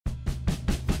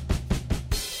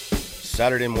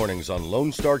Saturday mornings on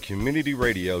Lone Star Community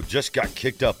Radio just got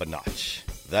kicked up a notch.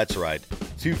 That's right.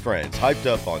 Two friends hyped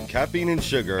up on caffeine and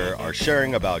sugar are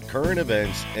sharing about current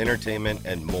events, entertainment,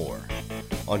 and more.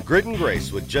 On Grit and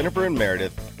Grace with Jennifer and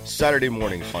Meredith, Saturday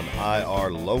mornings on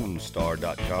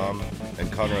irlonestar.com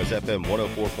and Conroe's FM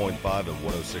 104.5 and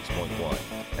 106.1.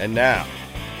 And now,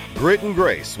 Grit and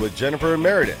Grace with Jennifer and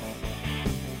Meredith.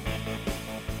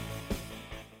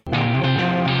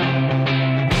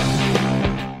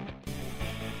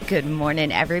 Good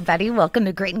morning, everybody. Welcome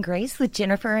to Grit and Grace with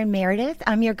Jennifer and Meredith.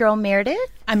 I'm your girl, Meredith.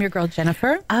 I'm your girl,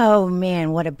 Jennifer. Oh,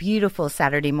 man, what a beautiful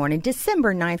Saturday morning.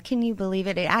 December 9th. Can you believe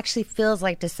it? It actually feels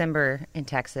like December in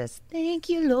Texas. Thank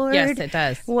you, Lord. Yes, it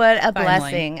does. What a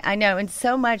blessing. I know. And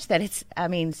so much that it's,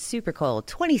 super cold.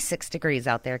 26 degrees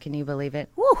out there. Can you believe it?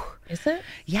 Woo. Is it?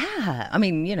 Yeah.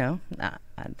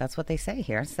 That's what they say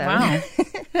here. So wow.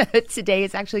 Today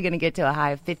it's actually going to get to a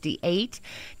high of 58.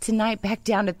 Tonight back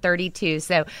down to 32.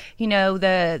 So,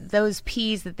 those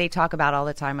P's that they talk about all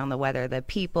the time on the weather, the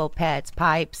people, pets,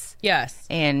 pipes. Yes.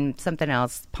 And something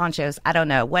else, ponchos. I don't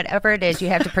know. Whatever it is, you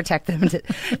have to protect them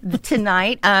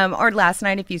tonight or last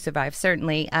night if you survive,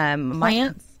 certainly.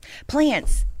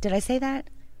 Plants. Did I say that?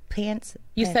 Plants?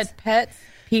 You said pets,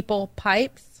 people,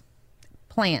 pipes,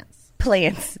 plants.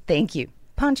 Plants. Thank you.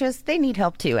 Ponchos, they need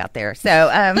help too out there.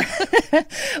 So,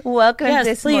 welcome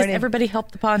this morning. Please, everybody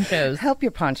help the ponchos. Help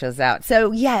your ponchos out.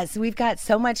 So, yes, we've got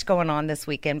so much going on this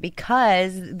weekend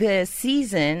because the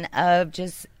season of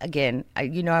just, again, I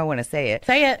want to say it.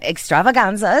 Say it.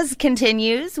 Extravaganzas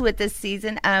continues with this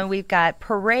season. We've got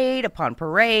parade upon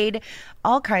parade,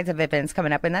 all kinds of events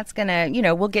coming up, and that's going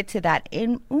to, we'll get to that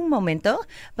in un momento.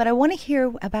 But I want to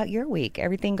hear about your week.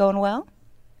 Everything going well?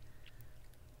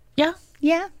 Yeah.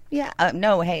 Yeah.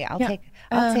 No, hey, I'll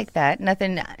take that.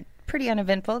 Nothing, pretty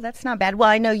uneventful. That's not bad. Well,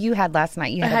 I know you had last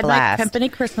night. You had a blast. I had my company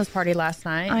Christmas party last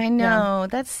night. I know. Yeah.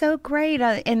 That's so great.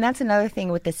 And that's another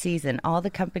thing with the season. All the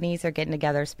companies are getting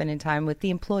together, spending time with the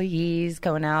employees,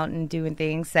 going out and doing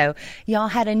things. So y'all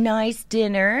had a nice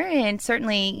dinner. And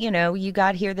certainly, you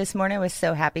got here this morning. I was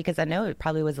so happy because I know it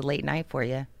probably was a late night for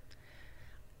you.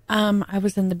 I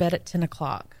was in the bed at 10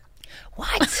 o'clock.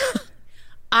 What?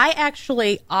 I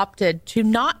actually opted to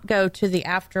not go to the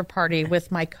after party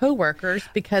with my coworkers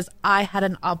because I had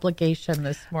an obligation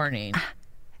this morning.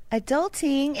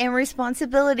 Adulting and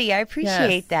responsibility. I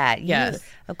appreciate that. Yes.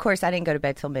 Of course, I didn't go to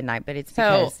bed till midnight, but it's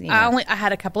because I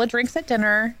had a couple of drinks at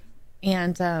dinner,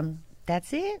 and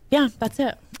that's it. Yeah, that's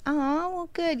it. Oh, well,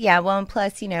 good. Yeah. Well, and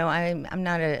plus, I'm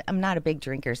not a big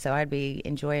drinker, so I'd be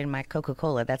enjoying my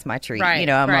Coca-Cola. That's my treat. Right.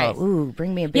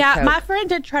 Bring me a big Coke. Yeah, my friend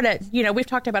did try to. We've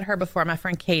talked about her before. My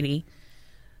friend Katie,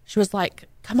 she was like,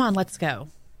 "Come on, let's go.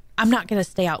 I'm not going to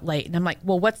stay out late." And I'm like,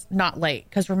 "Well, what's not late?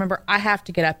 Because remember, I have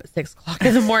to get up at 6 o'clock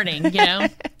in the morning. I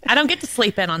don't get to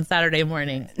sleep in on Saturday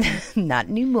morning. Not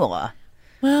anymore."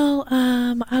 Well,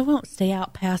 I won't stay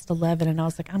out past 11, and I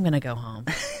was like, I'm going to go home.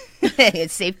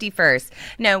 It's safety first.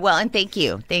 No, well, and thank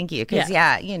you. Because,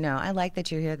 I like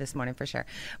that you're here this morning for sure.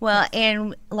 Well,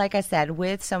 and like I said,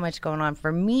 with so much going on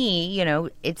for me,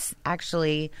 it's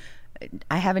actually,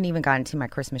 I haven't even gotten to my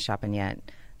Christmas shopping yet.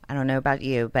 I don't know about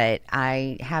you, but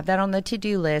I have that on the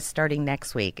to-do list starting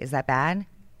next week. Is that bad?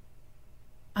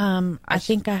 I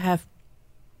think I have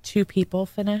 2 people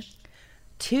finished.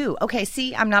 2. Okay,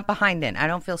 see, I'm not behind then. I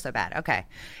don't feel so bad. Okay.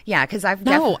 Yeah, because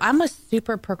I'm a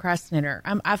super procrastinator.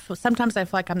 Sometimes I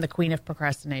feel like I'm the queen of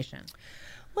procrastination.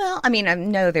 Well, I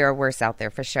know there are worse out there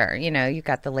for sure. You've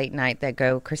got the late night that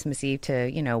go Christmas Eve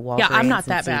to, Walgreens. Yeah, I'm not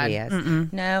that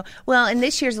bad. No. Well, and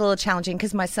this year's a little challenging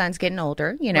because my son's getting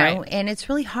older, right. And it's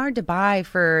really hard to buy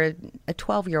for a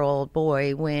 12-year-old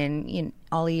boy when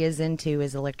all he is into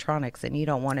is electronics, and you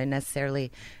don't want to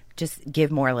necessarily just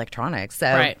give more electronics.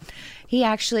 So right. He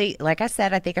actually, like I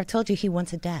said, I think I've told you, he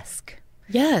wants a desk.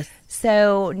 Yes.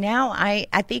 So now I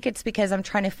think it's because I'm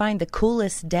trying to find the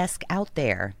coolest desk out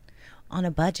there on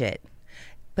a budget.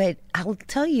 But I'll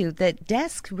tell you that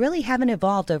desks really haven't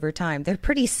evolved over time. They're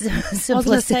pretty simplistic. I was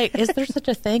going to say, is there such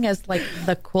a thing as like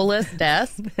the coolest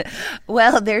desk?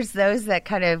 Well, there's those that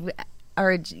kind of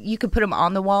are, you could put them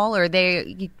on the wall or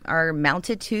they are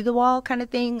mounted to the wall kind of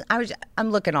thing.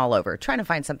 I'm looking all over trying to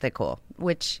find something cool,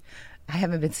 which I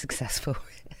haven't been successful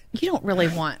with. You don't really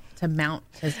want to mount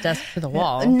his desk to the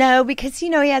wall. No, because,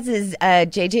 he has his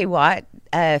J.J. Watt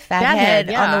fathead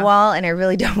on the wall, and I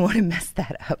really don't want to mess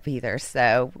that up either.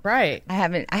 So right. I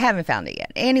haven't found it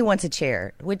yet. And he wants a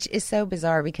chair, which is so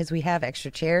bizarre because we have extra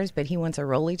chairs, but he wants a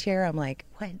rolly chair. I'm like,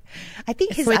 what? I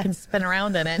think so he can spin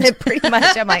around in it. Pretty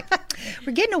much. I'm like,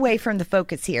 we're getting away from the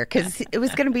focus here because it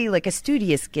was going to be like a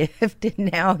studious gift,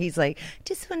 and now he's like,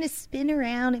 just want to spin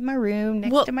around in my room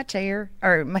next to my chair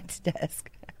or my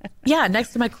desk. Yeah,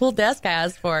 next to my cool desk I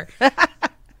asked for.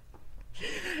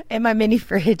 And my mini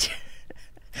fridge.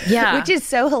 Yeah. Which is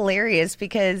so hilarious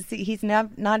because he's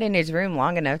not in his room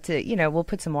long enough to, we'll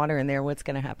put some water in there. What's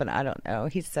going to happen? I don't know.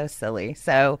 He's so silly.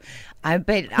 So I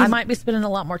might be spending a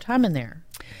lot more time in there.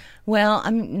 Well,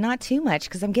 I'm not too much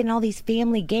because I'm getting all these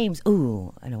family games.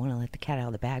 Ooh, I don't want to let the cat out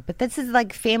of the bag, but this is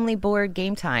like family board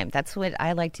game time. That's what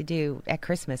I like to do at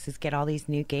Christmas is get all these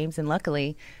new games. And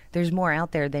luckily, there's more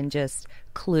out there than just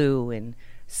Clue and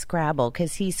Scrabble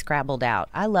because he Scrabbled out.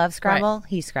 I love Scrabble. Right.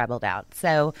 He Scrabbled out.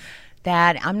 So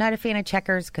I'm not a fan of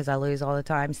checkers because I lose all the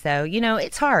time. So,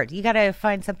 it's hard. You got to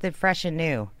find something fresh and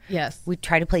new. Yes. We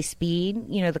try to play Speed,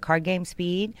 the card game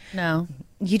Speed. No.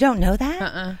 You don't know that?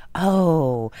 Uh-uh.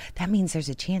 Oh, that means there's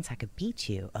a chance I could beat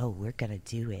you. Oh, we're going to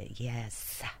do it.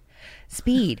 Yes.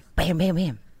 Speed. Bam, bam,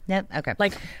 bam. Nope. Okay.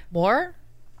 Like war?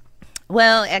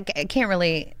 Well, I can't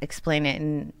really explain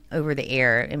it over the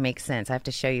air. It makes sense. I have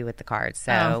to show you with the cards.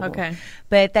 So, okay.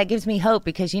 But that gives me hope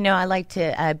because, I like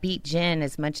to beat Jen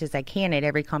as much as I can at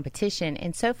every competition.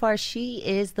 And so far, she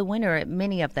is the winner at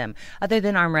many of them, other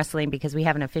than arm wrestling because we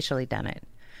haven't officially done it.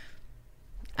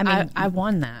 I mean, I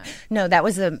won that. No, that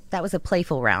was a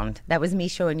playful round. That was me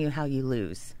showing you how you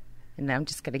lose. And I'm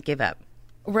just going to give up.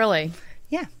 Really?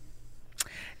 Yeah.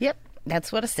 Yep.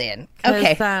 That's what I said.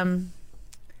 Okay.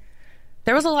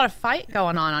 There was a lot of fight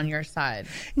going on your side.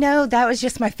 No, that was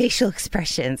just my facial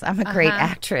expressions. I'm a great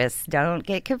actress. Don't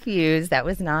get confused. That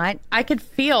was not. I could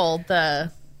feel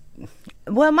the...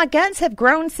 Well, my guns have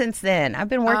grown since then. I've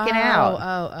been working out.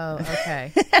 Oh,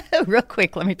 okay. Real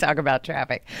quick, let me talk about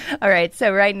traffic. All right,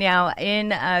 so right now in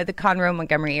the Conroe,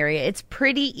 Montgomery area, it's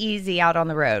pretty easy out on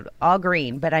the road, all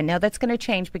green. But I know that's going to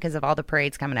change because of all the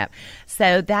parades coming up.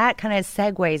 So that kind of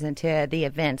segues into the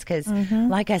events because,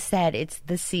 like I said, it's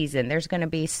the season. There's going to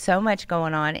be so much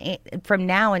going on from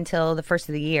now until the first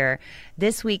of the year.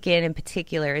 This weekend in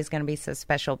particular is going to be so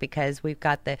special because we've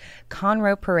got the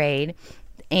Conroe Parade.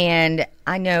 And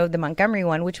I know the Montgomery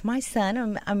one, which my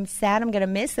son, I'm sad I'm going to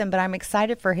miss him, but I'm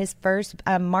excited for his first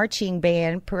marching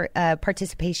band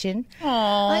participation.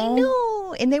 Aww. I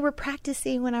know. And they were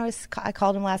practicing when I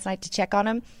called him last night to check on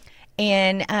him.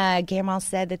 And Gamal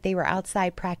said that they were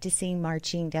outside practicing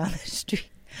marching down the street.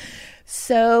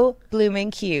 So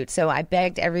blooming cute. So I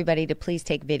begged everybody to please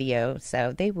take video.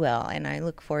 So they will. And I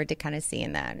look forward to kind of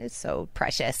seeing that. It's so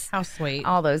precious. How sweet.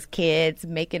 All those kids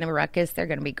making a ruckus. They're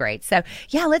going to be great. So,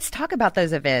 yeah, let's talk about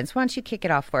those events. Why don't you kick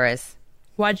it off for us?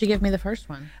 Why'd you give me the first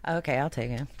one? Okay, I'll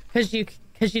take it. Because you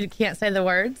can't say the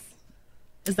words?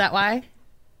 Is that why?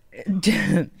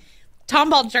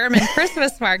 Tomball German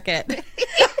Christmas Market.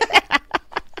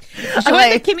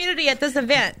 Join the community at this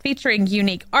event featuring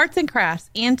unique arts and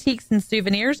crafts, antiques, and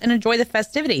souvenirs, and enjoy the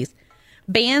festivities.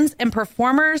 Bands and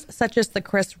performers such as the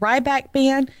Chris Ryback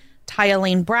Band,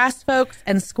 Tyaleen Brass Folks,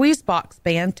 and Squeezebox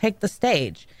Band take the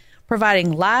stage,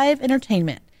 providing live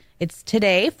entertainment. It's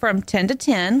today from 10 to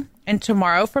 10 and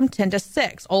tomorrow from 10 to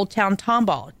 6, Old Town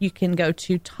Tomball. You can go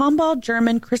to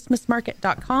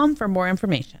tomballgermanchristmasmarket.com for more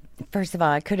information. First of all,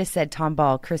 I could have said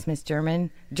Tomball Christmas German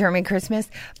Christmas.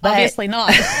 But obviously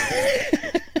not.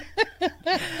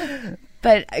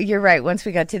 But you're right. Once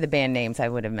we got to the band names, I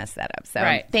would have messed that up. So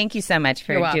Thank you so much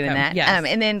for doing that. Yes.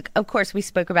 And then, of course, we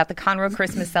spoke about the Conroe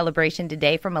Christmas celebration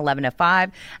today from 11 to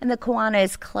 5 and the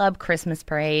Kiwanis Club Christmas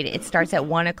Parade. It starts at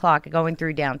 1 o'clock going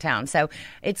through downtown. So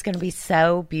it's going to be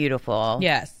so beautiful.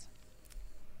 Yes.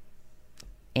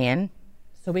 And?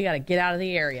 So we got to get out of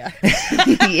the area.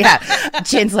 Yeah.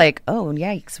 Jen's like, oh,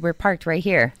 yikes, we're parked right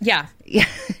here. Yeah.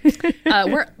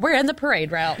 We're in the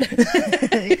parade route.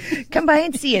 Come by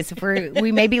and see us.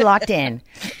 We may be locked in.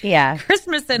 Yeah.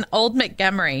 Christmas in Old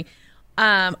Montgomery.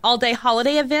 All-day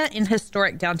holiday event in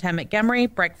historic downtown Montgomery.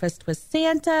 Breakfast with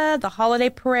Santa, the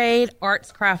holiday parade,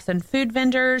 arts, crafts, and food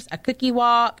vendors, a cookie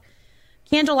walk,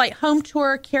 candlelight home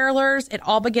tour, carolers. It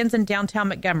all begins in downtown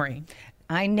Montgomery.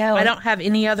 I know. I don't have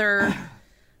any other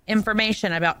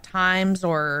information about times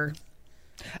or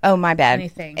my bad.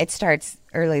 Anything. It starts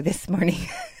early this morning.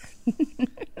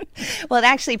 Well, it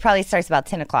actually probably starts about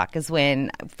 10 o'clock is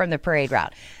when from the parade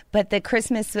route. But the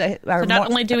Christmas... so not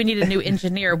only do we need a new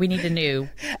engineer, we need a new...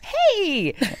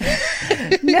 Hey!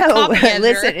 No,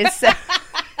 listen, it's so...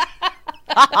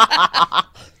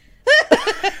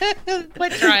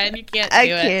 Quit trying. You can't do I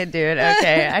it. can't do it.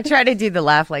 Okay. I try to do the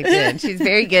laugh like Jen. She's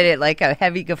very good at like a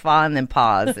heavy guffaw and then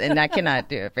pause, and I cannot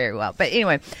do it very well. But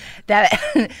anyway,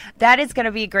 that is going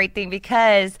to be a great thing,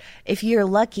 because if you're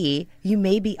lucky, you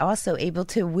may be also able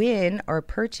to win or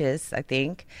purchase, I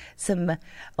think, some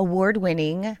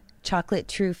award-winning chocolate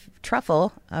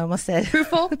truffle. I almost said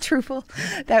truffle.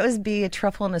 That would be a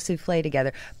truffle and a souffle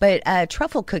together. But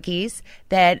truffle cookies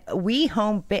that we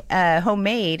home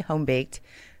baked,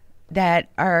 that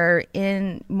are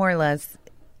in more or less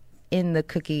in the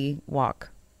cookie walk.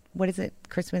 What is it?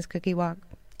 Christmas cookie walk?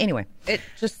 Anyway. It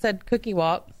just said cookie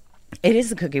walk. It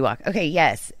is a cookie walk. Okay,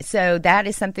 yes. So that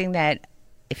is something that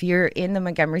if you're in the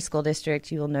Montgomery School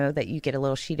District, you'll know that you get a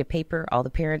little sheet of paper. All the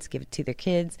parents give it to their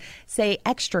kids. Say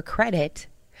extra credit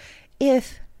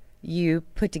if you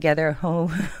put together a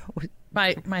home.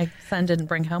 My son didn't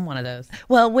bring home one of those.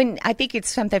 Well, I think it's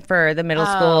something for the middle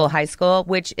school, high school,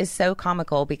 which is so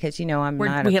comical because, we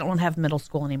don't have middle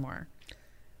school anymore.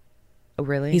 Oh,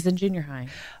 really? He's in junior high.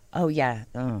 Oh, yeah.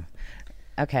 Oh.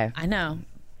 Okay. I know.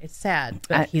 It's sad,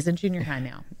 but he's in junior high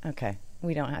now. Okay.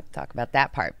 We don't have to talk about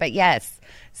that part. But yes.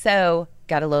 So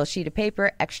got a little sheet of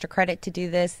paper, extra credit to do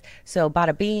this. So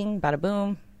bada bing, bada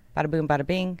boom, bada boom, bada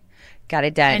bing. Got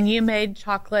it done. And you made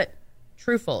chocolate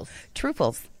truffles.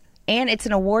 Truffles. And it's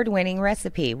an award-winning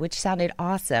recipe, which sounded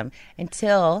awesome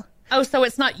until... Oh, so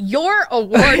it's not your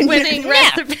award-winning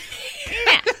recipe.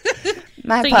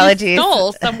 My apologies. You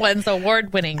stole someone's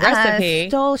award-winning recipe.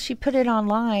 She put it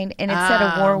online, and it said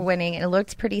award-winning, and it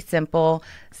looked pretty simple.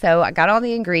 So I got all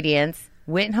the ingredients,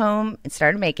 went home, and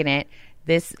started making it.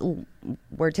 This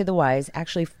word to the wise,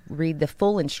 actually read the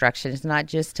full instructions, not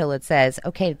just till it says,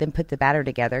 okay, then put the batter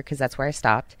together, because that's where I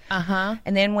stopped.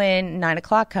 And then when 9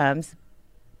 o'clock comes...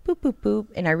 boop, boop, boop,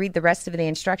 and I read the rest of the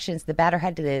instructions, the batter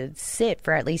had to sit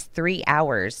for at least 3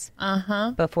 hours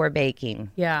before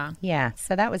baking. Yeah.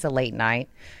 So that was a late night.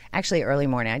 Actually, early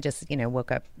morning. I just,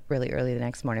 woke up really early the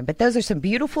next morning. But those are some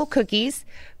beautiful cookies.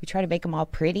 We try to make them all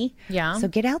pretty. Yeah. So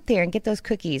get out there and get those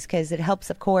cookies, because it helps,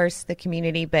 of course, the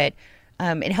community, but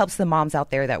it helps the moms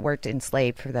out there that worked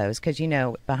enslaved for those, because,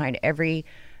 behind every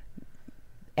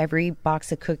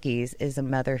box of cookies is a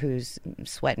mother who's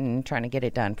sweating, trying to get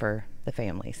it done for the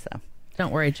family. So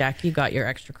don't worry, Jack, you got your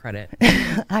extra credit.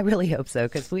 I really hope so,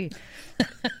 because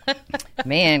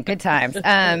man, good times.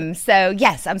 So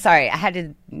yes, I'm sorry, I had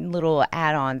a little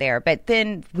add on there, but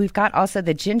then we've got also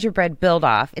the gingerbread build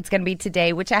off. It's going to be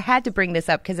today, which I had to bring this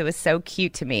up because it was so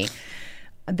cute to me.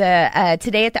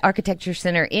 Today at the Architecture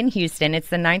Center in Houston, it's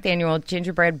the 9th annual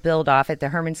Gingerbread Build-Off at the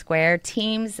Herman Square.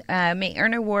 Teams may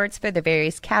earn awards for the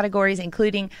various categories,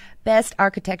 including Best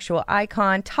Architectural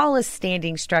Icon, Tallest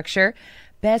Standing Structure,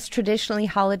 Best Traditionally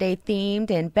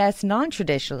Holiday-Themed, and Best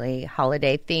Non-Traditionally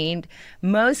Holiday-Themed,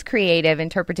 Most Creative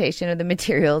Interpretation of the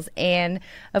Materials, and,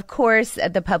 of course,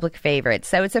 the public favorite.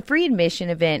 So it's a free admission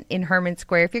event in Herman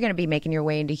Square. If you're going to be making your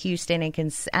way into Houston and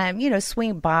can,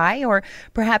 swing by, or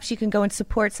perhaps you can go and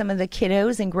support some of the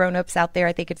kiddos and grown-ups out there,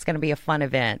 I think it's going to be a fun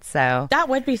event. So that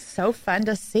would be so fun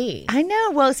to see. I know.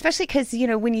 Well, especially because,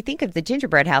 when you think of the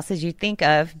gingerbread houses, you think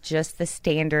of just the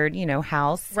standard,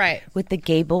 house. Right. With the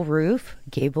gable roof.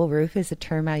 Gable roof is a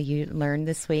term I learned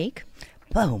this week.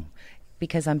 Boom.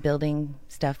 Because I'm building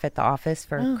stuff at the office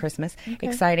for Christmas. Okay.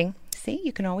 Exciting. See,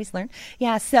 you can always learn.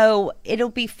 Yeah, so it'll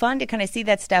be fun to kind of see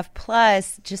that stuff.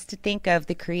 Plus, just to think of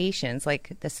the creations,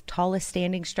 like this tallest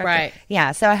standing structure. Right.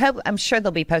 Yeah, so I'm sure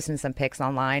they'll be posting some pics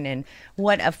online, and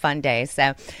what a fun day.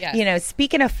 So, yes.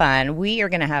 Speaking of fun, we are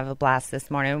going to have a blast this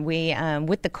morning. We,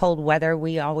 with the cold weather,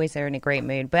 we always are in a great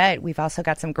mood, but we've also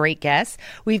got some great guests.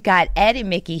 We've got Ed and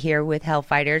Mickey here with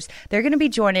Hellfighters. They're going to be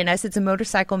joining us. It's a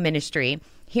motorcycle ministry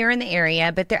here in the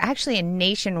area, but they're actually a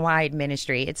nationwide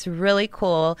ministry. It's really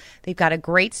cool. They've got a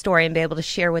great story and be able to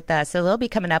share with us. So they'll be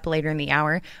coming up later in the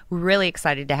hour. We're really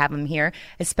excited to have them here,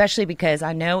 especially because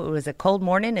I know it was a cold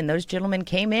morning and those gentlemen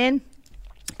came in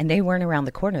and they weren't around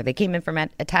the corner. They came in from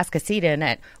Atascocita and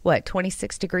at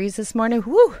 26 degrees this morning.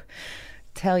 Woo!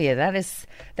 Tell you, that is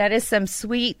some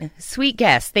sweet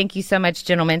guests. Thank you so much,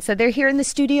 gentlemen. So they're here in the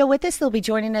studio with us. They'll be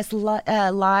joining us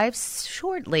live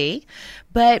shortly,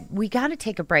 but we got to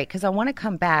take a break because I want to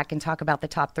come back and talk about the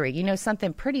top 3.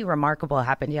 Something pretty remarkable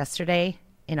happened yesterday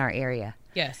in our area.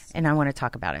 Yes. And I want to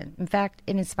talk about it. In fact,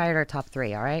 it inspired our top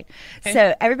 3, all right? Okay.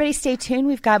 So everybody stay tuned.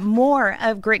 We've got more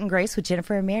of Grit and Grace with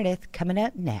Jennifer and Meredith coming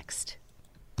up next.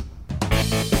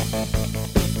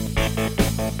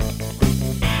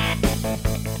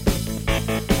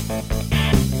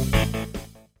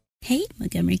 Hey,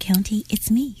 Montgomery County, it's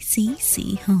me,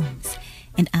 C.C. Holmes.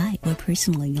 And I would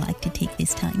personally like to take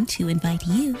this time to invite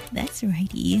you, that's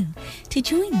right, you, to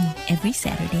join me every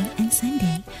Saturday and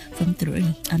Sunday from 3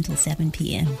 until 7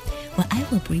 p.m. where I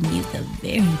will bring you the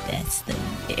very best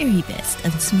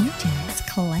of smooth jazz,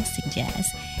 classic jazz,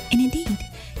 and indeed,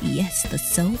 yes, the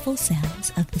soulful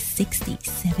sounds of the 60s,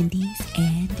 70s,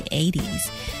 and 80s.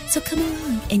 So come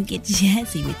along and get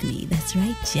jazzy with me. That's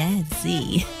right,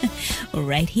 jazzy.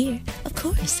 Right here, of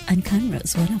course, on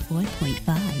Conroe's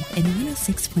 104.5 and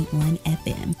 106.1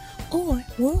 FM, or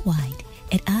worldwide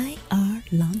at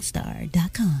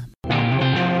irlongstar.com.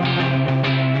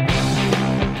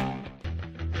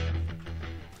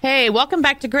 Hey, welcome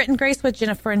back to Grit and Grace with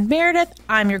Jennifer and Meredith.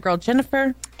 I'm your girl,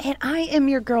 Jennifer. And I am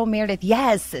your girl, Meredith.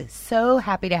 Yes, so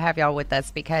happy to have y'all with us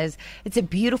because it's a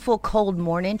beautiful, cold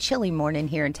morning, chilly morning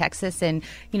here in Texas. And,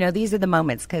 you know, these are the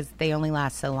moments because they only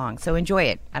last so long. So enjoy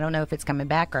it. I don't know if it's coming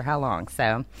back or how long.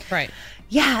 So, right.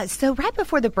 Yeah. So right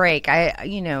before the break,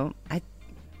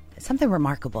 something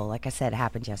remarkable, like I said,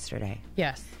 happened yesterday.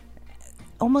 Yes.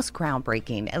 Almost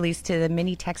groundbreaking, at least to the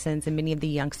many Texans and many of the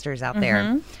youngsters out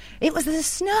there. It was the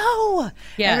snow.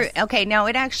 Yes. Okay, now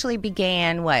it actually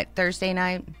began, Thursday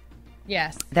night?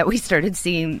 Yes. That we started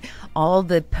seeing all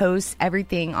the posts,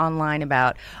 everything online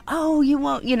about, you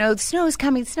won't, snow's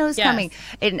coming.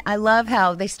 And I love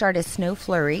how they start as snow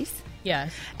flurries.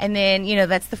 Yes. And then,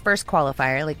 that's the first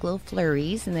qualifier, like little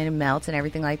flurries, and then it melts and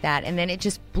everything like that. And then it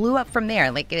just blew up from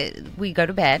there. We go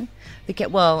to bed.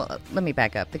 Let me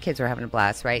back up. The kids were having a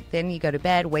blast, right? Then you go to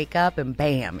bed, wake up, and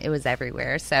bam, it was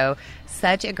everywhere. So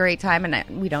such a great time.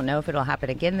 And we don't know if it'll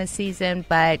happen again this season.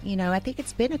 But, I think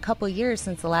it's been a couple years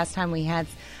since the last time we had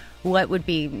what would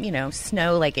be,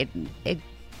 snow, like it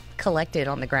collected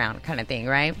on the ground kind of thing,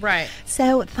 right? Right.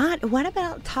 So what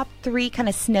about top 3 kind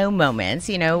of snow moments,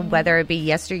 whether it be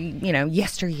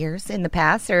yesteryears in the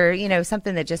past or,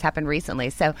 something that just happened recently.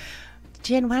 So,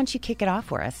 Jen, why don't you kick it off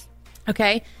for us?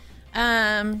 Okay.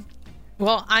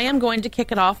 Well, I am going to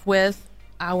kick it off with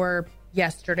our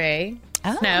yesterday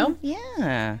snow.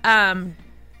 Yeah.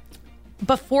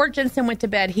 Before Jensen went to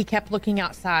bed, he kept looking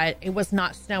outside. It was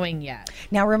not snowing yet.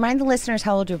 Now, remind the listeners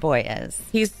how old your boy is.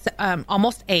 He's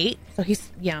almost 8, so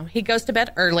he goes to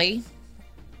bed early,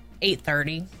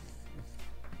 8:30.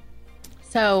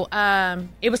 So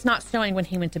it was not snowing when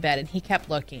he went to bed, and he kept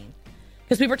looking.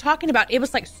 Because we were talking about, it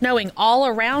was like snowing all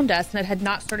around us, and it had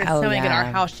not started snowing at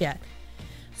our house yet.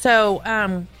 So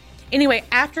anyway,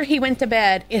 after he went to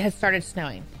bed, it had started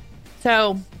snowing.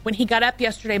 So when he got up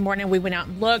yesterday morning, we went out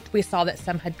and looked. We saw that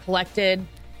some had collected.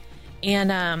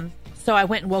 And so I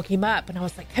went and woke him up. And I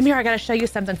was like, come here, I got to show you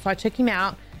something. So I took him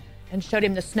out and showed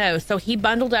him the snow. So he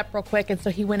bundled up real quick. And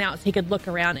so he went out so he could look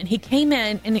around. And he came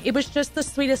in. And it was just the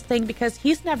sweetest thing because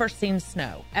he's never seen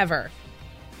snow, ever.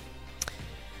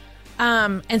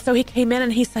 And so he came in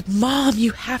and he said, Mom,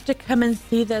 you have to come and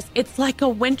see this. It's like a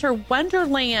winter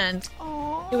wonderland.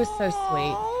 Aww. It was so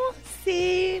sweet.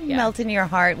 See, melt in your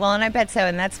heart. Well, and I bet so.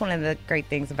 And that's one of the great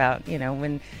things about,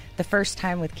 when the first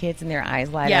time with kids and their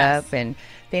eyes light up and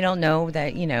they don't know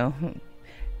that,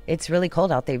 it's really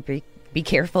cold out there. Be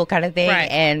careful kind of thing.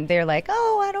 Right. And they're like,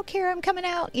 oh, I don't care. I'm coming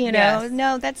out. Yes.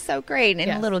 No, that's so great.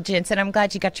 And little Jensen, I'm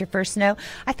glad you got your first snow.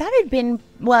 I thought it'd been,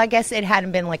 I guess it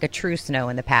hadn't been like a true snow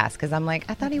in the past because I'm like,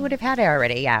 I thought he would have had it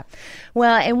already. Yeah.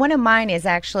 Well, and one of mine is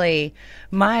actually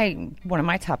one of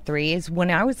my top 3 is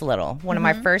when I was little. One of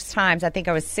my first times, I think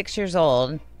I was 6 years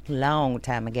old, long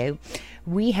time ago.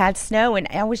 We had snow, and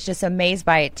I was just amazed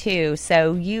by it too.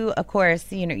 So you, of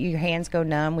course, your hands go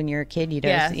numb when you're a kid. You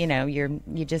don't,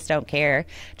 you just don't care.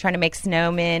 Trying to make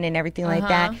snowmen and everything like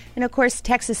that. And of course,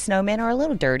 Texas snowmen are a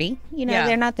little dirty.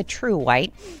 They're not the true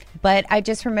white. But I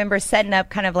just remember setting up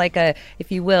kind of like a,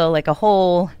 if you will, like a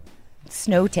whole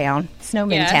snowman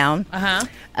town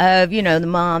of, the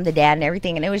mom, the dad, and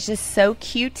everything. And it was just so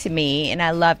cute to me, and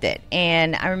I loved it.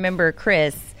 And I remember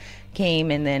Chris came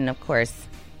and then, of course,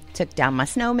 took down my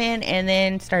snowman and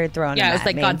then started throwing them it was at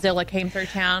like me. Godzilla came through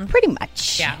town. Pretty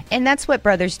much. Yeah. And that's what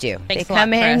brothers do. Thanks they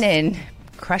come in Chris. and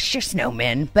crush your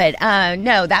snowman. But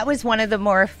no, that was one of the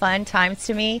more fun times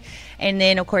to me. And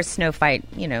then, of course, snow fight,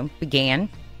 began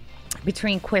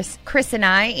between Chris and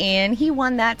I, and he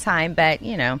won that time. But,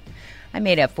 I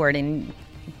made up for it in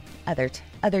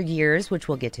other years, which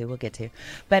we'll get to.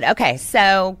 But, okay,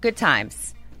 so good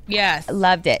times. Yes.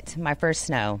 Loved it. My first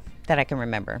snow that I can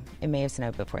remember. It may have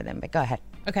snowed before then, but go ahead.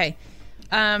 Okay.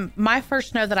 My first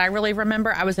snow that I really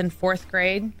remember, I was in 4th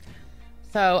grade.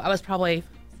 So I was probably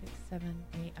 6, 7,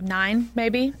 8, 9,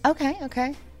 maybe.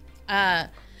 Okay.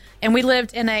 And we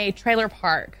lived in a trailer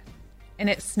park, and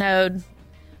it snowed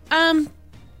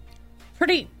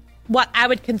pretty, what I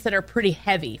would consider pretty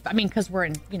heavy. I mean, because we're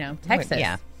in, Texas.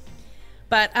 Yeah.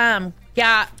 But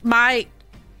yeah, my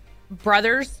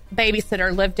brother's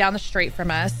babysitter lived down the street from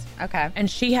us. Okay. And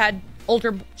she had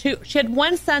she had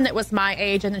one son that was my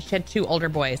age, and then she had 2 older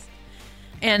boys.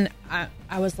 And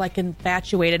I was like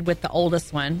infatuated with the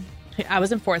oldest one. I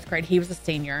was in 4th grade. He was a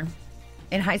senior.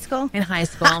 In high school? In high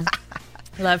school.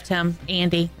 Loved him.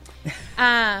 Andy.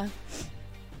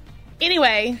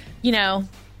 Anyway, you know,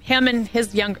 him and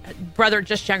his younger brother,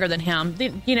 just younger than him,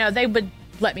 they would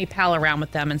let me pal around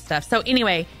with them and stuff. So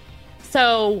anyway,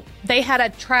 so they had a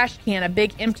trash can, a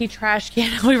big empty trash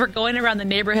can. We were going around the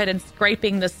neighborhood and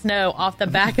scraping the snow off the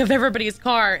back of everybody's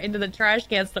car into the trash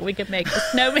can so that we could make a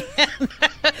snowman.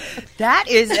 That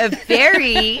is a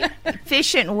very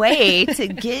efficient way to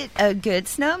get a good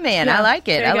snowman. Yeah, I like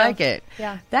it. there you I go. like it.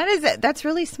 Yeah. That's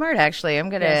really smart, actually. I'm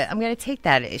gonna take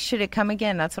that. Should it come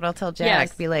again? That's what I'll tell Jack.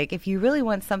 Yes. Be like, if you really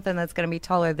want something that's gonna be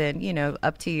taller than,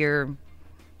 up to your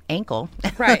ankle,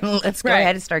 Right. let's go Right.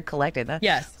 ahead and start collecting that.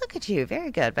 Yes. Look at you.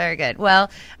 Very good. Very good. Well,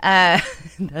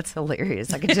 that's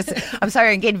hilarious. I could just, I'm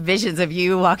sorry, I'm getting visions of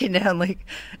you walking down like,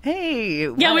 hey. Yeah,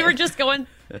 what- we were just going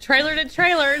trailer to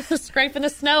trailer, just scraping the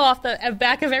snow off the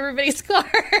back of everybody's car.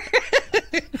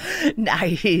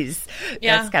 Nice.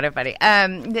 Yeah. That's kind of funny.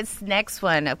 This next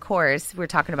one, of course, we're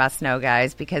talking about snow,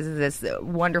 guys, because of this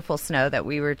wonderful snow that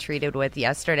we were treated with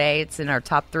yesterday. It's in our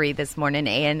top 3 this morning.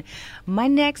 And my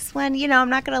next one, I'm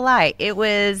not going to lie.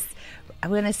 I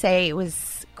want to say it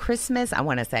was Christmas.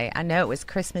 I know it was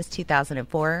Christmas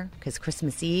 2004, because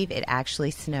Christmas Eve, it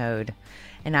actually snowed.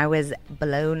 And I was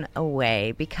blown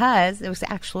away because it was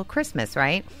actual Christmas,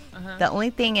 right? The only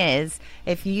thing is,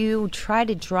 if you try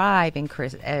to drive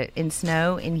in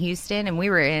snow in Houston, and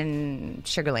we were in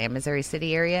Sugar Land, Missouri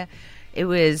City area, it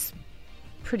was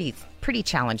pretty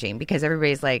challenging because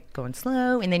everybody's like going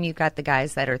slow, and then you've got the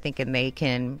guys that are thinking they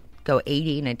can go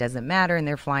 80 and it doesn't matter, and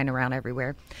they're flying around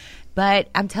everywhere. But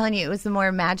I'm telling you, it was the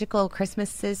more magical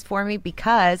Christmases for me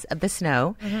because of the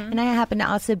snow. And I happened to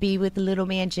also be with the little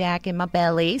man Jack in my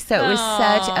belly. So it was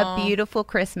such a beautiful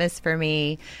Christmas for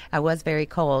me. I was very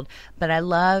cold, but I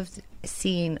loved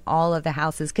seeing all of the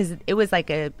houses because it was like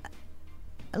a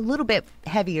little bit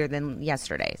heavier than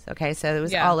yesterday's. Okay. So it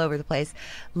was all over the place.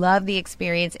 Love the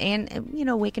experience. And,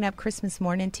 waking up Christmas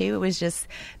morning too, it was just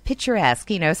picturesque,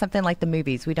 something like the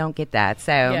movies. We don't get that.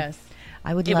 So Yes.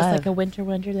 I would It love. was like a winter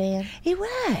wonderland. It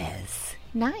was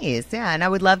nice, yeah, and I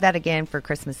would love that again for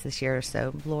Christmas this year.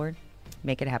 So, Lord,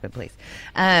 make it happen, please.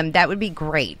 That would be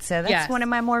great. So that's Yes. one of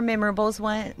my more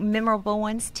memorable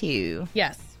ones too.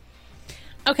 Yes.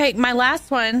 Okay, my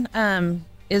last one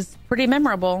is pretty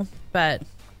memorable, but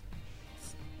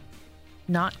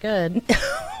not good.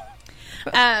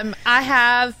 I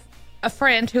have a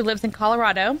friend who lives in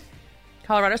Colorado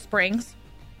Springs,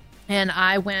 and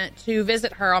I went to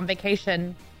visit her on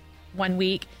vacation one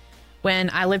week when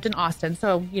I lived in Austin.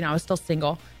 So, I was still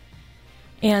single.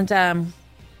 And, I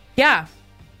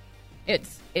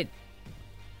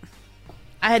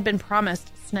had been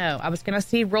promised snow. I was going to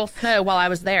see real snow while I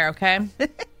was there, okay?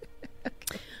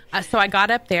 So I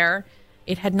got up there.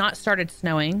 It had not started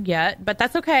snowing yet, but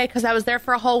that's okay because I was there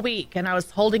for a whole week and I was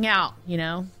holding out,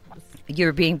 You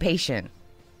were being patient.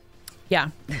 Yeah.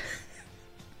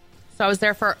 So I was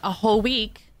there for a whole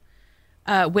week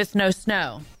with no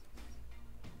snow.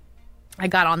 I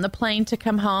got on the plane to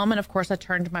come home, and of course I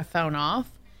turned my phone off.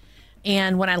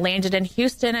 And when I landed in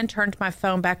Houston and turned my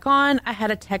phone back on, I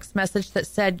had a text message that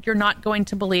said, "You're not going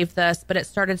to believe this, but it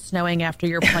started snowing after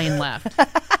your plane left."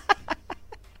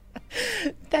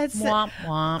 That's Womp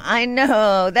womp. I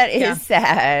know that is Yeah.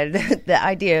 sad. The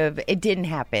idea of it didn't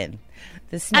happen.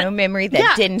 The snow memory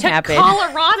that didn't to happen.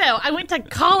 Colorado. I went to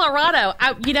Colorado.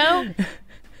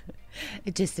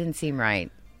 It just didn't seem right.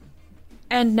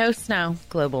 And no snow.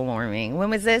 Global warming. When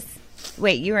was this?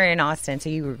 Wait, you were in Austin, so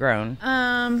you were grown.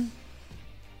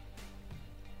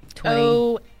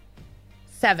 20.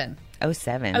 07.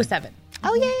 07. 07.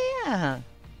 Oh, yeah.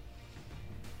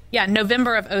 Yeah,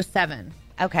 November of 07.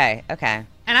 Okay.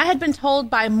 And I had been told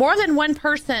by more than one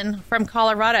person from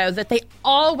Colorado that they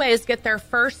always get their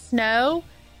first snow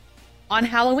on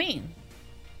Halloween.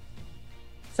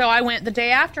 So I went the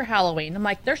day after Halloween. I'm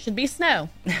like, there should be snow.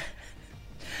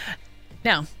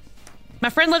 No. My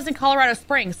friend lives in Colorado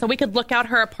Springs, so we could look out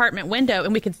her apartment window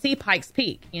and we could see Pikes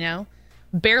Peak,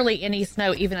 Barely any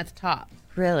snow, even at the top.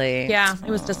 Really? Yeah, it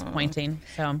was disappointing.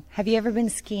 So, Have you ever been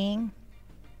skiing?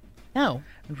 no.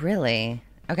 Really?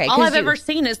 Okay. All 'cause I've ever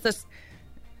seen is this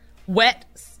wet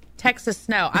Texas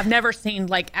snow. I've never seen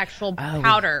actual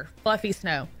powder, fluffy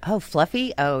snow. Oh,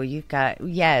 fluffy? Oh, you've got,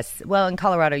 yes. Well, in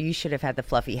Colorado, you should have had the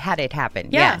fluffy had it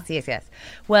happened. Yeah. Yes.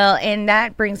 Well, and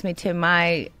that brings me to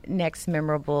my next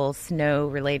memorable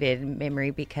snow-related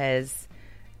memory because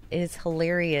is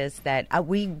hilarious that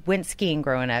we went skiing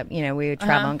growing up. You know, we would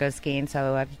travel and go skiing.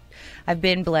 So I've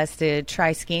been blessed to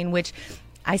try skiing, which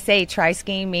I say try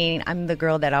skiing, meaning I'm the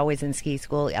girl that always in ski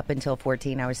school up until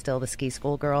 14. I was still the ski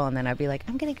school girl. And then I'd be like,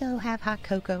 I'm going to go have hot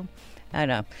cocoa. I don't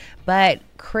know. But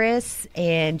Chris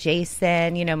and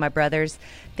Jason, you know, my brothers,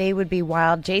 they would be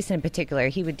wild. Jason in particular,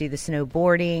 he would do the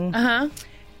snowboarding.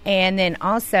 And then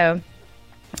also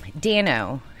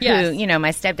Dano, who, you know,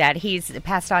 my stepdad, he's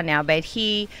passed on now, but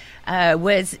he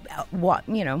was,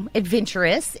 you know,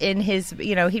 adventurous in his,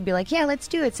 you know, he'd be like, yeah, let's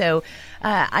do it. So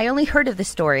I only heard of the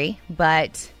story,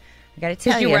 but I got to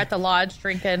tell you. You were at the lodge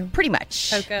drinking? Pretty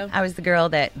much. Cocoa? I was the girl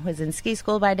that was in ski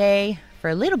school by day for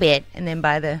a little bit, and then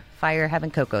by the fire having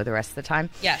cocoa the rest of the time.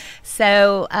 Yes.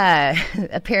 So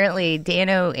apparently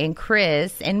Dano and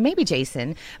Chris, and maybe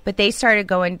Jason, but they started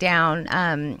going down,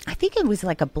 I think it was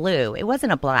like a blue. It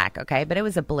wasn't a black, okay, but it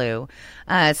was a blue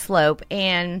slope,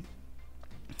 and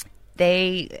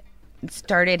they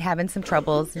started having some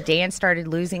troubles. Dan started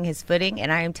losing his footing,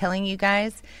 and I am telling you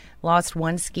guys, lost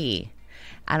one ski.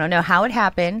 I don't know how it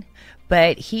happened,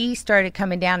 but he started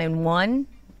coming down in one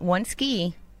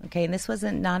ski. Okay, and this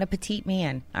wasn't not a petite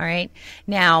man, all right?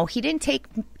 Now, he didn't take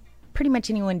pretty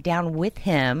much anyone down with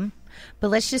him, but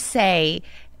let's just say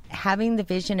having the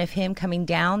vision of him coming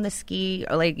down the ski,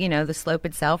 or like, you know, the slope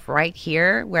itself right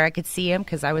here where I could see him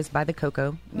because I was by the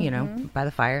cocoa, you know, by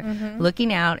the fire,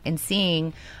 looking out and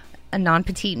seeing a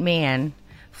non-petite man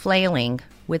flailing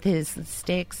with his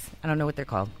sticks. I don't know what they're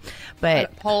called,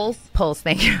 but Poles,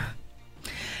 thank you.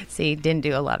 See, didn't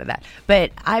do a lot of that.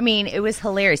 But, I mean, it was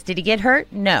hilarious. Did he get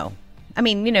hurt? No. I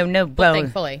mean, you know, no bone.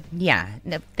 Thankfully. Yeah,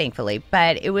 no, thankfully.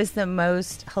 But it was the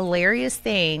most hilarious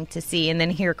thing to see. And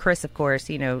then hear Chris, of course,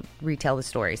 you know, retell the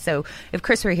story. So if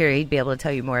Chris were here, he'd be able to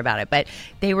tell you more about it. But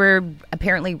they were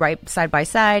apparently right side by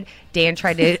side. Dan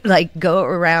tried to, like, go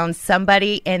around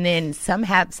somebody. And then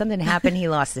something happened. He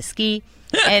lost the ski.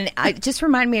 And it just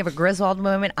reminded me of a Griswold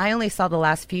moment. I only saw the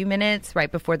last few minutes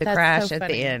right before the crash so at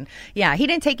funny. the end. Yeah, he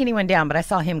didn't take anyone down, but I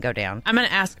saw him go down. we're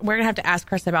going to have to ask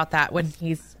Chris about that when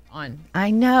he's on.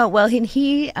 I know. Well,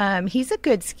 he's a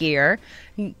good skier.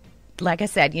 Like I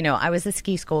said, you know, I was a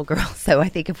ski school girl, so I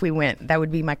think if we went, that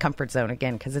would be my comfort zone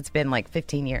again because it's been like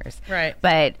 15 years. Right.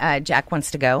 But Jack wants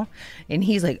to go, and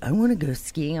he's like, I want to go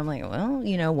skiing. I'm like, well,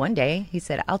 you know, one day. He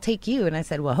said, I'll take you. And I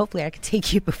said, well, hopefully I could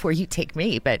take you before you take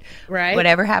me, but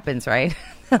whatever happens, right?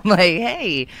 I'm like,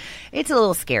 hey, it's a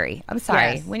little scary. I'm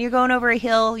sorry. Yes. When you're going over a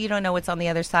hill, you don't know what's on the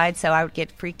other side, so I would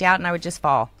get freaked out, and I would just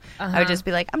fall. I would just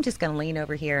be like, I'm just going to lean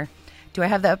over here. Do I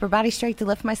have the upper body strength to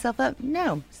lift myself up?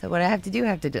 No. So what I have to do,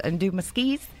 undo my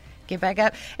skis, get back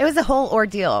up. It was a whole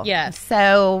ordeal. Yes.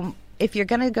 So if you're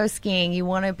going to go skiing, you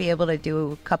want to be able to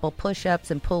do a couple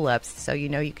push-ups and pull-ups so you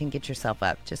know you can get yourself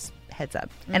up. Just heads up.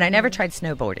 And I never tried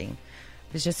snowboarding.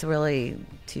 It was just really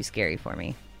too scary for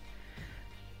me.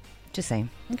 Just saying.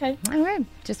 Okay. All right.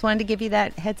 Just wanted to give you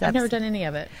that heads up. I've never done any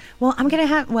of it. Well, I'm going to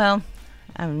have, we'll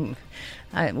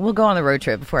go on the road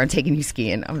trip before I'm taking you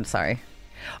skiing. I'm sorry.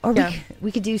 Or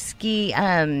we could do ski,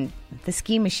 the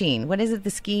ski machine. What is it?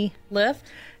 The ski lift?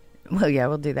 Well, yeah,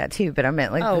 we'll do that too. But I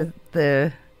meant like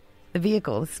the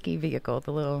vehicle, the ski vehicle,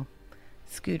 the little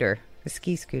scooter, the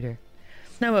ski scooter.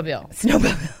 Snowmobile.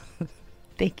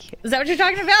 Thank you. Is that what you're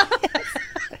talking about?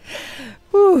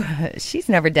 Whew, she's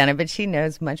never done it, but she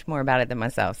knows much more about it than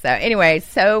myself. So anyway,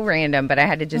 so random, but I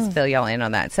had to just fill y'all in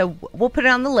on that. So we'll put it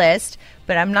on the list,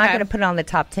 but I'm not going to put it on the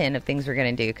top 10 of things we're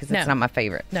going to do because it's not my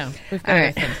favorite. No, we've got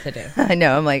other things to do. I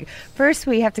know. I'm like, first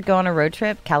we have to go on a road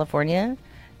trip, California.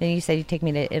 Then you said you'd take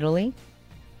me to Italy.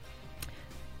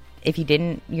 If you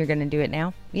didn't, you're going to do it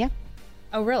now? Yeah.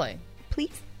 Oh, really?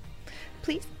 Please.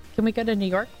 Can we go to New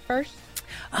York first?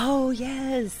 Oh,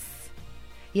 yes.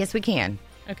 Yes, we can.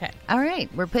 Okay. All right.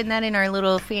 We're putting that in our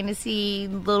little fantasy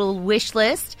little wish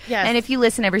list. Yes. And if you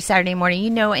listen every Saturday morning, you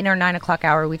know in our 9 o'clock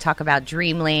hour, we talk about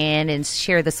Dreamland and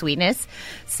Share the Sweetness.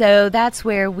 So that's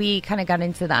where we kind of got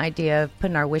into the idea of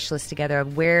putting our wish list together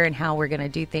of where and how we're going to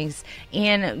do things.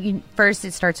 And first,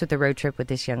 it starts with the road trip with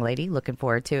this young lady. Looking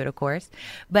forward to it, of course.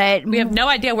 But we have no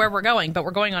idea where we're going, but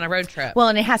we're going on a road trip. Well,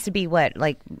 and it has to be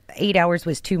like 8 hours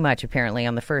was too much, apparently,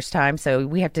 on the first time. So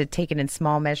we have to take it in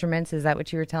small measurements. Is that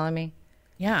what you were telling me?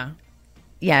 Yeah.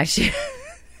 Yeah, she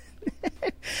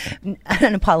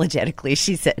unapologetically,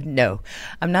 she said, no,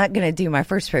 I'm not going to do my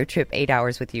first road trip 8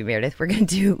 hours with you, Meredith. We're going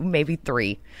to do maybe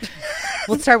 3.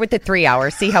 We'll start with the 3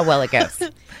 hours, see how well it goes.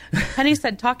 Honey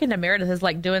said talking to Meredith is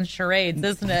like doing charades,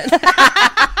 isn't it?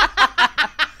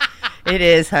 It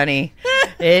is, honey.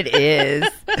 It is.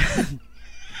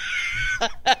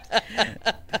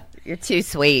 You're too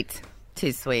sweet.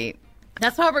 Too sweet.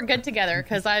 That's why we're good together,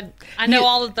 because I know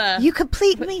all of the... You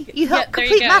complete me. You help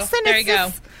complete my sentences. There you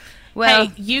go. Well,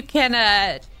 hey, you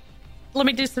can... let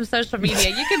me do some social media.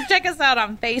 You can check us out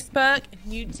on Facebook,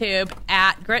 YouTube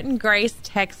at Grit and Grace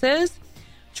Texas,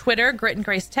 Twitter, Grit and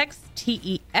Grace Tex,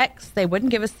 TEX. They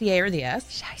wouldn't give us the A or the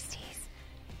S.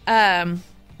 Shiesties.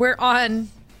 We're on,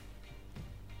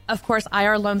 of course,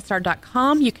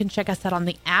 irlonestar.com. You can check us out on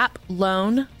the app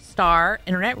Lone Star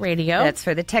Internet Radio. That's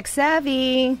for the tech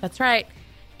savvy. That's right.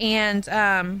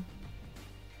 And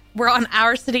we're on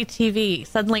Our City TV,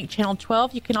 Suddenlink Channel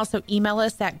 12. You can also email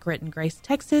us at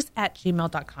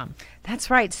gritandgracetexas@gmail.com. That's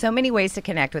right. So many ways to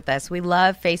connect with us. We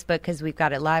love Facebook because we've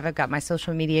got it live. I've got my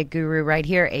social media guru right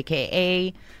here,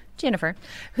 a.k.a. Jennifer,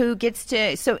 who gets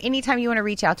to... So anytime you want to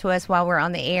reach out to us while we're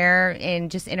on the air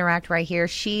and just interact right here,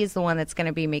 she is the one that's going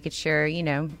to be making sure,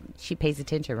 she pays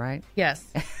attention, right? Yes.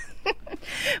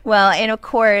 Well, and of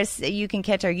course, you can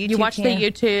catch our YouTube You watch channel. the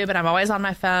YouTube, and I'm always on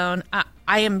my phone.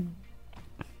 I am...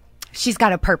 She's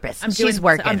got a purpose. She's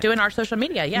working. I'm doing our social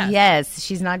media, yes. Yes,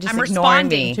 she's not just I'm ignoring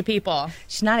responding me. to people.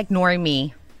 She's not ignoring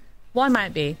me. Well, I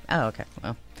might be. Oh, okay.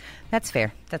 Well, that's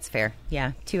fair. That's fair.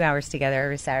 Yeah, 2 hours together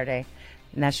every Saturday.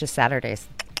 And that's just Saturdays.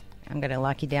 I'm going to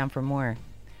lock you down for more.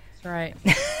 That's right.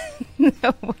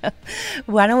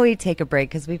 Why don't we take a break?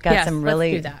 Because we've got some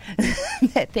really... Let's do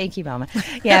that. Thank you, Mama.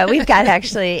 Yeah, we've got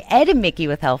actually Ed and Mickey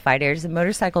with Hellfighters, a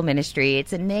motorcycle ministry.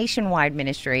 It's a nationwide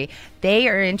ministry. They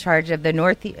are in charge of the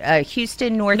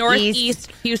Houston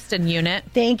Northeast Houston unit.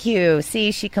 Thank you.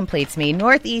 See, she completes me.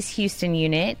 Northeast Houston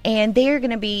unit. And they are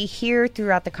going to be here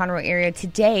throughout the Conroe area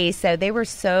today. So they were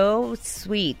so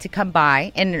sweet to come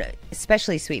by, and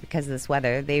especially sweet because of this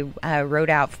weather. They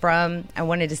rode out from, I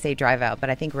wanted to say drive out,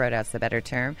 but I think rode out's the better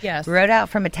term. Yes. Rode out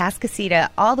from Atascocita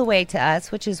all the way to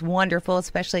us, which is wonderful,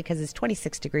 especially because it's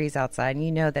 26 degrees outside, and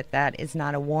you know that is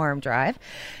not a warm drive.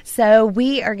 So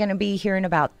we are going to be hearing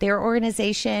about their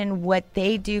organization, what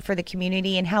they do for the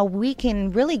community, and how we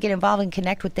can really get involved and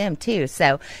connect with them too.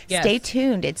 So Stay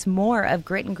tuned. It's more of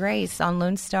Grit and Grace on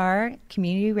Lone Star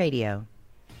Community Radio.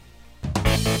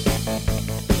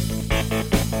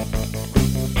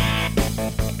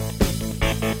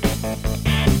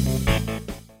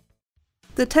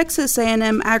 The Texas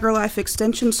A&M AgriLife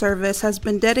Extension Service has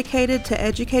been dedicated to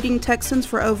educating Texans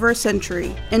for over a century.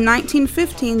 In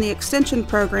 1915, the Extension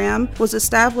Program was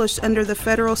established under the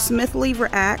federal Smith-Lever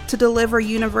Act to deliver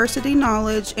university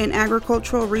knowledge and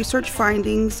agricultural research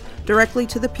findings directly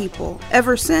to the people.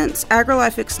 Ever since,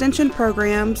 AgriLife Extension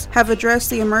programs have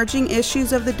addressed the emerging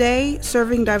issues of the day,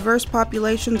 serving diverse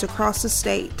populations across the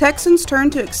state. Texans turn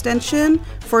to Extension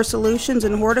for solutions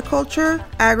in horticulture,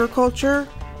 agriculture,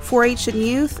 4-H and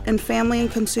youth, and family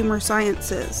and consumer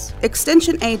sciences.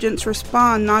 Extension agents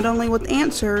respond not only with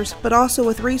answers, but also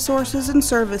with resources and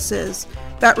services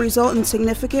that result in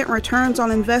significant returns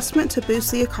on investment to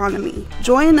boost the economy.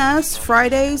 Join us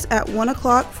Fridays at 1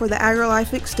 o'clock for the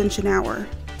AgriLife Extension Hour.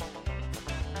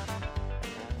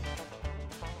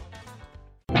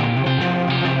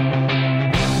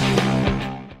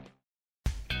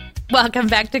 Welcome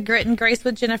back to Grit and Grace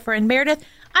with Jennifer and Meredith.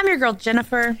 I'm your girl,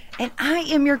 Jennifer. And I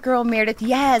am your girl, Meredith.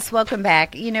 Yes, welcome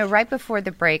back. Right before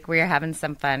the break, we were having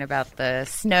some fun about the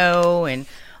snow and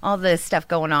all this stuff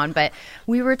going on. But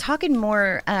we were talking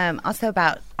more also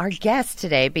about our guests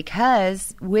today,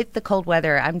 because with the cold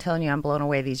weather, I'm telling you, I'm blown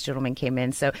away. These gentlemen came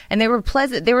in. And they were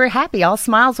pleasant. They were happy, all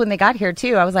smiles when they got here,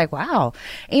 too. I was like, wow.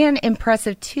 And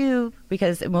impressive, too,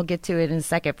 because, and we'll get to it in a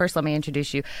second. First, let me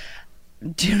introduce you.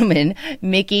 Gentlemen,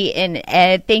 Mickey and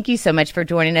Ed, thank you so much for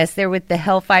joining us. They're with the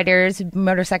Hellfighters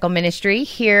Motorcycle Ministry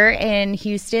here in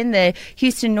Houston, the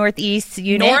Houston Northeast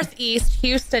unit. Northeast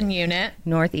Houston unit.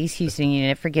 Northeast Houston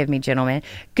unit. Forgive me, gentlemen.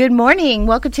 Good morning.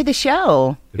 Welcome to the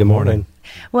show. Good morning.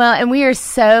 Well, and we are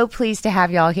so pleased to have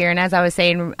y'all here. And as I was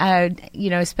saying,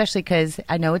 especially because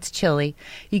I know it's chilly,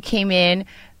 you came in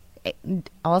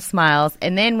all smiles.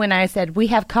 And then when I said, we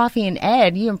have coffee and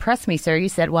Ed, you impressed me, sir. You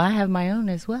said, well, I have my own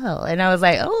as well. And I was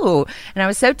like, oh. And I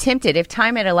was so tempted. If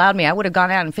time had allowed me, I would have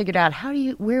gone out and figured out,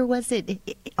 where was it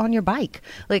on your bike?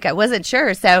 Like, I wasn't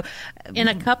sure. So in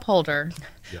a cup holder.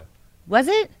 Yeah. Was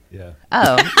it? Yeah.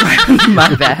 Oh,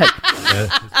 my bad. Yeah,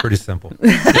 it's pretty simple.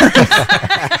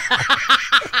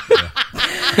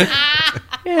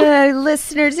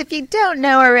 Listeners, if you don't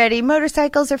know already,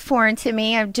 motorcycles are foreign to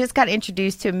me. I've just got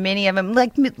introduced to many of them.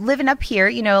 Like living up here,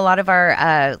 a lot of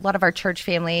our church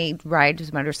family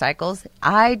rides motorcycles.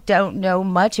 I don't know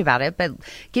much about it, but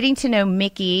getting to know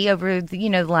Mickey over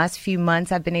the last few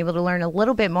months, I've been able to learn a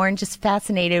little bit more, and just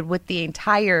fascinated with the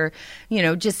entire,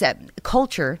 just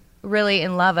culture really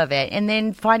in love of it. And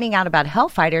then finding out about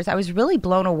Hellfighters, I was really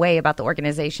blown away about the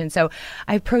organization. So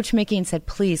I approached Mickey and said,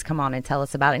 please come on and tell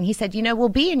us about it. And he said, we'll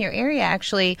be in your area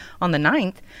actually on the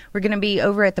 9th. We're going to be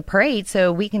over at the parade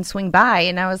so we can swing by.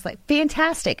 And I was like,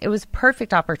 fantastic. It was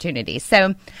perfect opportunity.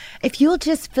 So if you'll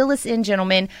just fill us in,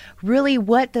 gentlemen, really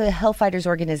what the Hellfighters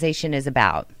organization is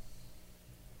about.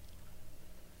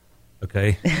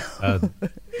 Okay.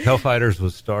 Hellfighters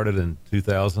was started in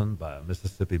 2000 by a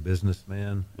Mississippi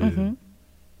businessman who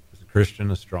was a Christian,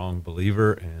 a strong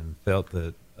believer, and felt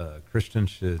that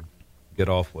Christians should get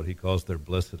off what he calls their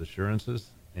blessed assurances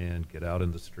and get out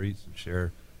in the streets and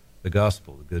share the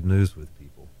gospel, the good news with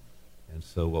people. And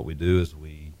so what we do is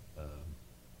we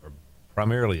are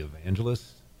primarily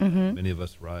evangelists. Many of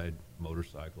us ride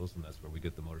motorcycles, and that's where we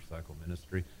get the motorcycle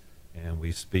ministry. And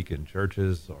we speak in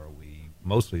churches, or we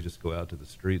mostly just go out to the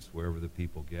streets wherever the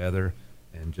people gather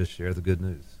and just share the good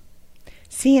news.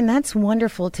 See, and that's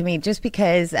wonderful to me just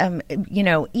because,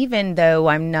 even though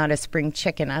I'm not a spring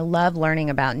chicken, I love learning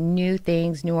about new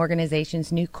things, new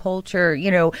organizations, new culture,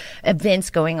 events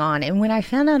going on. And when I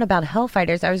found out about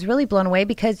Hellfighters, I was really blown away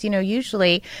because,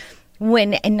 usually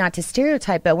and not to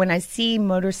stereotype, but when I see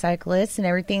motorcyclists and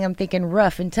everything, I'm thinking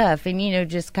rough and tough and,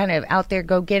 just kind of out there,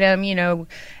 go get them,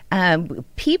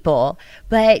 people.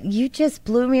 But you just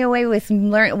blew me away with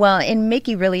and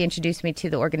Mickey really introduced me to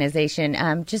the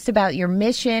organization, just about your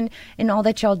mission and all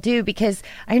that y'all do, because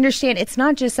I understand it's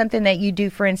not just something that you do,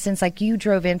 for instance, like you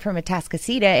drove in from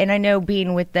Atascocita, and I know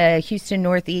being with the Houston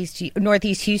Northeast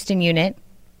Houston unit.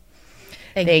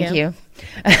 Thank you.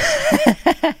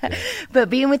 But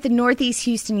being with the Northeast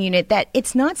Houston unit, that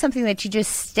it's not something that you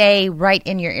just stay right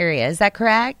in your area. Is that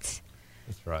correct?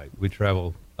 That's right. We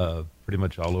travel pretty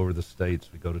much all over the states.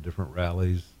 We go to different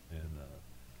rallies and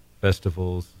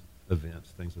festivals,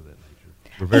 events, things of that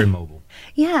nature. We're very mobile.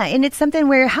 Yeah, and it's something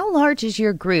where, how large is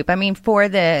your group? I mean, for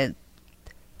the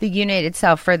unit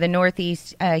itself, for the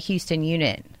Northeast Houston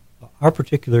unit? Our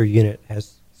particular unit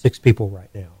has 6 people right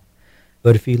now.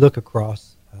 But if you look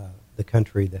across the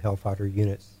country, the Hellfighter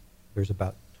units, there's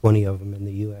about 20 of them in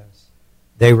the U.S.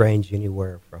 They range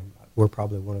anywhere from, we're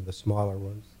probably one of the smaller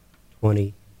ones,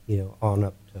 20, on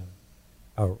up to,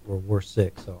 or we're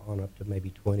 6, so on up to maybe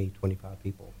 20, 25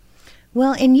 people.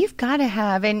 Well, and you've got to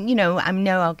have, and I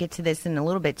know I'll get to this in a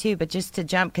little bit too, but just to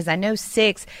jump, because I know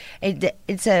 6,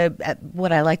 it's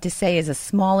what I like to say is a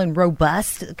small and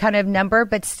robust kind of number,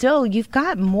 but still you've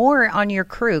got more on your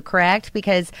crew, correct?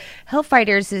 Because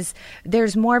Hellfighters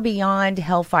there's more beyond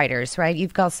Hellfighters, right?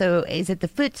 You've also, is it the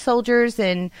foot soldiers,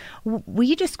 and will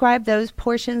you describe those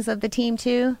portions of the team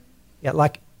too? Yeah,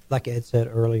 like Ed said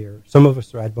earlier, some of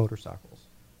us ride motorcycles.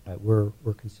 We're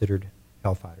considered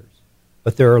Hellfighters.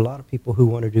 But there are a lot of people who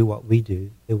want to do what we do.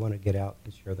 They want to get out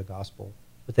and share the gospel,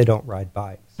 but they don't ride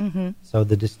bikes. So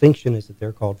the distinction is that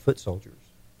they're called foot soldiers.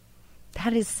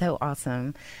 That is so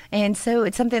awesome. And so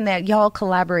it's something that y'all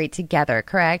collaborate together,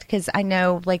 correct? Because I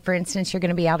know, like, for instance, you're going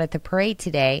to be out at the parade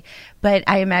today, but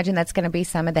I imagine that's going to be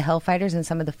some of the Hellfighters and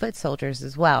some of the foot soldiers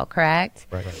as well, correct?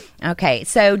 Right. Okay.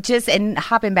 So and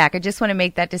hopping back, I just want to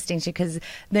make that distinction because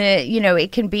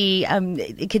it can be,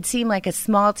 it could seem like a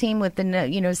small team with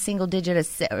the, single digit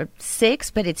of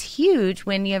 6, but it's huge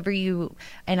whenever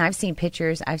and I've seen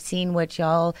pictures, I've seen what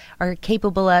y'all are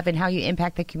capable of and how you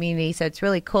impact the community. So it's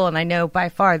really cool. And I know by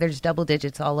far there's double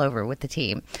digits all over with the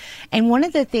team. And one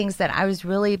of the things that I was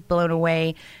really blown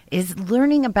away is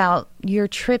learning about your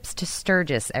trips to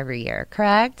Sturgis every year,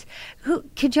 correct?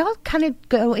 Could y'all kind of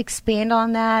go expand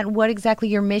on that, what exactly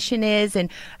your mission is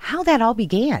and how that all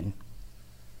began?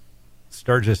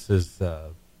 Sturgis is,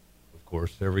 of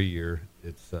course, every year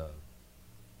it's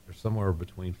there's somewhere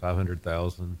between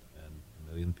 500,000 and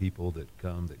 1 million people that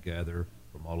come, that gather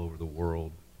from all over the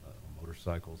world on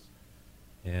motorcycles.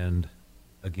 And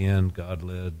again, God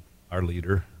led our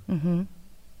leader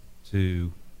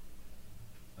to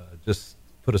just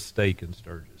put a stake in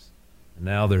Sturgis. And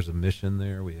now there's a mission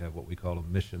there. We have what we call a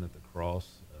mission at the cross.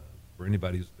 For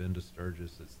anybody who's been to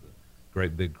Sturgis, it's the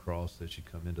great big cross as you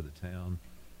come into the town.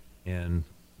 And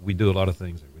we do a lot of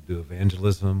things there. We do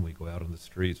evangelism. We go out on the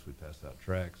streets. We pass out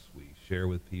tracts. We share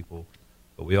with people.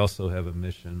 But we also have a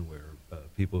mission where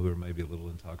people who are maybe a little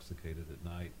intoxicated at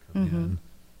night come in.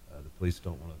 The police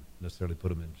don't want to necessarily put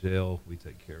them in jail. We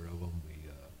take care of them. We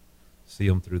see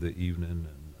them through the evening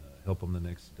and help them the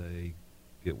next day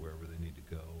get wherever they need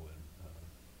to go and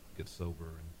get sober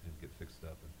and get fixed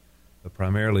up. But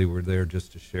primarily we're there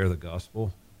just to share the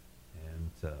gospel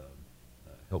and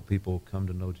help people come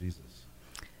to know Jesus.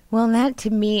 Well, and that to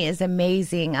me is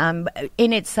amazing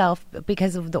in itself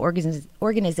because of the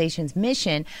organization's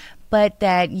mission, but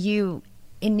that you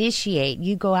initiate,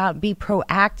 you go out and be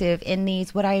proactive in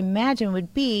these, what I imagine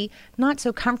would be not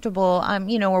so comfortable,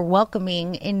 or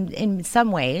welcoming in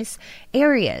some ways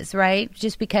areas, right?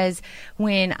 Just because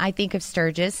when I think of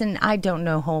Sturgis, and I don't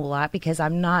know a whole lot because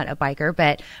I'm not a biker,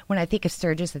 but when I think of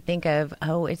Sturgis, I think of,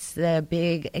 it's the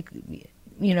big,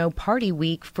 party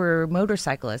week for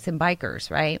motorcyclists and bikers,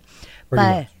 right? Pretty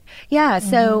much. Yeah,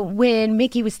 so when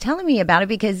Mickey was telling me about it,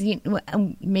 because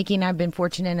Mickey and I have been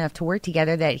fortunate enough to work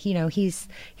together, that he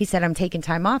said, I'm taking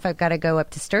time off, I've got to go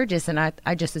up to Sturgis, and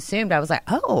I just assumed, I was like,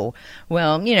 oh,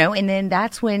 well, and then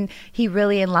that's when he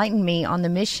really enlightened me on the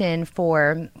mission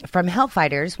from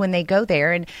Hellfighters when they go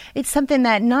there, and it's something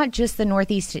that not just the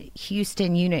Northeast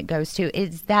Houston unit goes to.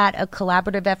 Is that a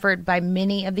collaborative effort by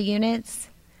many of the units?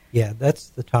 Yeah, that's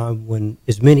the time when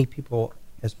as many people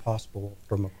as possible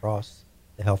from across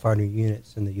the Hellfighter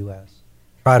units in the U.S.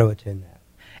 try to attend that.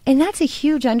 And that's a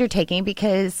huge undertaking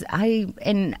because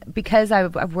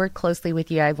I've worked closly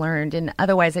with you, I've learned, and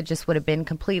otherwise I just would have been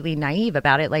completely naive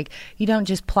about it. Like, you don't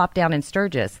just plop down in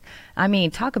Sturgis. I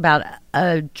mean, talk about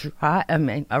a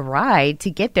ride to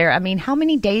get there. I mean, how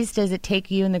many days does it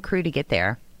take you and the crew to get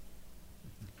there?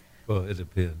 Well, it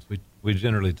depends. We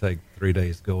generally take 3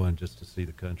 days going just to see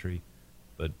the country,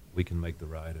 but we can make the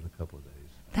ride in a couple of days.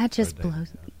 That just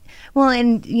blows me. Well,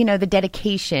 and, the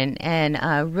dedication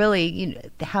and really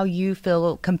how you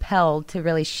feel compelled to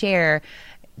really share,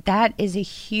 that is a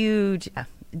huge,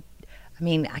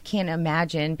 I can't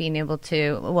imagine being able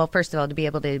to, well, first of all, to be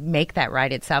able to make that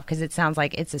ride itself, because it sounds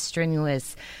like it's a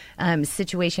strenuous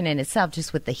situation in itself,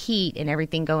 just with the heat and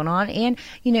everything going on. And,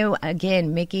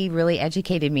 again, Mickey really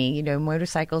educated me.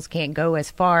 Motorcycles can't go as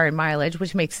far in mileage,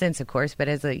 which makes sense, of course. But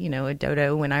as a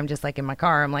dodo, when I'm just like in my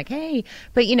car, I'm like, hey,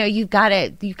 but you've got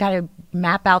to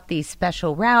map out these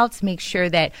special routes, make sure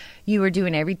that you are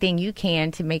doing everything you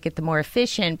can to make it the more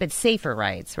efficient but safer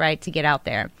rides, right, to get out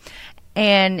there.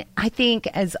 And I think,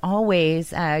 as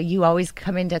always, you always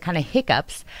come into kind of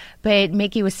hiccups. But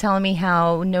Mickey was telling me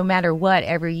how no matter what,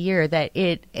 every year that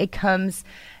it comes,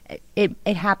 it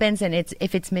happens, and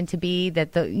if it's meant to be,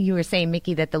 that you were saying,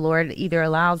 Mickey, that the Lord either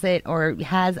allows it or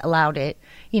has allowed it,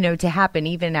 to happen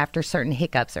even after certain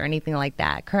hiccups or anything like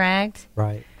that. Correct?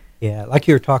 Right. Yeah. Like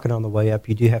you were talking on the way up,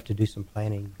 you do have to do some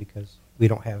planning because we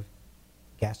don't have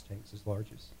gas tanks as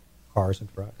large as cars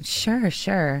and trucks.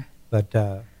 Sure.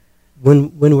 But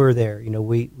when we're there,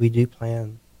 we do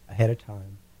plan ahead of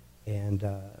time, and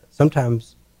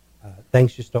sometimes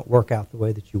things just don't work out the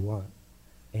way that you want.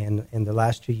 And in the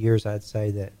last 2 years, I'd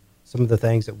say that some of the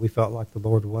things that we felt like the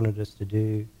Lord wanted us to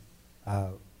do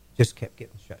just kept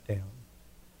getting shut down.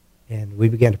 And we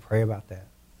began to pray about that.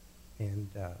 And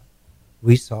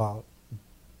we saw,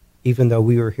 even though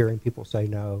we were hearing people say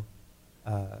no,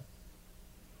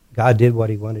 God did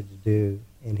what he wanted to do,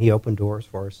 and he opened doors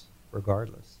for us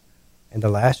regardless. And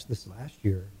this last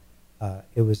year,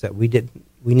 it was that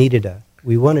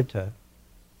we wanted to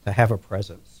have a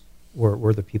presence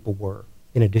where the people were,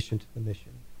 in addition to the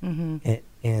mission. Mm-hmm.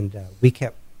 And we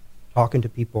kept talking to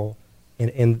people,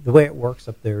 and the way it works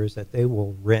up there is that they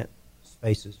will rent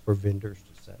spaces for vendors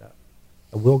to set up.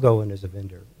 And we'll go in as a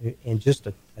vendor, and just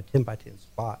a 10 by 10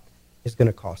 spot is going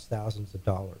to cost thousands of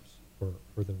dollars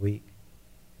for the week.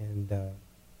 And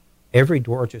every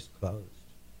door just closed.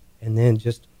 And then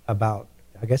just about,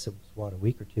 I guess it was, a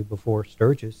week or two before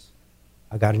Sturgis,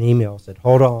 I got an email that said,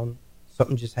 hold on,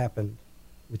 something just happened.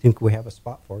 We think we have a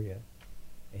spot for you.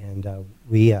 And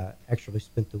we actually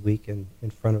spent the week in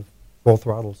front of Full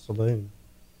Throttle Saloon.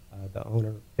 The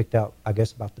owner picked out, I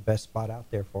guess, about the best spot out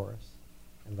there for us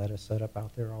and let us set up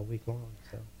out there all week long.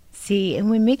 So. See, and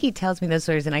when Mickey tells me those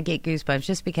stories, and I get goosebumps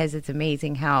just because it's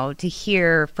amazing how to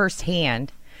hear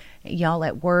firsthand y'all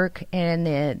at work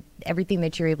and everything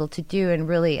that you're able to do and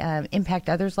really impact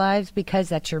others' lives, because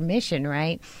that's your mission,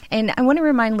 right? And I want to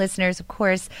remind listeners, of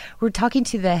course, we're talking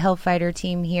to the Hellfighter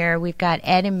team here. We've got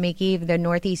Ed and Mickey, the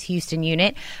Northeast Houston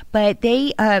unit, but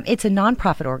it's a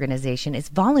nonprofit organization. It's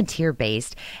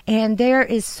volunteer-based, and there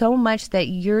is so much that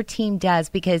your team does,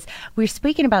 because we're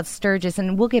speaking about Sturgis,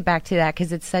 and we'll get back to that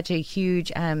because it's such a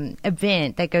huge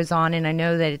event that goes on, and I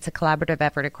know that it's a collaborative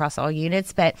effort across all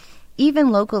units, but even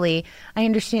locally, I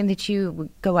understand that you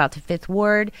go out to Fifth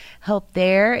Ward, help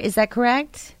there. Is that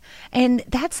correct? And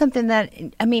that's something that,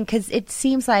 because it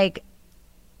seems like,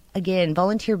 again,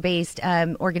 volunteer-based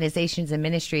organizations and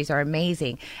ministries are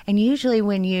amazing. And usually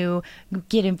when you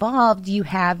get involved, you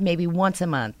have maybe once a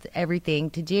month everything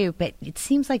to do. But it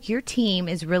seems like your team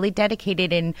is really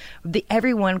dedicated, and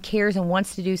everyone cares and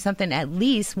wants to do something at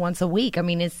least once a week.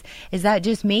 Is that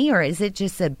just me, or is it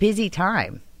just a busy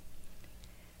time?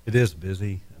 It is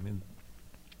busy.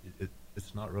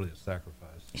 it's not really a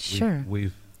sacrifice. Sure.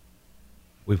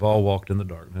 We've all walked in the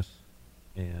darkness,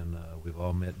 and we've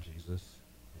all met Jesus,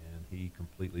 and he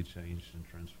completely changed and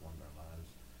transformed our lives.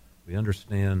 We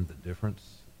understand the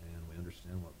difference, and we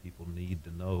understand what people need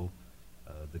to know.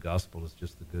 The gospel is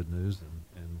just the good news,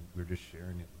 and we're just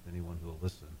sharing it with anyone who will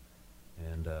listen.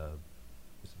 And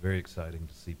it's very exciting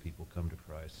to see people come to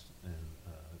Christ and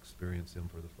experience him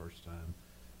for the first time,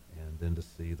 and then to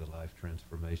see the life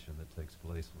transformation that takes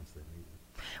place once they meet him.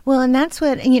 Well, and that's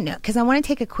what, because I want to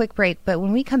take a quick break, but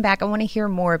when we come back, I want to hear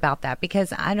more about that,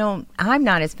 because I'm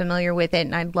not as familiar with it,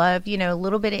 and I'd love, a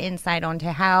little bit of insight onto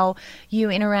how you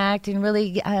interact and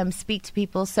really speak to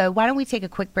people. So why don't we take a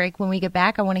quick break? When we get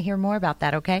back, I want to hear more about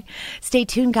that, okay? Stay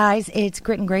tuned, guys. It's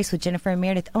Grit and Grace with Jennifer and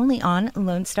Meredith, only on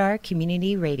Lone Star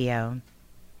Community Radio.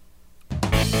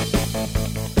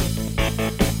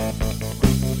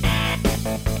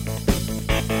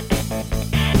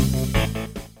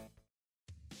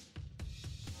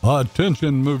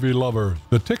 Attention movie lovers,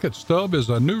 The Ticket Stub is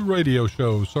a new radio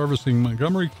show servicing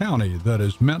Montgomery County that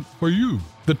is meant for you.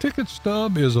 The Ticket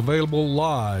Stub is available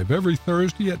live every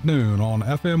Thursday at noon on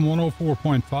FM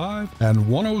 104.5 and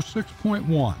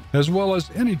 106.1, as well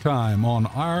as anytime on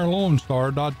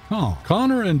OurLoneStar.com.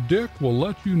 Connor and Dick will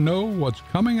let you know what's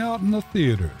coming out in the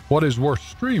theater, what is worth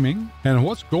streaming, and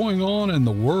what's going on in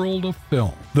the world of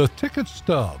film. The Ticket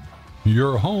Stub,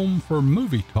 your home for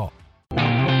movie talk.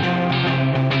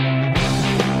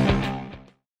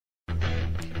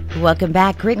 Welcome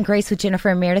back. Grit and Grace with Jennifer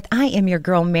and Meredith. I am your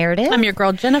girl, Meredith. I'm your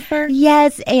girl, Jennifer.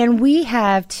 Yes, and we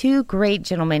have two great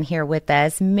gentlemen here with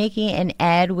us, Mickey and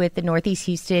Ed with the Northeast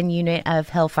Houston unit of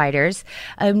Hellfighters.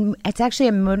 It's actually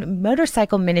a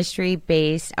motorcycle ministry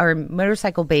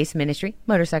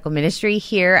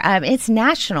here. It's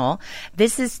national.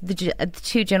 This is the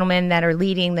two gentlemen that are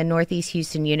leading the Northeast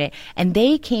Houston unit, and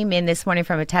they came in this morning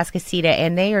from Atascocita,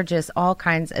 and they are just all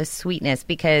kinds of sweetness,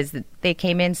 because they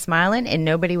came in smiling and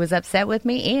nobody was upset with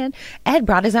me, and Ed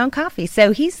brought his own coffee,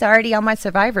 so he's already on my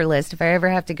survivor list. If I ever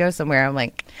have to go somewhere, I'm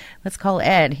like, let's call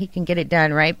Ed, he can get it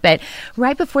done, right? But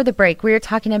right before the break, we were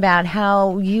talking about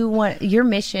how you want your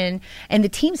mission, and the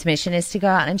team's mission is to go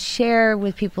out and share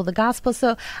with people the gospel.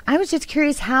 So I was just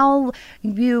curious how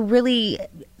you really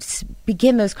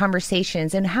begin those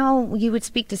conversations and how you would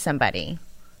speak to somebody.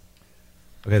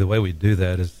 Okay, the way we do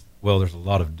that is, well, there's a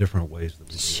lot of different ways that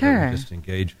we do it. Sure. We just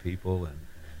engage people and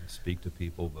speak to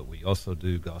people, but we also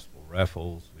do gospel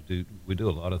raffles. We do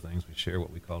a lot of things. We share what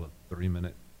we call a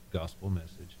 3-minute gospel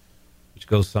message, which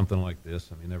goes something like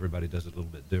this. I mean, everybody does it a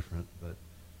little bit different, but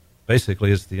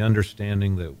basically it's the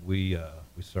understanding that we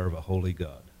serve a holy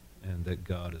God, and that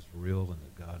God is real, and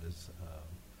that God is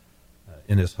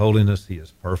in his holiness, he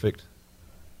is perfect.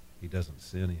 He doesn't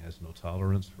sin. He has no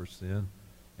tolerance for sin,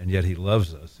 and yet he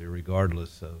loves us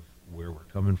irregardless of where we're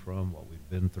coming from, what we've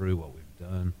been through, what we've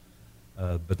done.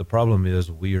 But the problem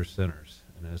is we are sinners,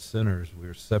 and as sinners we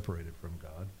are separated from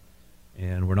God,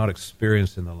 and we're not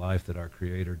experiencing the life that our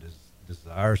Creator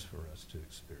desires for us to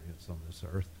experience on this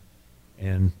earth,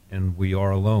 and we are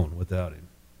alone without him.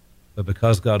 But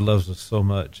because God loves us so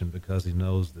much, and because he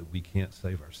knows that we can't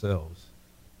save ourselves,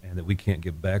 and that we can't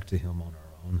get back to him on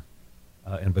our own,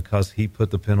 and because he put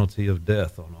the penalty of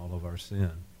death on all of our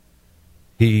sin,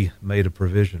 he made a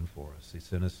provision for us. He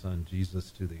sent his son Jesus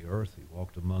to the earth. He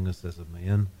walked among us as a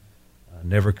man,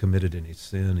 never committed any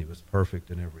sin. He was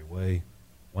perfect in every way.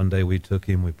 One day we took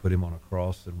him, we put him on a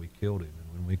cross, and we killed him.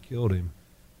 And when we killed him,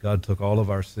 God took all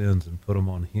of our sins and put them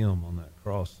on him on that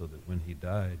cross, so that when he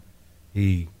died,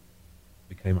 he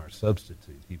became our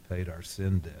substitute. He paid our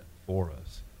sin debt for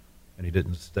us. And he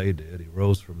didn't stay dead. He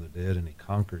rose from the dead, and he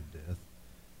conquered death.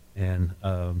 And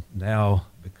now,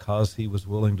 because he was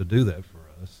willing to do that for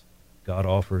us, God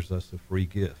offers us a free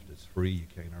gift. It's free. You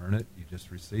can't earn it. You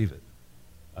just receive it.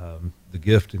 The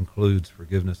gift includes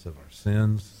forgiveness of our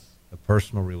sins, a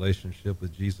personal relationship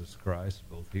with Jesus Christ,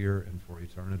 both here and for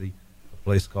eternity, a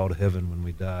place called heaven when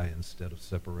we die instead of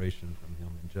separation from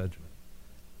him in judgment.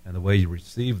 And the way you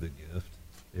receive the gift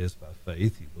is by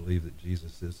faith. You believe that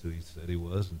Jesus is who he said he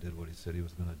was and did what he said he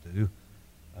was going to do.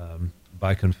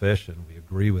 By confession, we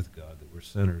agree with God that we're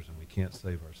sinners and we can't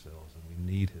save ourselves, and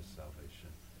we need his salvation,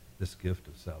 this gift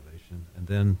of salvation. And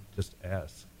then just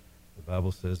ask. The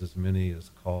Bible says, as many as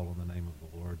call on the name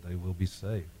of the Lord, they will be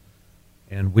saved.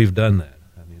 And we've done that.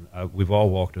 I mean, we've all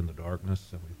walked in the darkness,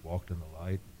 and we've walked in the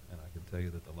light, and I can tell you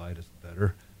that the light is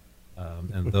better.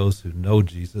 And those who know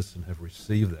Jesus and have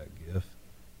received that gift,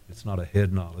 it's not a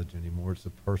head knowledge anymore. It's a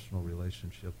personal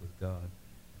relationship with God.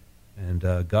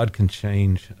 And God can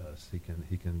change us. He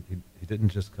didn't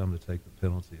just come to take the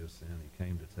penalty of sin. He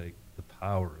came to take the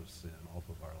power of sin off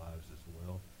of our lives as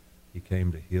well. He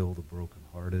came to heal the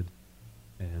brokenhearted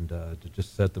and to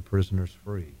just set the prisoners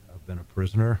free. I've been a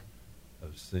prisoner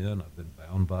of sin. I've been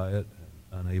bound by it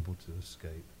and unable to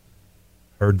escape.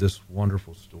 Heard this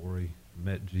wonderful story,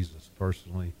 met Jesus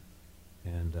personally,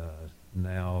 and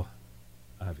now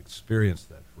I've experienced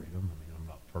that freedom. I mean, I'm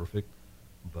not perfect,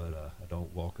 but I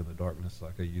don't walk in the darkness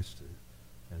like I used to.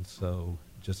 And so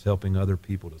just helping other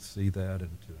people to see that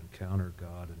and to encounter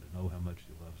God and to know how much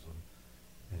he loves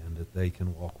them and that they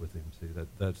can walk with him too,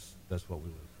 that's what we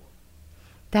live for.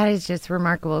 That is just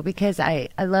remarkable because I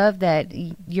love that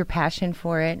your passion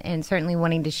for it and certainly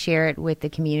wanting to share it with the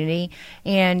community.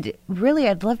 And really,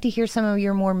 I'd love to hear some of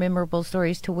your more memorable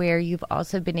stories to where you've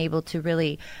also been able to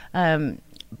really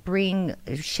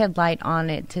shed light on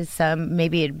it to some,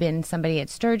 maybe it had been somebody at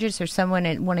Sturgis or someone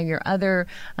at one of your other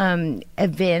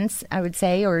events, I would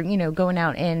say, or, going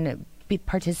out and be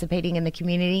participating in the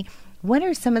community. What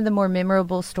are some of the more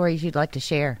memorable stories you'd like to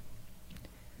share?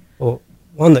 Well,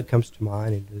 one that comes to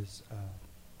mind is, I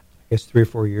guess 3 or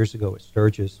 4 years ago at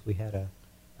Sturgis, we had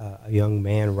a young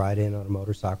man ride in on a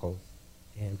motorcycle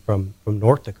and from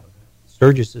North Dakota.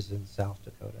 Sturgis is in South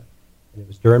Dakota, and it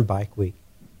was during Bike Week,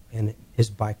 and his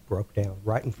bike broke down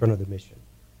right in front of the mission.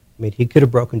 I mean, he could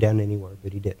have broken down anywhere,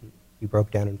 but he didn't. He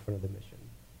broke down in front of the mission.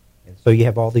 And so you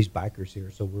have all these bikers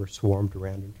here, so we're swarmed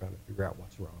around him trying to figure out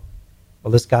what's wrong.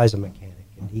 Well, this guy's a mechanic,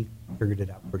 and he figured it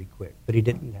out pretty quick, but he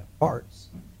didn't have parts.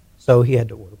 So he had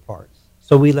to order parts.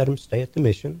 So we let him stay at the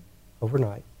mission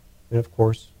overnight. And, of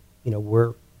course,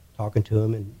 we're talking to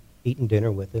him and eating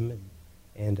dinner with him,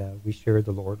 and we shared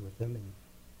the Lord with him. And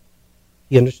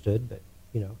he understood, but,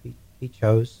 he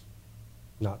chose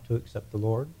not to accept the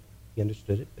Lord. He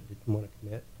understood it, but didn't want to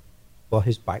commit. Well,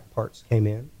 his bike parts came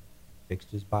in, fixed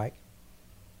his bike,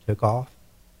 took off,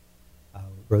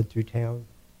 rode through town,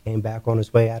 came back on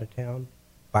his way out of town.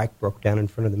 Bike broke down in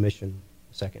front of the mission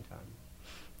the second time.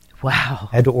 Wow.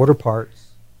 Had to ordered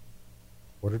parts,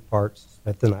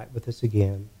 spent the night with us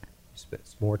again, spent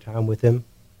some more time with him,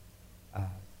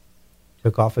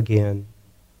 took off again,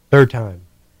 third time,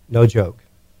 no joke,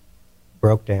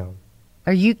 broke down.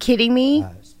 Are you kidding me?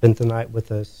 Spent the night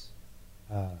with us.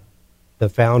 The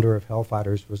founder of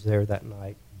Hellfighters was there that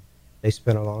night. They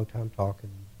spent a long time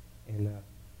talking, and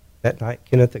that night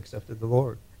Kenneth accepted the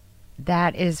Lord.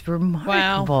 That is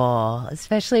remarkable,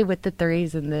 especially with the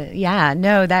threes and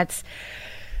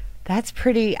that's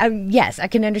pretty, yes, I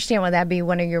can understand why that'd be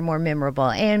one of your more memorable.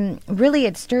 And really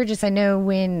at Sturgis, I know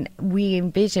when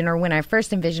I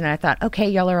first envisioned it, I thought, okay,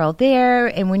 y'all are all there.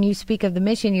 And when you speak of the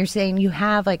mission, you're saying you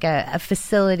have like a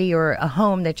facility or a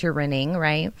home that you're renting,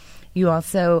 right? You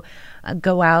also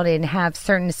go out and have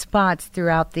certain spots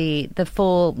throughout the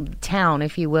full town,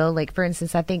 if you will. Like, for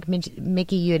instance, I think,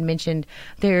 Mickey, you had mentioned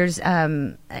there's,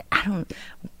 I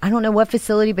don't know what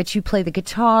facility, but you play the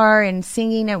guitar and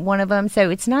singing at one of them. So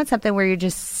it's not something where you're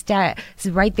just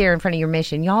right there in front of your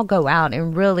mission. Y'all go out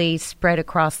and really spread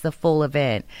across the full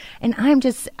event. And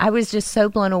I was just so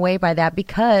blown away by that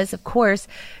because, of course,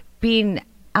 being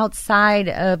outside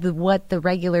of what the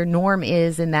regular norm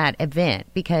is in that event,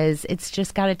 because it's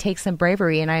just got to take some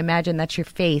bravery, and I imagine that's your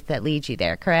faith that leads you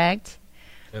there, correct?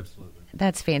 Absolutely.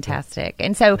 That's fantastic.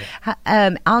 And so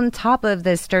on top of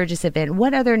the Sturgis event,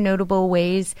 what other notable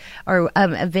ways or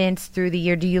events through the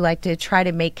year do you like to try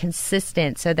to make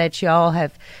consistent so that you all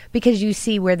have, because you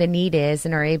see where the need is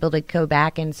and are able to go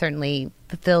back and certainly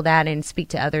fulfill that and speak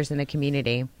to others in the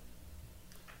community?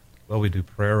 Well, we do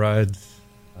prayer rides.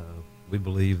 We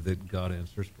believe that God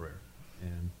answers prayer.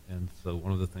 And so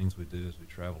one of the things we do is we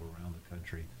travel around the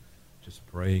country just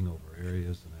praying over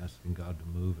areas and asking God to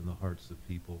move in the hearts of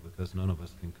people because none of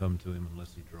us can come to him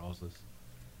unless he draws us.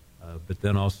 But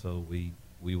then also we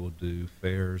will do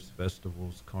fairs,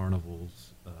 festivals,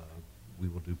 carnivals. We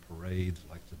will do parades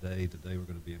like today. Today we're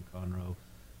going to be in Conroe.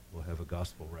 We'll have a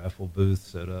gospel raffle booth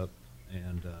set up,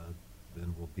 and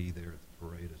then we'll be there at the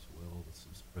parade as well with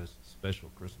some special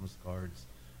Christmas cards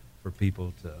for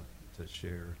people to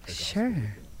share the gospel. Sure. With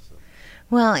them, so.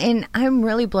 Well, and I'm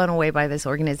really blown away by this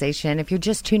organization. If you're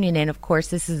just tuning in, of course,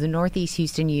 this is the Northeast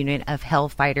Houston unit of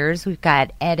Hellfighters. We've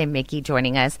got Ed and Mickey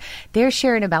joining us. They're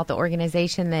sharing about the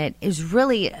organization that is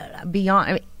really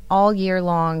beyond all year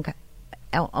long,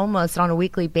 almost on a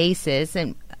weekly basis,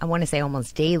 and I want to say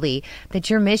almost daily, that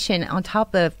your mission on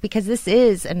top of, because this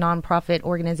is a nonprofit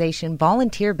organization,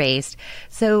 volunteer-based,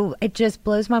 so it just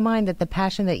blows my mind that the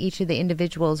passion that each of the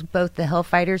individuals, both the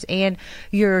Hellfighters and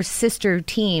your sister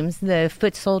teams, the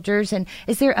Foot Soldiers, and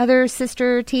is there other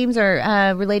sister teams or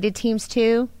related teams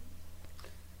too?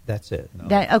 That's it.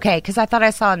 No. Okay, because I thought I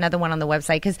saw another one on the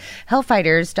website, because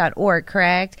hellfighters.org,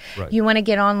 correct? Right. You want to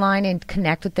get online and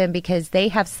connect with them because they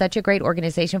have such a great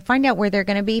organization. Find out where they're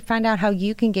going to be, find out how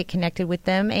you can get connected with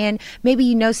them, and maybe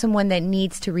you know someone that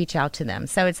needs to reach out to them.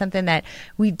 So it's something that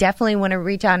we definitely want to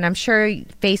reach out, and I'm sure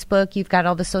Facebook, you've got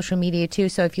all the social media too,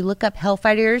 so if you look up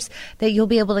Hellfighters, that you'll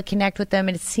be able to connect with them,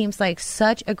 and it seems like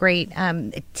such a great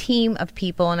team of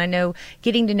people, and I know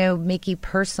getting to know Mickey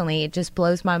personally, it just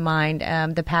blows my mind,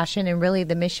 the passion and really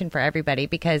the mission for everybody,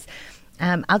 because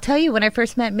I'll tell you, when I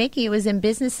first met Mickey, it was in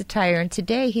business attire, and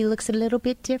today he looks a little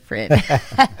bit different.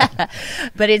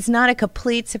 But it's not a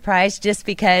complete surprise just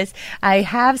because I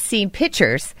have seen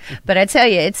pictures, but I tell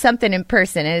you, it's something in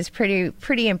person, and it's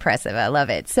pretty impressive. I love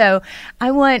it. So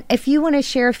if you want to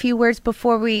share a few words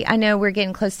before I know we're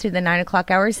getting close to the 9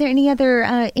 o'clock hour. Is there any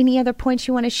other points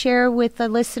you want to share with the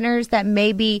listeners that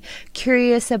may be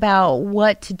curious about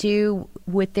what to do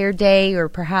with their day, or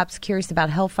perhaps curious about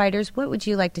Hellfighters? What would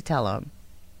you like to tell them?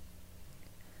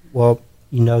 Well,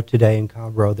 today in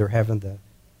Conroe, they're having the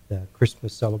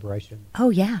Christmas celebration. Oh,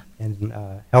 yeah. And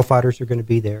Hellfighters are going to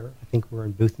be there. I think we're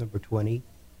in booth number 20.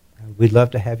 We'd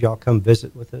love to have y'all come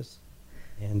visit with us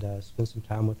and spend some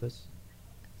time with us.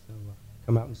 So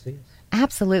come out and see us.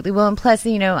 Absolutely. Well, and plus,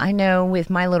 I know with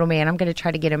my little man, I'm going to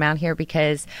try to get him out here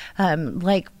because,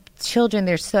 like children,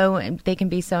 they can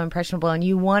be so impressionable, and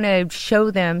you want to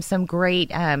show them some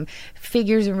great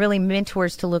figures and really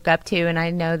mentors to look up to. And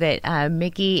I know that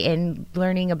Mickey and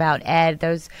learning about Ed,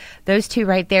 those two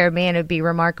right there, man, it'd be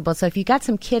remarkable. So if you got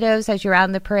some kiddos as you're out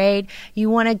in the parade,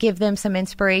 you want to give them some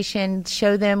inspiration,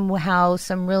 show them how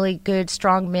some really good,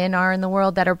 strong men are in the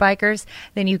world that are bikers,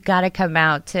 then you've got to come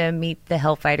out to meet the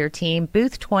Hellfighter team.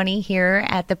 Booth 20 here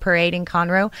at the parade in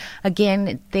Conroe.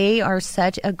 Again, they are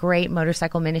such a great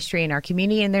motorcycle ministry in our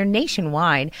community, and they're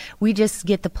nationwide. We just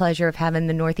get the pleasure of having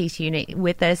the Northeast unit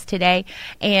with us today,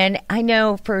 and I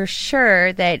know for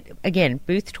sure that, again,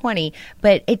 booth 20,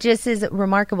 but it just is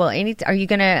remarkable. Are you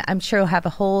gonna, I'm sure you'll have a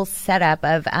whole setup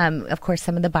of course,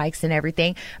 some of the bikes and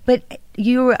everything, but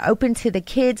you are open to the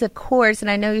kids, of course, and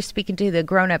I know you're speaking to the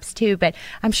grown-ups too, but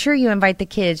I'm sure you invite the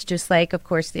kids, just like, of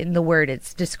course, in the word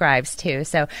it describes too.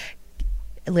 So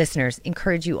listeners,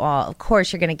 encourage you all. Of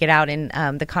course, you're going to get out in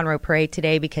the Conroe Parade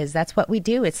today, because that's what we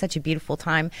do. It's such a beautiful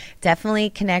time. Definitely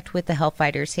connect with the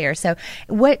Hellfighters here. So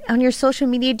what, on your social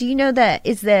media, do you know that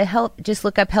is just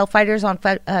look up Hellfighters on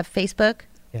Facebook?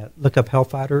 Yeah, look up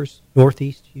Hellfighters,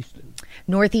 Northeast Houston.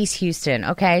 Northeast Houston.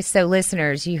 Okay, so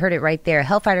listeners, you heard it right there.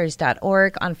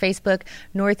 Hellfighters.org on Facebook,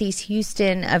 Northeast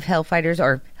Houston of Hellfighters,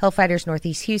 or Hellfighters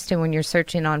Northeast Houston. When you're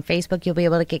searching on Facebook, you'll be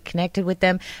able to get connected with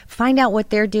them, find out what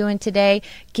they're doing today,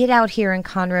 get out here in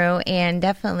Conroe, and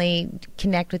definitely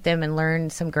connect with them and learn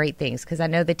some great things, because I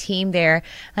know the team there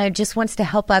just wants to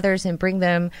help others and bring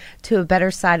them to a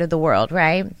better side of the world,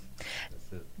 right?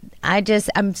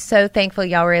 I'm so thankful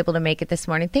y'all were able to make it this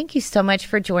morning. Thank you so much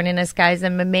for joining us, guys.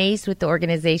 I'm amazed with the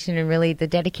organization and really the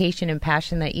dedication and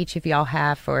passion that each of y'all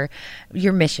have for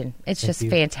your mission. It's just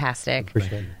fantastic.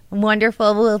 Appreciate it.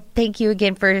 Wonderful. Well, thank you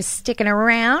again for sticking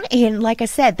around. And like I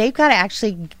said, they've got to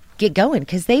actually get going,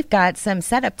 because they've got some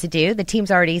setup to do. The team's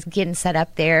already getting set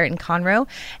up there in Conroe.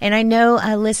 And I know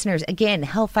listeners, again,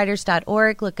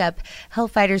 hellfighters.org, look up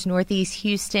Hellfighters Northeast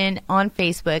Houston on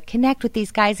Facebook, connect with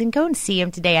these guys and go and see them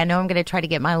today. I know I'm going to try to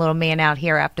get my little man out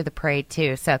here after the parade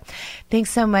too. So thanks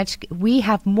so much. We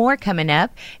have more coming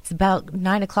up. It's about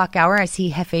 9 o'clock hour. I see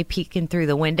Hefe peeking through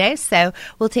the window. So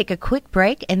we'll take a quick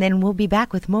break, and then we'll be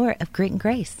back with more of Grit and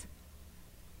Grace.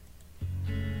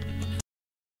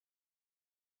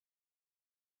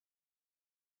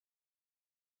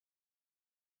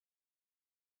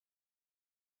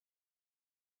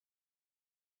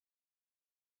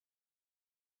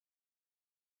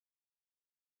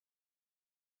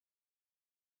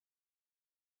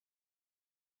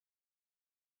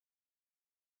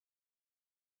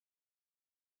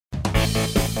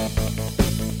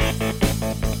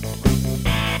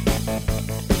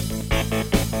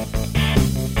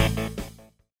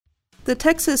 The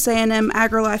Texas A&M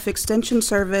AgriLife Extension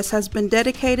Service has been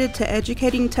dedicated to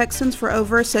educating Texans for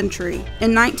over a century.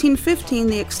 In 1915,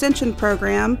 the Extension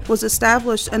Program was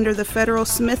established under the federal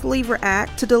Smith-Lever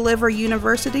Act to deliver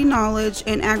university knowledge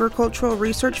and agricultural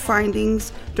research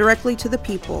findings directly to the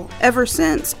people. Ever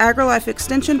since, AgriLife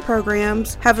Extension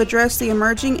programs have addressed the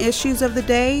emerging issues of the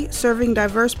day, serving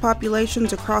diverse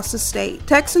populations across the state.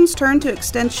 Texans turn to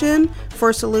Extension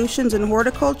for solutions in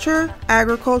horticulture,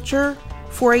 agriculture,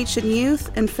 4-H and youth,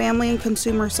 and family and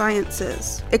consumer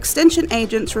sciences. Extension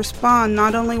agents respond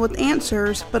not only with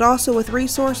answers, but also with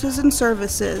resources and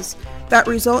services that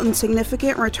result in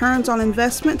significant returns on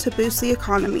investment to boost the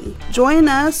economy. Join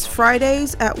us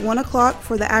Fridays at 1 o'clock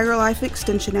for the AgriLife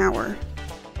Extension Hour.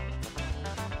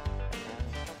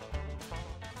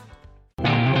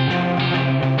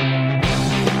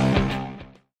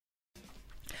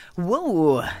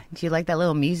 Whoa. Do you like that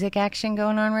little music action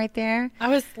going on right there? I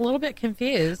was a little bit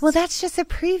confused. Well, that's just a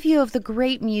preview of the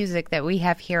great music that we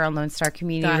have here on Lone Star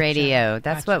Community Radio.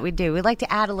 That's what we do. We like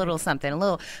to add a little something, a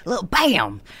little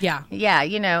bam. Yeah. Yeah,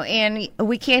 and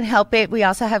we can't help it. We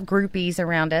also have groupies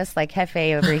around us, like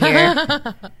Hefe over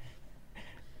here.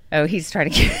 Oh, he's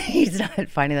not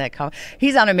finding that comment.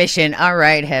 He's on a mission. All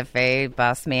right, Hefe,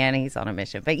 boss man, he's on a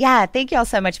mission. But yeah, thank you all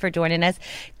so much for joining us.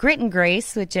 Grit and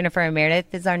Grace with Jennifer and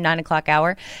Meredith is our 9 o'clock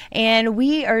hour. And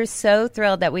we are so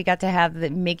thrilled that we got to have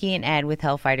Mickey and Ed with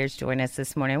Hellfighters join us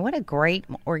this morning. What a great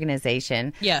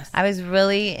organization. Yes. I was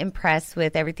really impressed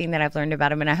with everything that I've learned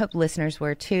about them, and I hope listeners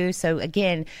were too. So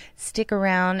again, stick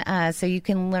around so you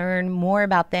can learn more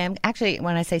about them. Actually,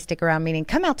 when I say stick around, meaning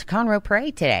come out to Conroe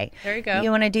Parade today. There you go.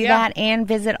 You want to do that and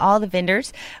visit all the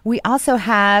vendors. We also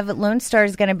have Lone Star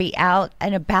is going to be out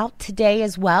and about today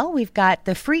as well. We've got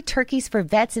the free turkeys for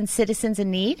vets and citizens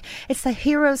in need. It's the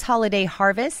Heroes Holiday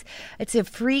Harvest. It's a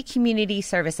free community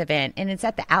service event, and it's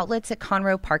at the outlets at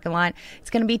Conroe Parking Lot. It's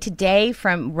going to be today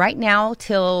from right now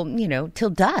till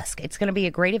dusk. It's going to be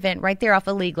a great event right there off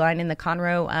of League Line in the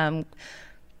Conroe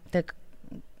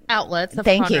outlets of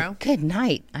Thank Conroe. you. Good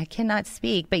night. I cannot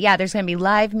speak. But yeah, there's going to be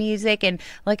live music. And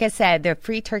like I said, they're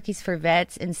free turkeys for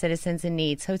vets and citizens in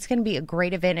need. So it's going to be a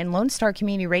great event. And Lone Star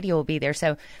Community Radio will be there.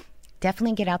 So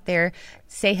definitely get out there,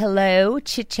 say hello,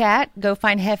 chit chat, go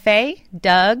find Hefe,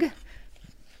 Doug.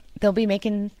 They'll be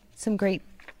making some great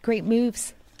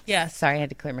moves. Yes. Sorry, I had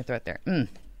to clear my throat there.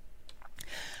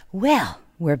 Well,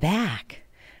 we're back.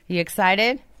 You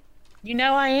excited? You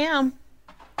know I am.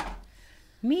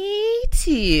 Me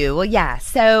too. Well, yeah.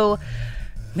 So,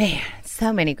 man,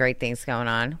 so many great things going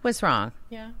on. What's wrong?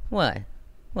 Yeah. What?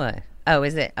 Oh,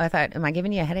 is it? I thought, am I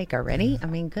giving you a headache already? I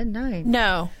mean, good night.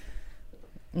 No.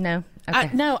 No? Okay.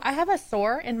 No, I have a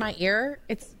sore in my ear.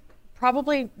 It's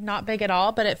probably not big at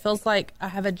all, but it feels like I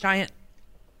have a giant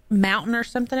mountain or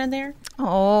something in there.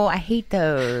 Oh, I hate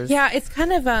those. Yeah, it's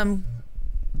kind of,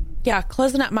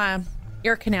 closing up my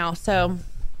ear canal. So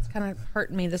it's kind of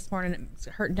hurting me this morning. It's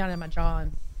hurting down in my jaw.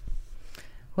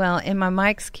 Well, and my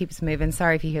mic keeps moving.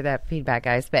 Sorry if you hear that feedback,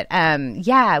 guys. But,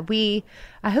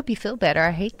 I hope you feel better.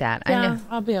 I hate that. Yeah, I know.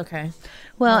 I'll be okay.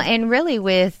 Well, and really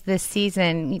with this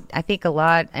season, I think a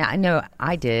lot, I know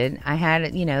I did. I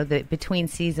had, the between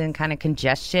season kind of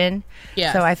congestion.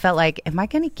 Yes. So I felt like, am I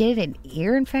going to get an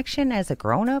ear infection as a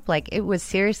grown up? Like, it was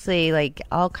seriously like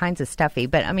all kinds of stuffy.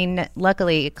 But I mean,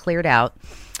 luckily it cleared out.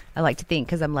 I like to think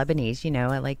because I'm Lebanese,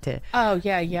 I like to. Oh,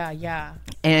 yeah.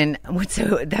 And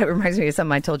so that reminds me of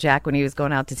something I told Jack when he was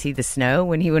going out to see the snow,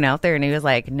 when he went out there and he was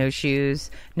like, no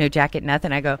shoes, no jacket,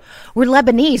 nothing. I go, we're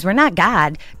Lebanese. We're not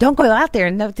God. Don't go out there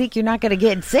and think you're not going to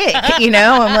get sick.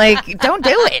 I'm like, don't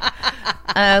do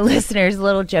it. Listeners, a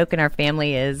little joke in our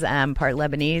family is part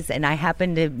Lebanese, and I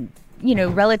happen to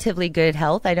relatively good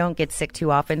health. I don't get sick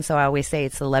too often, so I always say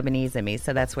it's the Lebanese in me.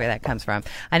 So that's where that comes from.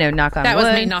 I know, knock on wood. That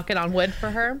was me knocking on wood for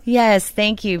her? Yes,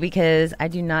 thank you, because I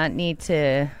do not need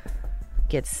to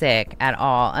get sick at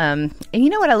all. And you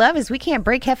know what I love is we can't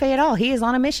break Hefe at all. He is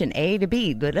on a mission, A to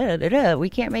B. We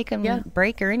can't make him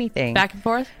break or anything. Back and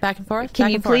forth.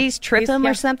 Can you please trip him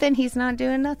or something? He's not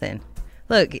doing nothing.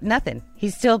 Look, nothing.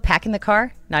 He's still packing the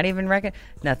car. Not even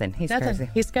nothing. He's nothing. Crazy.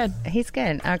 He's good. He's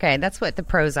good. Okay, that's what the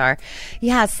pros are.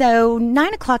 Yeah. So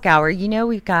 9 o'clock hour.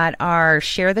 We've got our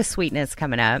Share the Sweetness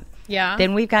coming up. Yeah.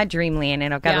 Then we've got Dreamland,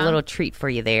 and I've got a little treat for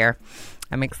you there.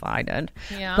 I'm excited.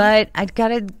 Yeah. But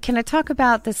can I talk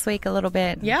about this week a little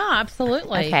bit? Yeah,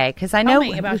 absolutely. Okay, because I know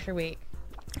Tell me about your week.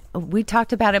 We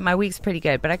talked about it. My week's pretty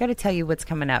good, but I got to tell you what's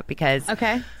coming up because.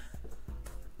 Okay.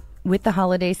 With the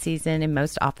holiday season in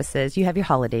most offices, you have your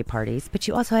holiday parties, but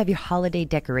you also have your holiday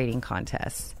decorating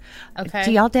contests. Okay.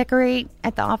 Do y'all decorate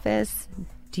at the office?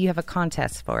 Do you have a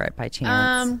contest for it by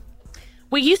chance?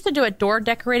 We used to do a door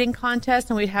decorating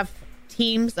contest, and we'd have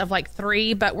teams of like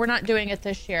 3, but we're not doing it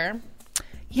this year.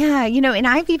 Yeah, and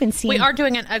I've even seen... We are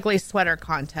doing an ugly sweater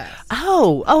contest.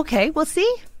 Oh, okay. Well,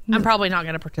 see? I'm probably not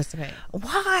going to participate.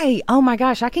 Why? Oh, my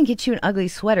gosh. I can get you an ugly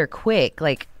sweater quick.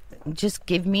 Like, just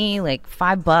give me like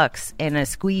 $5 and a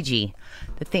squeegee.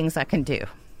 The things I can do.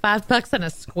 $5 and a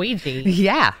squeegee?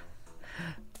 Yeah.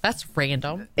 That's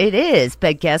random. It is.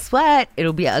 But guess what?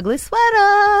 It'll be an ugly sweater.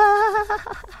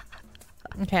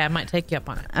 Okay, I might take you up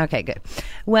on it. Okay, good.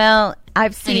 Well,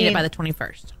 I've seen... I need it by the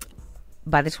 21st.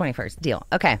 By the 21st. Deal.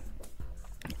 Okay.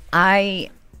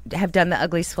 I have done the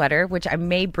ugly sweater, which I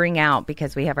may bring out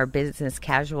because we have our business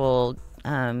casual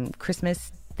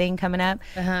Christmas thing coming up.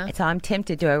 And so I'm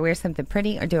tempted. Do I wear something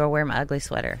pretty or do I wear my ugly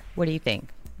sweater? What do you think?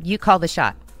 You call the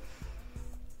shot.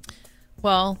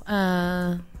 Well,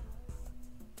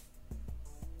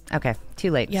 okay,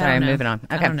 too late. Yeah, Sorry, I I'm don't know. moving on.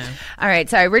 I Okay. don't know. All right,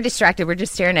 sorry, we're distracted. We're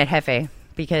just staring at Hefe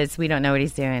because we don't know what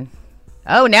he's doing.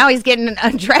 Oh, now he's getting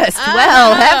undressed.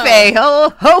 Well, Hefe,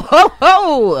 ho, ho, ho,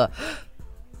 ho.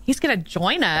 he's going to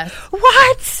join us.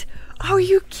 What? Are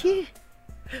you kidding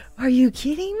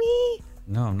me?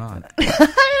 No, I'm not.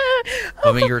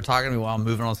 I mean, you were talking to me while I'm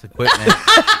moving all this equipment,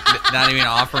 not even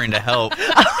offering to help.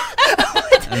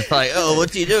 And it's like, oh,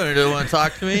 what's he doing? Do you want to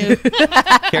talk to me?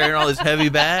 Carrying all these heavy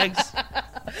bags?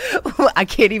 I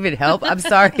can't even help. I'm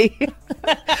sorry.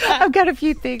 I've got a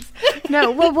few things.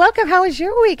 No, well, welcome. How was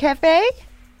your week, Hefe?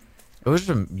 There was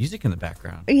some music in the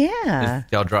background. Yeah,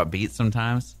 Y'all drop beats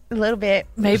sometimes? a little bit.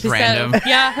 Maybe Just random. so.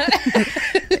 Yeah.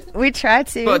 We try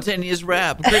to. Spontaneous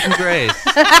rap, Grit and Grace.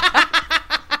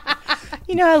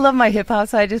 You know, I love my hip hop,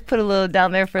 so I just put a little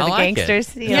down there for I the like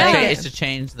gangsters. It. You Yeah. like Okay, it? it's to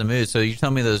change the mood. So you tell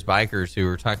me those bikers who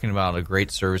were talking about a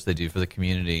great service they do for the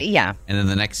community. Yeah. And then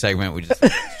the next segment, we just,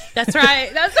 That's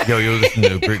right. That's yo, you're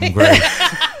listening to Grit and Grace.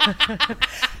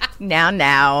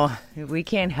 Now, we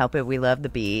can't help it. We love the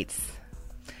beats.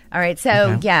 All right,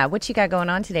 so yeah, what you got going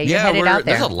on today? You're headed out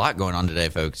there. There's a lot going on today,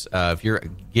 folks. If you're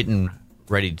getting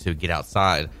ready to get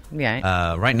outside,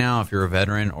 right now, if you're a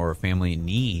veteran or a family in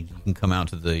need, you can come out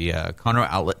to the Conroe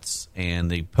outlets, and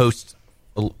the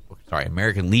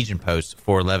American Legion Post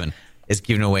 411 is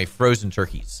giving away frozen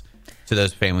turkeys to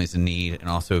those families in need, and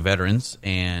also veterans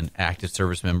and active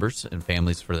service members and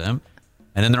families for them.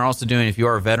 And then they're also doing, if you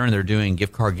are a veteran, they're doing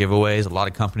gift card giveaways. A lot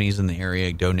of companies in the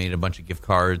area donate a bunch of gift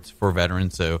cards for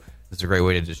veterans, so it's a great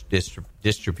way to just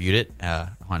distribute it.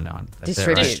 Hold on. That's it,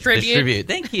 right? Distribute.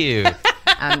 Thank you.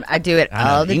 I do it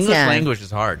all the English time. language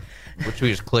is hard, which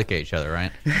we just click at each other,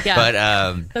 right? Yeah.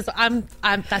 But Because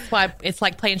that's why it's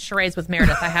like playing charades with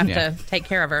Meredith. I have to take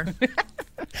care of her.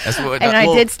 that's what. And I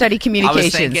did study I was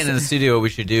communications. thinking in the studio, what we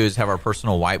should do is have our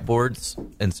personal whiteboards,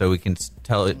 and so we can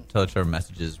tell each other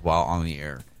messages while on the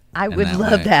air. I And would that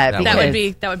love way- that. that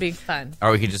because That would be fun.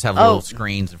 Or we could just have Oh. little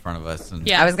screens in front of us. And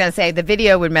Yeah. I was going to say the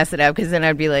video would mess it up because then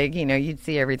I'd be like, you'd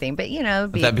see everything. But,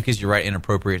 it'd be, Is that because you write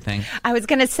inappropriate things? I was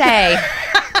going to say,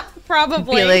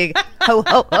 Probably. be like, ho,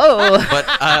 ho, ho. But,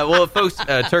 well, folks,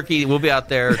 Turkey, we'll be out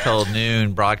there till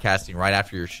noon broadcasting right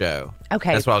after your show.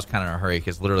 Okay. That's why I was kind of in a hurry,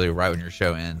 because literally right when your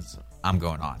show ends, I'm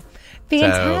going on.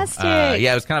 Fantastic. So,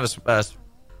 yeah, it was kind of a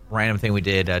random thing we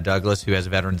did. Douglas, who has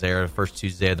Veterans Air, the first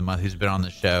Tuesday of the month, who's been on the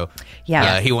show.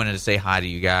 Yeah. He wanted to say hi to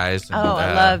you guys. And,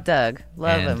 I love Doug.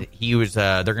 Love and him. he was.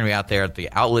 They're going to be out there at the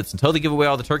outlets until they give away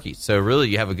all the turkeys. So really,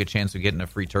 you have a good chance of getting a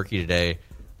free turkey today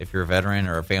if you're a veteran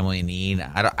or a family in need.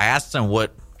 I asked him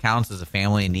what counts as a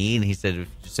family in need, and he said, if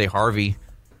you say Harvey,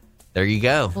 there you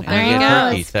go. Well, And there you you get go.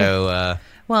 turkey. So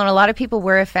Well, and a lot of people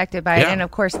were affected by it. Yeah. And, of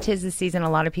course, 'tis the season. A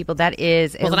lot of people, that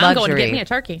is Well, a then I'm going to luxury. get me a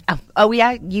turkey. Oh,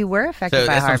 yeah, you were affected So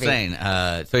by that's Harvey. what I'm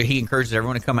saying. So he encourages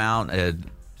everyone to come out,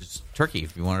 just turkey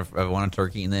if you want a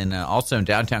turkey. And then also in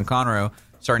downtown Conroe,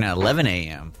 starting at 11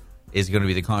 a.m., is going to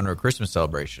be the Conroe Christmas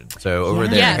celebration. So over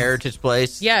there Yes. at Heritage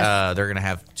Place, Yes. they're going to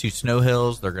have 2 snow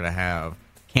hills. They're going to have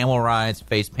camel rides,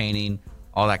 face painting,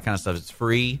 all that kind of stuff. It's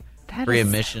free, That free is-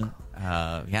 admission.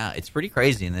 Yeah, it's pretty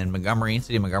crazy. And then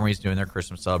City of Montgomery is doing their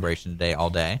Christmas celebration today, all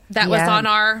day. That was Yeah. on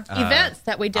our events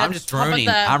that we did. I'm just top of ruining.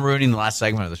 the- I'm ruining the last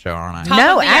segment of the show, aren't I? Top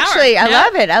No, of the hour. actually, I No.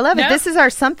 love it. I love it. No. This is our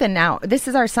something now. This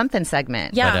is our something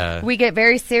segment. Yeah. But, We get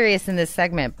very serious in this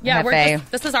segment. Yeah, Hefe.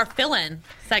 this is our fill-in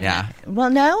segment. Yeah.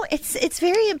 Well, no, it's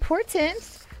very important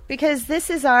because this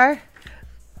is our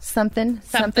something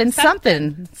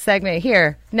segment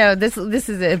here. No, this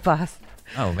is it, boss.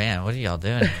 Oh man, what are y'all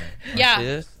doing? Yeah. See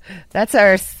this? That's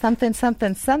our something.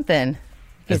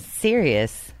 It's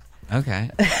serious. Okay.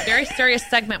 Very serious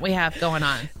segment we have going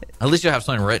on. At least you'll have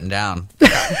something written down.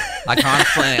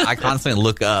 I constantly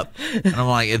look up, and I'm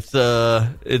like, it's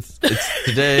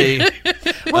today.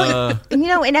 Well,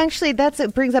 and actually,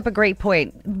 it brings up a great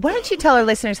point. Why don't you tell our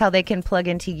listeners how they can plug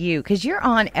into you? Because you're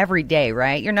on every day,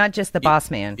 right? You're not just the boss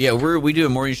man. Yeah, we do a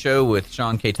morning show with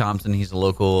Sean K. Thompson. He's a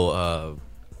local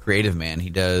creative man. He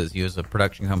has a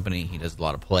production company. He does a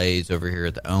lot of plays over here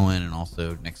at the Owen and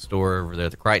also next door over there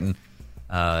at the Crichton.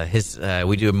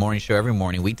 We do a morning show every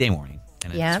morning, weekday morning,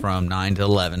 and it's from 9 to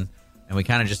 11. And we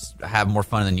kind of just have more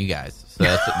fun than you guys. So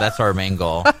that's our main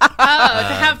goal. To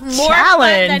have more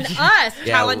challenge. fun than us.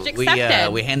 Challenge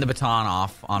accepted. We hand the baton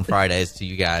off on Fridays to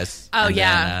you guys. Oh, And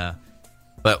yeah. then,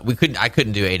 But I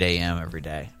couldn't do 8 a.m. every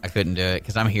day. I couldn't do it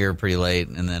because I'm here pretty late.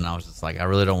 And then I was just like, I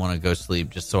really don't want to go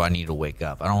sleep just so I need to wake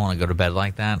up. I don't want to go to bed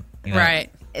like that. You know? Right.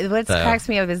 What cracks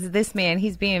me up is this man,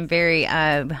 he's being very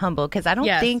humble because I don't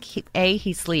think,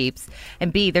 he sleeps,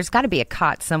 and B, there's got to be a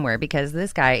cot somewhere because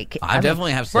this guy... I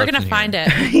definitely have slept We're going to find it.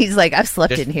 He's like, I've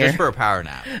slept in here. Just for a power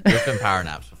nap. There's been power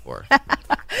naps before.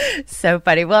 So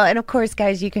funny. Well, and of course,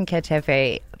 guys, you can catch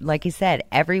Hefe, like you said,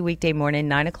 every weekday morning,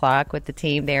 9 o'clock with the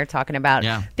team there talking about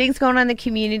things going on in the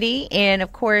community. And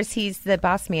of course, he's the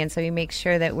boss man, so he makes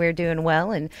sure that we're doing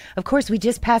well. And of course, we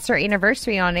just passed our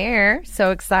anniversary on air.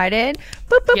 So excited.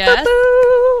 Boop, boop, boop,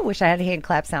 boop. Wish I had hand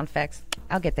clap sound effects.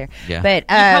 I'll get there. Yeah. But you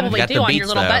probably do on your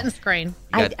little button screen.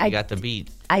 You got the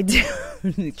beats. I do.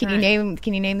 Can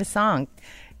you name the song?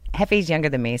 Hefe's younger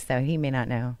than me, so he may not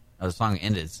know. Oh, the song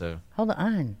ended, so... Hold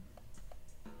on.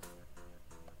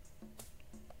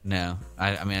 No.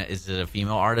 I mean, is it a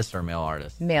female artist or a male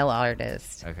artist? Male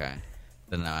artist. Okay.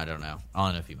 Then no, I don't know. I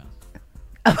only know females.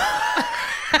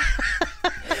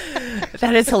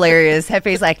 That is hilarious.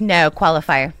 Hefe's like, no,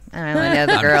 qualifier. I only know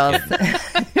the girls.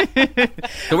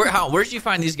 So where did you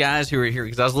find these guys who were here?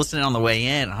 Because I was listening on the way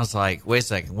in, and I was like, wait a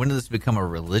second. When did this become a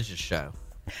religious show?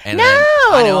 And no,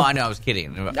 then, I know. I was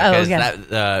kidding because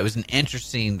it was an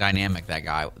interesting dynamic.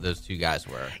 Those two guys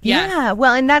were. Yeah,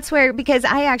 well, and that's where because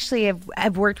I actually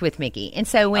have worked with Mickey, and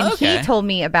so when he told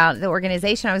me about the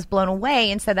organization, I was blown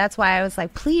away, and so that's why I was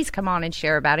like, please come on and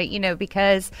share about it,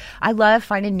 because I love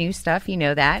finding new stuff,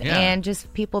 and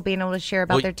just people being able to share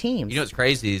about their teams. You know what's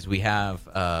crazy is we have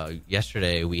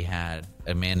yesterday we had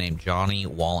a man named John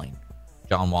Walling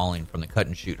from the Cut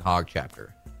and Shoot Hog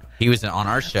chapter. He was on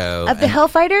our show. Of the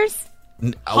Hellfighters?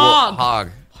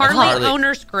 Hog. Harley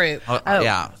Owners Group.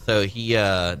 Yeah. So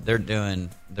they're doing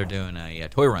a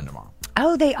toy run tomorrow.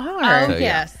 Oh, they are. Oh, so,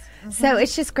 yes. Mm-hmm. So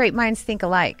it's just great minds think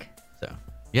alike. So,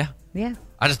 yeah. Yeah.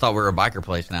 I just thought we were a biker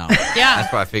place now. Yeah.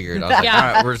 That's what I figured. I was like, all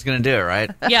right, we're just going to do it, right?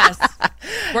 Yes.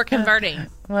 We're converting.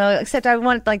 Well, except I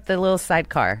want like the little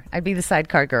sidecar. I'd be the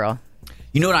sidecar girl.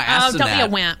 You know what I asked him don't that? Be a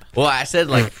wimp. Well, I said,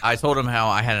 I told him how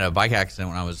I had a bike accident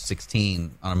when I was 16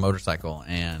 on a motorcycle,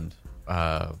 and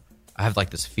I have,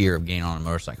 this fear of getting on a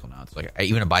motorcycle now. It's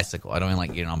even a bicycle. I don't even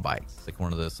like getting on bikes. It's,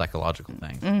 one of those psychological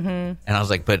things. Mm-hmm. And I was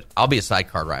like, but I'll be a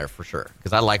sidecar rider for sure,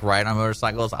 because I like riding on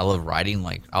motorcycles. I love riding.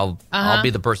 I'll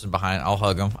be the person behind. I'll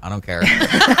hug them. I don't care.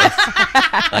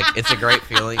 It's a great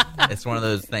feeling. It's one of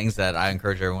those things that I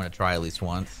encourage everyone to try at least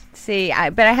once. See,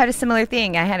 but I had a similar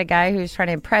thing. I had a guy who was trying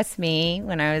to impress me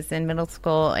when I was in middle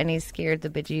school, and he scared the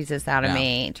bejesus out of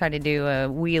me. Tried to do a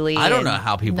wheelie. I don't know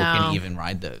how people can even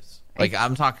ride those.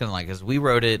 I'm talking because we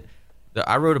rode it.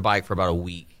 I rode a bike for about a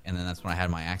week, and then that's when I had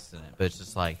my accident. But it's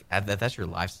just that's your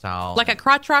lifestyle. Like a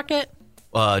crotch rocket?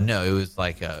 No, it was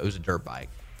it was a dirt bike.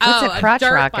 What's a crotch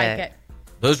rocket?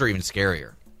 Those are even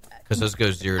scarier. Because those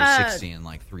go 0 to 60 in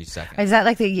 3 seconds. Is that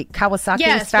like the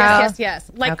Kawasaki style? Yes.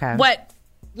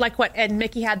 What and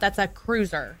Mickey had, that's a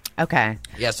cruiser. Okay.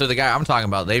 Yeah, so the guy I'm talking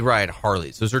about, they ride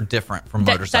Harleys. Those are different from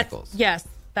motorcycles.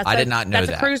 I did not know that.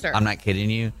 That's a cruiser. I'm not kidding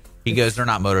you. He goes, they're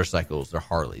not motorcycles, they're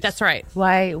Harleys. That's right.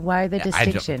 Why the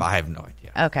distinction? I have no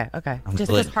idea. Okay.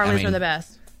 Just because Harleys are the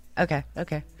best. Okay.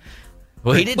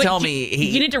 Well, he did tell me...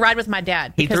 you need to ride with my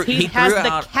dad, because he has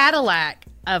the Cadillac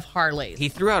of Harleys. He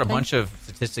threw out a bunch of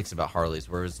statistics about Harleys,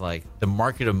 where it was the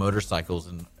market of motorcycles,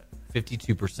 and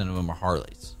 52% of them are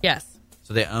Harleys. Yes.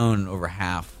 So they own over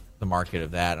half the market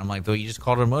of that. I'm like, though, you just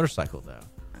called it a motorcycle, though.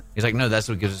 He's like, no, that's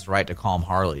what gives us the right to call them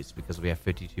Harleys, because we have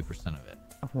 52% of it.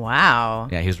 Wow.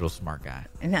 Yeah, he was a real smart guy.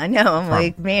 I know. I'm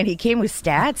like, man, he came with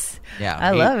stats. Yeah.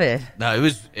 I love it. No,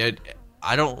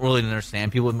 I don't really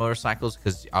understand people with motorcycles,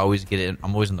 because I always get it.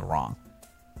 I'm always in the wrong,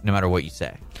 no matter what you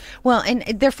say. Well, and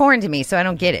they're foreign to me, so I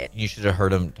don't get it. You should have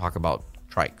heard him talk about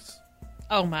trikes.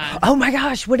 Oh my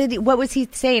gosh! What was he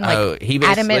saying? He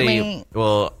basically, adamantly.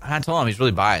 Well, I told him he's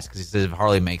really biased, because he says if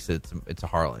Harley makes it, it's a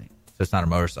Harley, so it's not a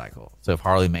motorcycle. So if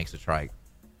Harley makes a trike,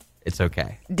 it's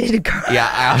okay. Did it go?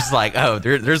 Yeah, I was like,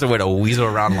 there's a way to weasel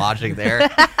around logic there.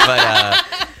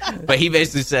 But he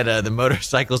basically said the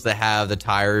motorcycles that have the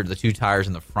two tires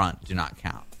in the front do not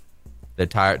count. The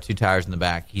two tires in the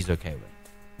back, he's okay with.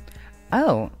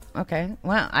 Oh, okay.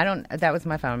 Well, that was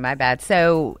my phone. My bad.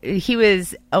 So he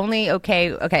was only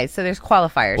okay. Okay, so there's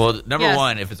qualifiers. Well, number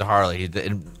one, if it's a Harley,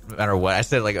 no matter what. I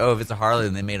said, if it's a Harley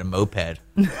and they made a moped,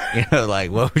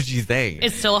 what would you think?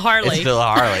 It's still a Harley. It's still a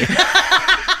Harley.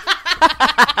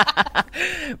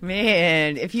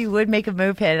 Man, if you would make a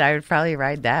moped, I would probably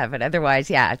ride that. But otherwise,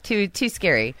 yeah, too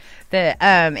scary.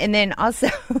 And then also,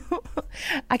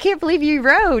 I can't believe you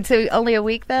rode. So only a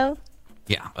week, though?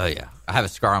 Yeah. Oh, yeah. I have a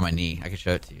scar on my knee. I can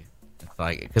show it to you. It's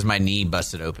like because my knee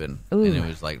busted open, and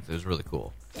it was really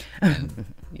cool. And,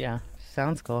 yeah,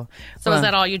 sounds cool. So is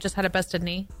that all? You just had a busted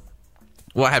knee?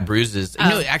 Well, I had bruises.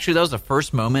 Actually, that was the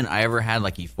first moment I ever had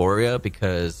like euphoria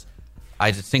because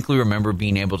I distinctly remember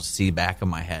being able to see the back of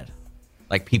my head,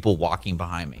 like people walking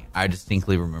behind me. I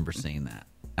distinctly remember seeing that.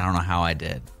 I don't know how I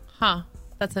did. Huh.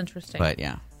 That's interesting. But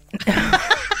yeah.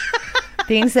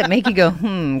 Things that make you go,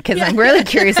 because I'm really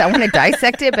curious. I want to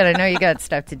dissect it, but I know you got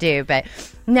stuff to do. But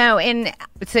no, and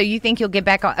so you think you'll get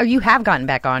back on, or you have gotten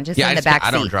back on, just in the back seat?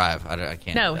 I don't drive. I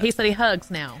can't. No, he said he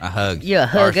hugs now. I hug. You're a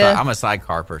hugger. I'm a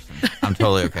sidecar person. I'm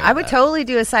totally okay I with would that. totally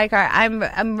do a sidecar.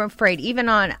 I'm afraid, even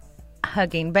on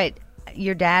hugging, but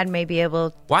your dad may be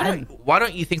able. Why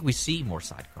don't you think we see more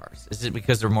sidecars? Is it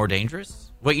because they're more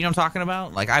dangerous? What you know what I'm talking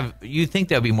about? Like you think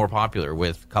they'll be more popular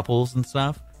with couples and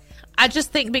stuff? I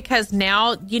just think because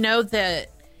now, they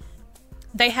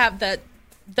have the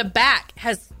back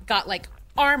has got like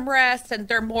armrests and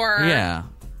they're more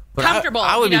comfortable.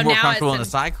 I would be more comfortable in a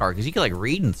sidecar because you can like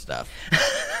read and stuff.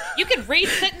 You can read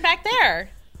sitting back there.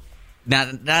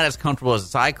 Not as comfortable as a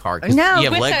sidecar because No, you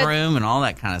have leg room and all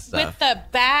that kind of stuff. With the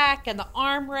back and the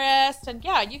armrest and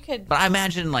you could. But I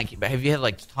imagine have you had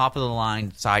like top of the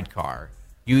line sidecar?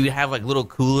 You have like little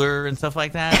cooler and stuff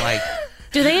like that, like.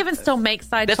 Do they even still make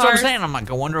sidecars? That's what I'm saying. I'm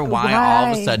like, I wonder why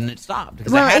all of a sudden it stopped.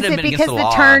 Well, is it because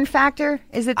the turn factor?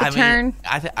 Is it the turn?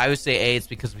 I would say it's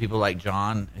because of people like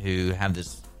John who have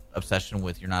this obsession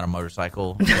with you're not a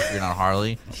motorcycle, if you're not a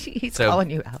Harley. He's calling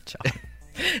you out, John.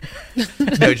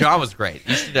 No, John was great.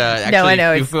 You should actually. No, I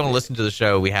know. If you want to listen to the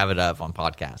show, we have it up on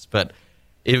podcast. But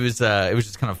it was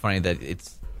just kind of funny that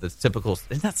it's the typical.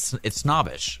 It's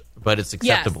snobbish, but it's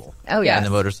acceptable. Yes. Oh, yeah. In the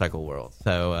motorcycle world.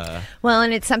 So. Well,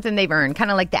 and it's something they've earned,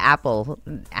 kind of like the Apple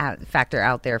factor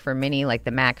out there for many, like the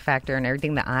Mac factor and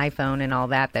everything, the iPhone and all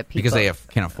that. That people because they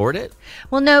can afford it.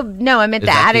 Well, no, I meant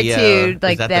the attitude,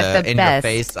 like that's the in best.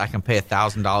 Your face, I can pay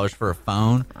 $1,000 for a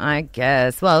phone. I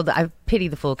guess. Well, I pity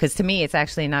the fool because to me, it's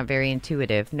actually not very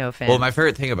intuitive. No offense. Well, my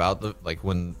favorite thing about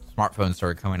when smartphones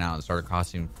started coming out and started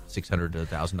costing $600 to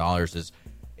 $1,000 is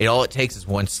all it takes is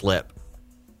one slip.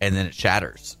 And then it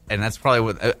shatters. And that's probably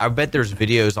what I bet there's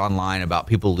videos online about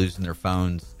people losing their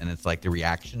phones and it's like the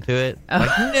reaction to it.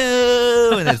 Like,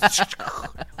 no. And it's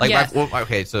like, yes.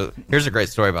 Okay, so here's a great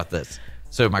story about this.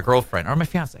 So my girlfriend, or my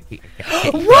fiance.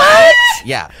 What?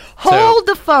 Yeah. Hold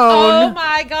the phone. Oh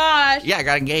my gosh. Yeah, I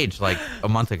got engaged like a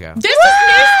month ago. This is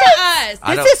news to us.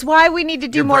 This is why we need to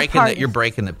do more parties. You're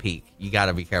breaking the peak. You got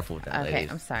to be careful with that, okay,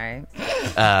 ladies. I'm sorry.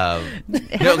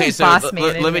 Okay, so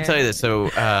let me tell you this. So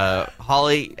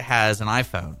Holly has an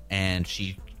iPhone, and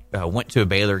she went to a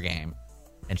Baylor game,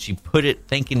 and she put it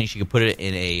thinking she could put it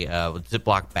in a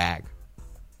Ziploc bag.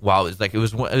 While it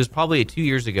was probably 2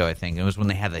 years ago, I think. It was when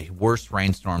they had the worst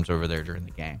rainstorms over there during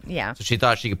the game. Yeah. So she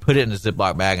thought she could put it in a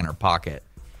Ziploc bag in her pocket,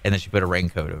 and then she put a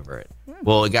raincoat over it.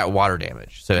 Well, it got water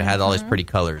damage, so it had all these pretty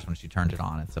colors when she turned it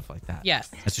on and stuff like that. Yes.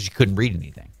 And so she couldn't read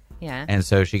anything. Yeah. And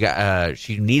so she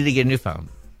needed to get a new phone.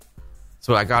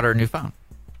 So I got her a new phone,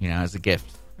 as a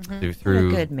gift through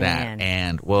good that. man.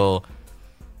 And well,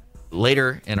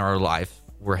 later in our life,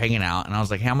 we're hanging out, and I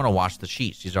was like, hey, I'm going to wash the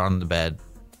sheets. She's on the bed,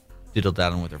 diddled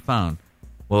down with her phone.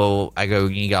 Well, I go,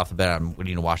 you get off the bed, we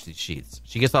need to wash these sheets.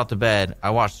 She gets off the bed,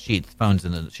 I wash the sheets, phone's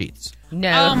in the sheets.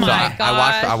 No. Oh my gosh.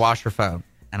 I wash her phone,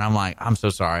 and I'm like, I'm so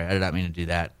sorry, I did not mean to do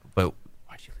that, but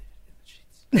why'd you leave it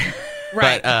in the sheets?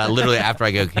 Right. But literally after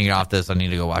I go, can you get off this? I need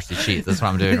to go wash the sheets. That's what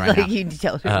I'm doing right now. You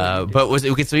tell her But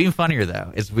it gets even funnier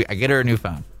though. I get her a new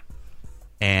phone,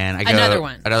 and I go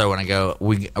Another one. I go,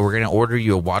 we're going to order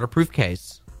you a waterproof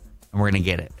case, and we're going to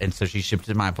get it. And so she shipped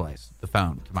it to my place, the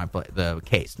phone to my place, the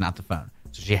case, not the phone.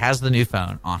 So she has the new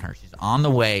phone on her. She's on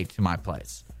the way to my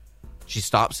place. She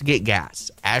stops to get gas.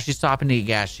 As she's stopping to get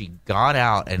gas, she got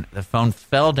out, and the phone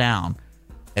fell down.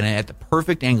 And at the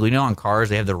perfect angle, on cars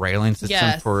they have the railing system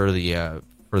Yes. for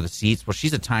the seats. Well,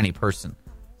 she's a tiny person,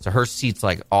 so her seat's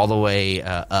like all the way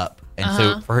up, and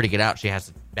so for her to get out, she has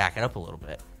to back it up a little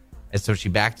bit. And so she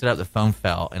backed it up. The phone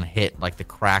fell and hit like the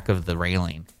crack of the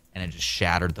railing, and it just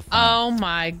shattered the phone. Oh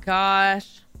my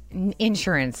gosh.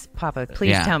 Insurance, Papa.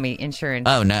 Please tell me insurance.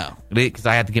 Oh no, because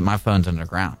I had to get my phones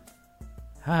underground.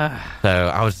 So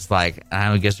I was just like,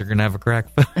 I guess you're gonna have a crack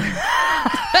phone.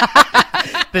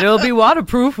 But it'll be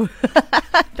waterproof.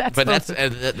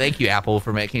 Thank you, Apple,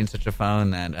 for making such a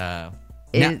phone that.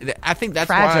 I think that's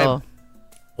fragile. why.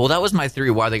 Well, that was my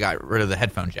theory why they got rid of the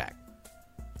headphone jack.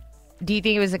 Do you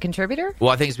think it was a contributor? Well,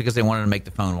 I think it's because they wanted to make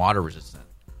the phone water resistant.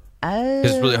 Oh.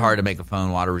 It's really hard to make a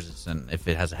phone water resistant if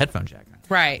it has a headphone jack in it.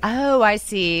 Right. Oh, I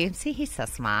see. See, he's so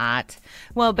smart.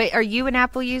 Well, but are you an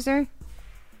Apple user?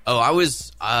 Oh, I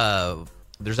was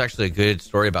there's actually a good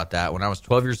story about that. When I was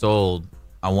 12 years old,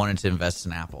 I wanted to invest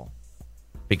in Apple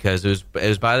because it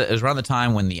was around the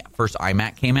time when the first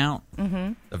iMac came out,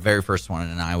 the very first one,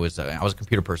 and I was a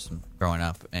computer person growing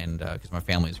up, and because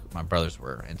my brothers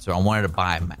were, and so I wanted to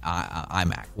buy an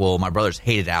iMac. Well, my brothers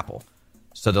hated Apple,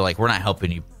 so they're like, "We're not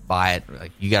helping you buy it.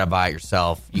 Like, you got to buy it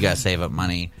yourself. You got to save up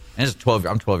money." And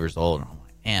I'm 12 years old, and I'm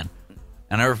like, man.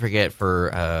 And I'll never forget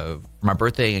for my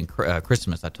birthday and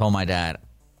Christmas, I told my dad,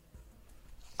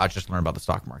 I just learned about the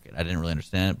stock market. I didn't really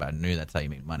understand it, but I knew that's how you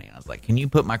made money. And I was like, can you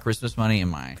put my Christmas money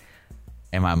and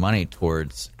my money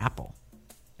towards Apple?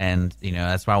 And,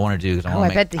 that's what I want to do.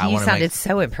 I bet you sounded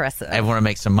so impressive. I want to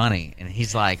make some money. And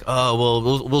he's like, oh,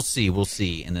 well, we'll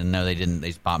see. And then, no, they didn't. They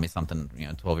just bought me something,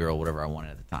 12-year-old, whatever I wanted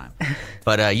at the time.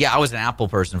 But, I was an Apple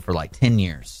person for like 10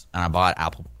 years. And I bought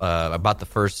Apple. I bought the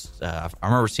first, I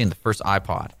remember seeing the first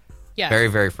iPod. Yeah. Very,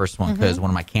 very first one, because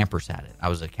one of my campers had it. I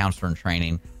was a counselor in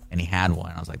training, and he had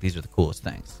one. I was like, these are the coolest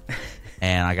things.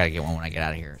 And I got to get one when I get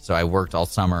out of here. So I worked all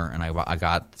summer, and I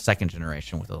got the second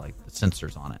generation with the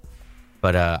sensors on it.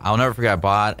 But I'll never forget, I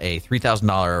bought a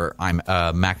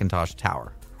 $3,000 Macintosh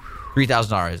Tower.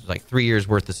 $3,000 is like 3 years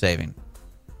worth of saving.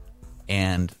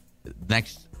 And the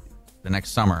next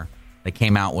summer, they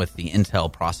came out with the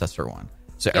Intel processor one.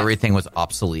 So everything was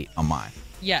obsolete on mine.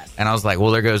 Yes. And I was like, well,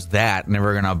 there goes that.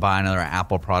 Never going to buy another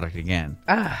Apple product again.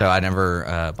 So I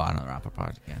never bought another Apple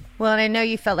product again. Well, and I know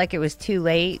you felt like it was too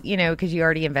late, because you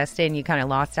already invested and you kind of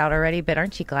lost out already. But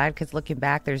aren't you glad? Because looking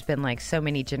back, there's been like so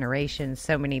many generations,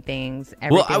 so many things.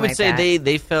 Well, I would say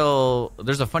they fell.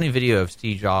 There's a funny video of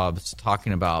Steve Jobs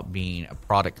talking about being a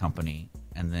product company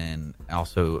and then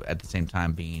also at the same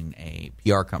time being a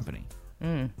PR company.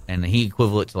 And he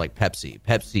equivalent to like Pepsi.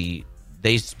 Pepsi,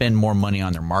 they spend more money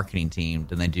on their marketing team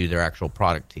than they do their actual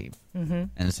product team. And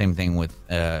the same thing with,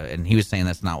 and he was saying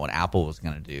that's not what Apple was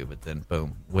going to do. But then,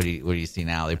 boom, what do you see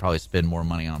now? They probably spend more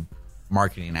money on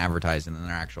marketing and advertising than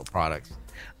their actual products.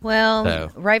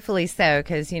 Well, rightfully so,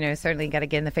 because, certainly got to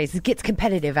get in the face. It gets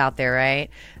competitive out there, right?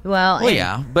 Well,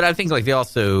 yeah. But I think they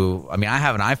also, I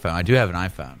have an iPhone. I do have an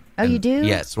iPhone. Oh, you do?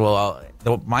 Yes. Well,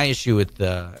 my issue with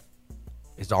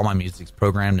is all my music's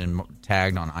programmed and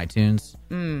tagged on iTunes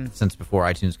since before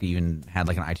iTunes even had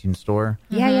like an iTunes store.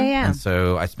 Yeah. And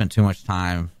so I spent too much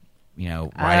time,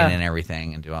 writing in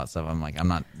everything and doing all that stuff. I'm like, I'm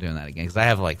not doing that again because I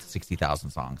have like 60,000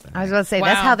 songs. I was going to say,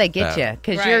 that's how they get you,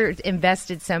 because you're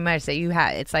invested so much that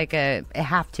it's like a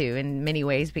have to in many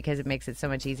ways because it makes it so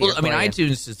much easier. Well,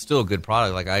 iTunes is still a good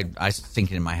product. Like I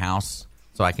sync it in my house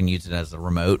so I can use it as a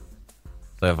remote.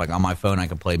 So if on my phone I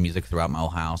can play music throughout my whole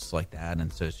house like that,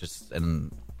 and so it's just,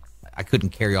 and I couldn't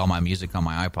carry all my music on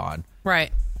my iPod,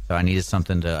 right? So I needed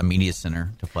a media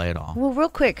center to play it all. Well, real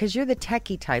quick, because you're the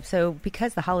techie type, so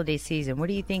because the holiday season, what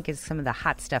do you think is some of the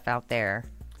hot stuff out there?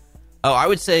 Oh, I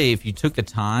would say if you took the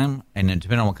time, and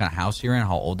depending on what kind of house you're in,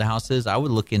 how old the house is, I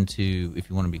would look into, if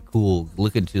you want to be cool,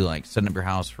 look into setting up your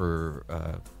house for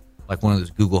one of those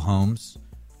Google Homes.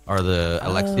 Or the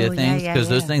Alexia things, because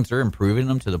those things are improving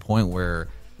them to the point where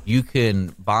you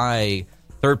can buy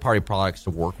third-party products to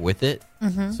work with it.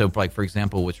 So, for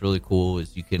example, what's really cool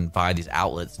is you can buy these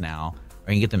outlets now,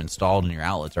 or you can get them installed in your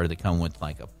outlets, or they come with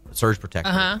like a surge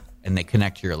protector, and they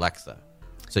connect to your Alexa.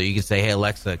 So you can say, "Hey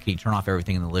Alexa, can you turn off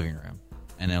everything in the living room?"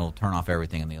 And it'll turn off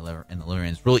everything in the living room.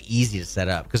 It's really easy to set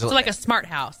up because like a smart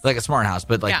house,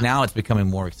 but now it's becoming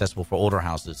more accessible for older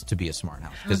houses to be a smart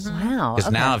house. Because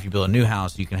now if you build a new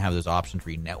house, you can have those options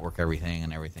where you network everything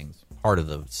and everything's part of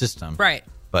the system, right?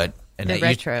 But and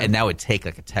that would take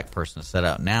like a tech person to set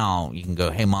up. Now you can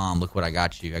go, "Hey mom, look what I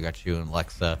got you. I got you an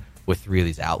Alexa with 3 of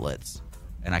these outlets,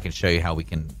 and I can show you how we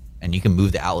can." And you can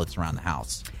move the outlets around the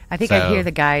house. I think I hear the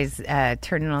guys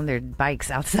turning on their bikes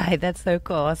outside. That's so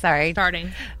cool. Sorry.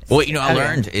 Starting. Well, I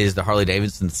learned is the Harley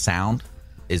Davidson sound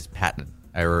is patented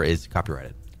or is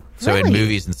copyrighted. So in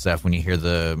movies and stuff, when you hear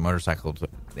the motorcycle,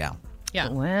 Yeah.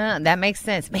 Well, that makes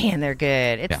sense. Man, they're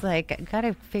good. It's like, got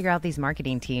to figure out these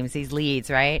marketing teams, these leads,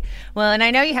 right? Well, and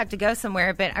I know you have to go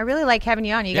somewhere, but I really like having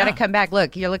you on. You got to come back.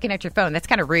 Look, you're looking at your phone. That's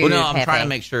kind of rude. Well, no, I'm trying to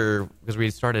make sure, because we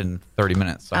started in 30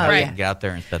 minutes, so I have to get out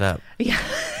there and set up. Yeah.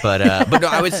 But no,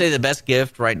 I would say the best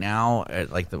gift right now,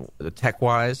 like the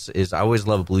tech-wise, is I always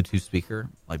love a Bluetooth speaker.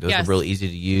 Like those are really easy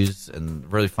to use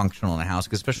and really functional in the house,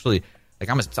 especially, like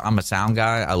I'm a sound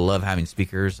guy. I love having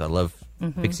speakers. I love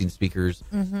fixing speakers.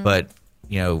 But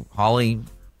Holly,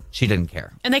 she didn't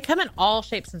care. And they come in all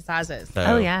shapes and sizes.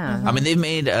 So, they've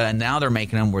made, now they're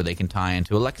making them where they can tie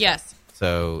into Alexa. Yes.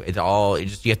 So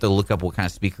you have to look up what kind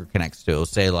of speaker connects to. It'll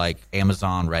say like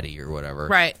Amazon Ready or whatever.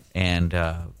 Right. And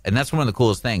that's one of the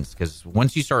coolest things, because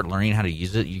once you start learning how to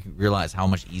use it, you realize how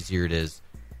much easier it is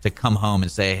to come home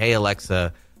and say, "Hey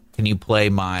Alexa, can you play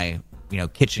my,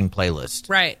 kitchen playlist?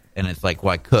 Right. And it's like,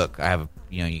 well, I cook. I have,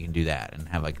 you can do that and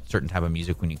have like a certain type of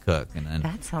music when you cook. And then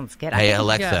that sounds good. Hey,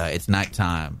 Alexa, it's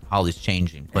nighttime. Holly's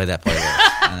changing. Play that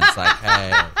playlist. And it's like,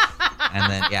 hey. And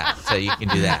then, so you can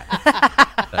do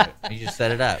that. So you just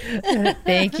set it up.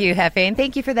 Thank you, Hefe. And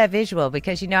thank you for that visual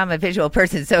because, I'm a visual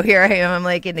person. So here I am. I'm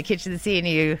like in the kitchen seeing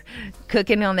you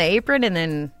cooking on the apron and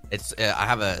then. I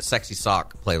have a sexy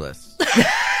sock playlist.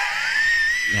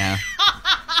 Yeah.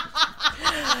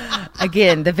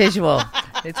 Again, the visual.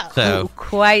 It's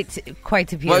quite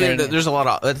appealing. Well, there's a lot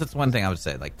of. That's one thing I would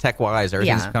say. Like tech wise,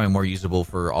 everything's becoming more usable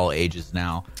for all ages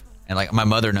now. And like my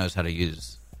mother knows how to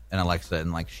use an Alexa,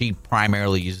 and like she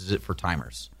primarily uses it for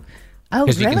timers. Oh, really?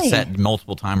 Because you can set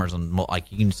multiple timers on.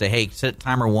 Like you can say, hey, set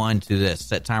timer 1 to this,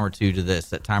 set timer 2 to this,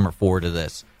 set timer 4 to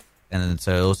this, and then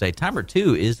so it'll say timer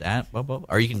 2 is at blah blah, blah.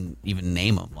 Or you can even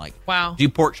name them like do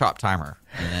pork chop timer,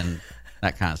 and then.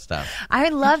 That kind of stuff. I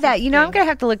love that. I'm going to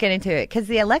have to look into it because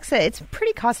the Alexa, it's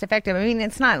pretty cost effective. I mean,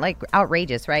 it's not like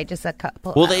outrageous, right? Just a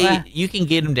couple. Well, you can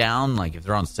get them down. Like if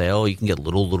they're on sale, you can get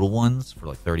little ones for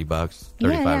like $30,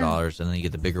 $35, and then you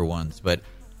get the bigger ones. But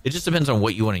it just depends on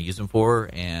what you want to use them for.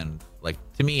 And like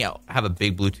to me, I have a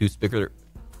big Bluetooth speaker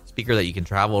that you can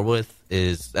travel with.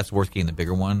 That's worth getting the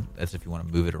bigger one. That's if you want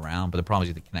to move it around. But the problem is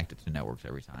you have to connect it to networks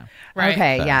every time. Right.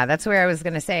 Okay, so. Yeah, that's where I was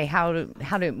going to say how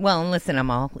to. Well,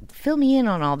 listen, fill me in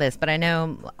on all this, but I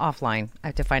know offline I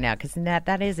have to find out because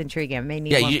that is intriguing. I may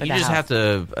need one for the house. You just have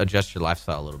to adjust your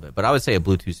lifestyle a little bit. But I would say a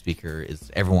Bluetooth speaker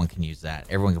everyone can use that.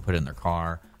 Everyone can put it in their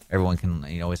car. Everyone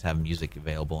can always have music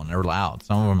available, and they're loud.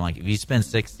 Some of them, like if you spend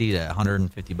 $60 to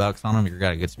 $150 on them, you've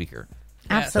got a good speaker.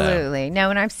 Absolutely. No,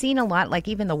 and I've seen a lot, like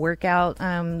even the workout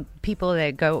people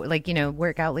that go, like,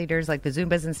 workout leaders, like the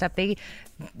Zumbas and stuff, they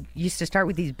used to start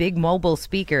with these big mobile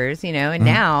speakers, and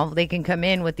now they can come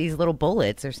in with these little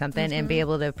bullets or something and be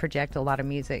able to project a lot of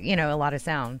music, a lot of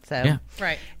sound. So,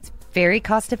 right. It's very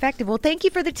cost effective. Well, thank you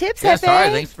for the tips, Hefe.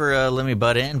 Sorry, thanks for letting me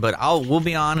butt in, but we'll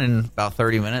be on in about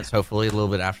 30 minutes, hopefully a little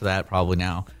bit after that, probably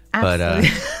now. Absolutely.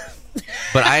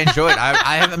 But I enjoy it.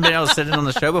 I haven't been able to sit in on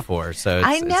the show before, so it's,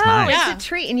 I know it's nice. It's a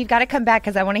treat, and you've got to come back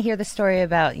because I want to hear the story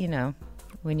about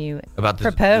when you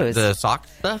proposed the sock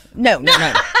stuff. No,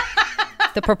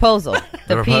 the proposal,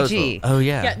 the PG. Oh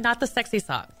yeah, not the sexy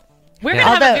sock. We're going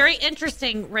to have a very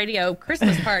interesting radio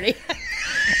Christmas party.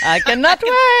 I cannot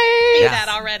wait. See that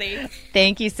already.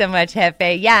 Thank you so much,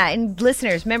 Hefe. Yeah, and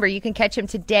listeners, remember, you can catch him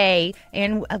today.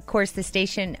 And, of course, the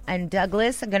station in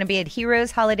Douglas are going to be at Heroes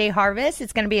Holiday Harvest.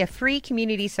 It's going to be a free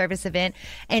community service event.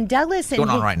 And Douglas... It's going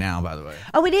on right now, by the way.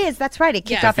 Oh, it is. That's right. It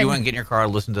kicked off. If you want to get in your car,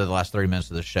 listen to the last 30 minutes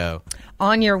of the show.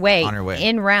 On your way.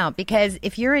 En route. Because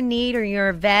if you're in need or you're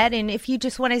a vet, and if you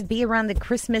just want to be around the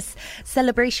Christmas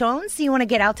celebrations, you want to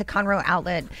get out to Conroe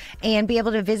Outlet and be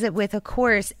able to visit with, of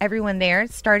course, everyone there.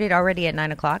 It started already at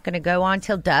 9 o'clock, going to go on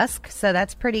till dusk, so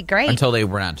that's pretty great. Until they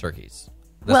run out of turkeys.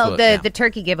 The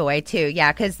turkey giveaway, too,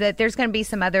 because there's going to be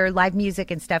some other live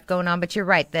music and stuff going on, but you're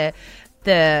right, the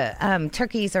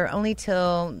turkeys are only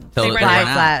till they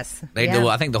last. They do.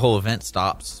 I think the whole event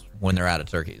stops when they're out of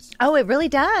turkeys. Oh, it really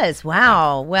does.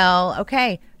 Wow. Well,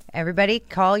 okay. Everybody,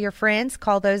 call your friends,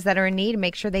 call those that are in need, and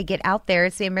make sure they get out there.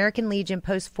 It's the American Legion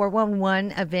Post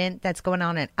 411 event that's going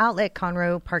on at Outlet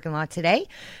Conroe parking lot today,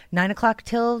 9 o'clock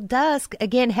till dusk.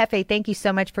 Again, Hefe, thank you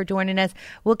so much for joining us.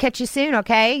 We'll catch you soon,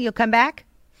 okay? You'll come back?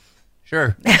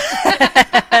 Sure.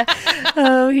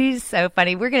 Oh, he's so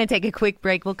funny. We're going to take a quick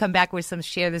break. We'll come back with some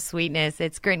Share the Sweetness.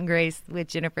 It's Grit and Grace with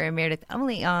Jennifer and Meredith,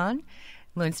 only on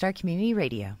Lone Star Community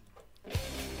Radio.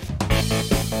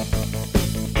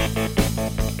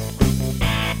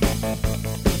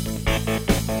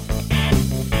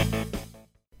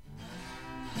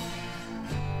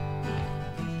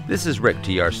 This is Rick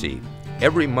TRC.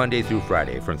 Every Monday through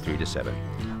Friday from 3 to 7,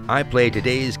 I play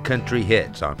today's country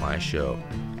hits on my show,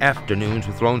 Afternoons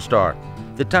with Lone Star.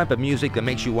 The type of music that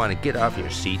makes you want to get off your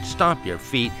seat, stomp your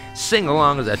feet, sing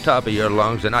along at the top of your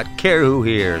lungs, and not care who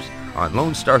hears. On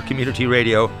Lone Star Community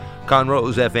Radio,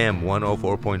 Conroe's FM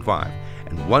 104.5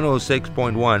 and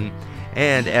 106.1,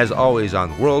 and as always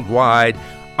on worldwide,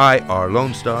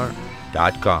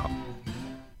 irlonestar.com.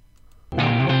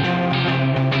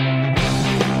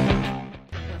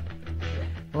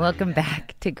 Welcome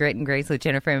back to Grit and Grace with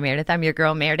Jennifer and Meredith. I'm your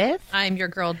girl, Meredith. I'm your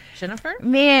girl, Jennifer.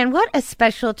 Man, what a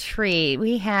special treat.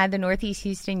 We had the Northeast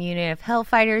Houston unit of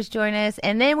Hellfighters join us,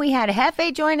 and then we had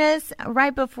Hefe join us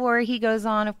right before he goes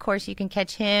on. Of course, you can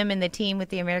catch him and the team with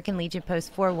the American Legion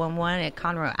Post 411 at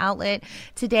Conroe Outlet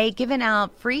today, giving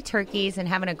out free turkeys and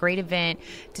having a great event.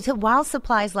 While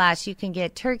supplies last, you can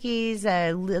get turkeys,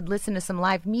 listen to some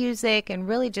live music, and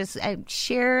really just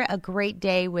share a great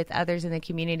day with others in the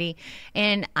community.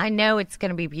 And I know it's going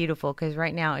to be beautiful because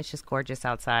right now it's just gorgeous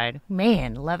outside.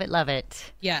 Man, love it, love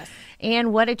it. Yes.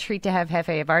 And what a treat to have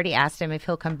Hefe. I've already asked him if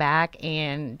he'll come back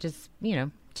and just,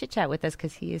 chit-chat with us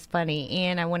because he is funny.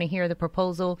 And I want to hear the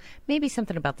proposal, maybe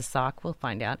something about the sock. We'll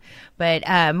find out. But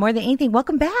more than anything,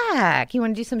 welcome back. You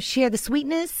want to do some Share the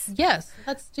Sweetness? Yes,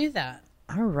 let's do that.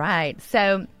 All right.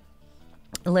 So,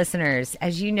 listeners,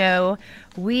 as you know,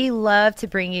 we love to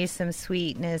bring you some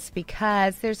sweetness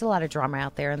because there's a lot of drama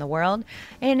out there in the world.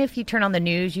 And if you turn on the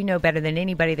news, you know better than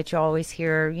anybody that you always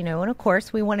hear, and of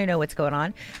course, we want to know what's going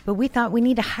on. But we thought we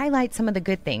need to highlight some of the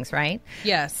good things, right?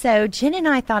 Yes. So Jen and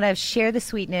I thought of Share the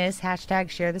Sweetness, hashtag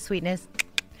Share the Sweetness,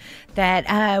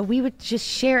 that we would just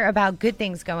share about good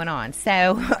things going on.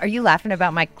 So are you laughing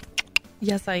about my...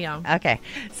 Yes, I am. Okay.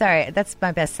 Sorry. That's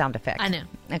my best sound effect. I know.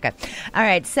 Okay. All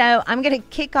right. So I'm going to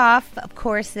kick off, of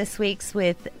course, this week's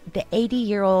with the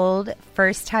 80-year-old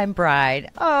first-time bride.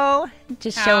 Oh,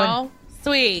 just showing. How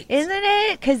sweet. Isn't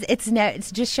it? Because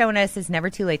it's just showing us it's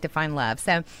never too late to find love.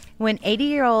 So when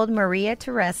 80-year-old Maria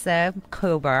Teresa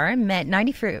Kobar met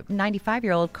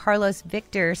 95-year-old Carlos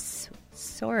Victor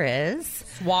Suarez,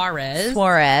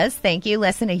 thank you,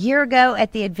 less than a year ago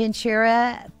at the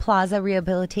Aventura Plaza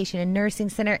Rehabilitation and Nursing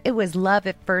Center. It was love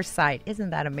at first sight.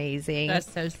 Isn't that amazing?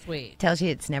 That's so sweet. Tells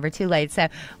you it's never too late. So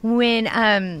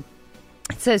when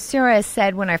Suarez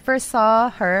said, when I first saw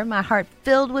her, my heart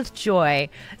filled with joy.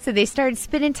 So they started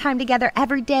spending time together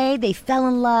every day. They fell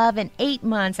in love, and 8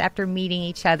 months after meeting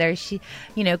each other,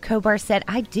 Kobar said,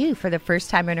 I do, for the first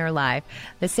time in her life.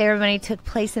 The ceremony took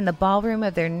place in the ballroom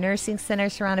of their nursing center,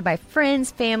 surrounded by friends,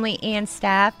 family, and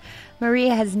staff.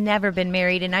 Maria has never been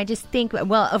married, and I just think,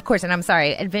 well, of course, and I'm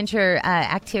sorry, Adventure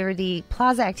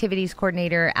Plaza Activities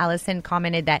Coordinator Allison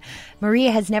commented that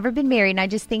Maria has never been married, and I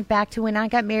just think back to when I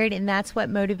got married, and that's what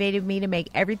motivated me to make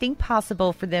everything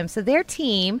possible for them. So their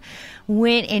team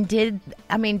went and did,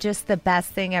 just the best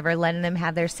thing ever, letting them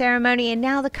have their ceremony, and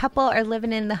now the couple are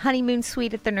living in the honeymoon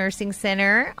suite at the nursing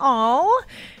center. Oh,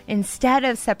 instead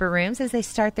of separate rooms as they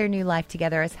start their new life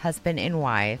together as husband and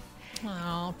wife.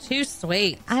 Oh, too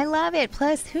sweet. I love it.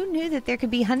 Plus, who knew that there could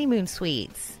be honeymoon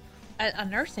suites? A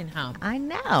nursing home. I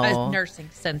know. A nursing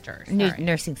center.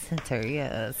 Nursing center,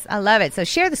 yes. I love it. So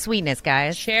share the sweetness,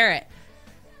 guys. Share it.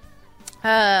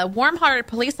 A warm-hearted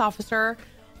police officer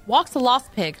walks a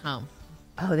lost pig home.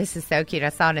 Oh, this is so cute. I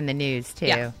saw it in the news, too.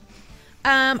 Yeah.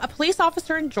 A police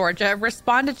officer in Georgia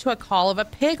responded to a call of a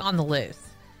pig on the loose.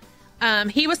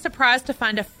 He was surprised to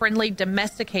find a friendly,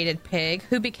 domesticated pig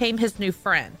who became his new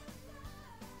friend.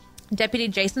 Deputy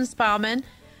Jason Spaulding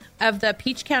of the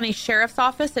Peach County Sheriff's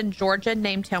Office in Georgia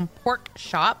named him Pork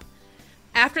Shop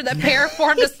after the pair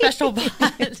formed a special bond.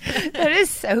 That is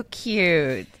so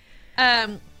cute.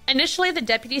 Initially, the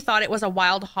deputy thought it was a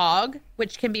wild hog,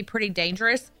 which can be pretty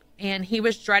dangerous, and he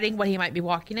was dreading what he might be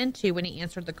walking into when he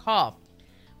answered the call.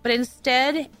 But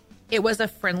instead, it was a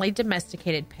friendly,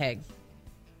 domesticated pig.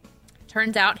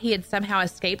 Turns out he had somehow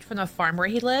escaped from the farm where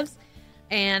he lives.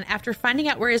 And after finding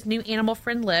out where his new animal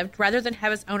friend lived, rather than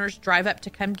have his owners drive up to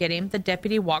come get him, the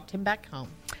deputy walked him back home.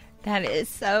 That is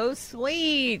so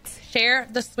sweet. Share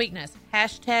the sweetness.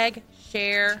 Hashtag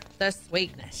share the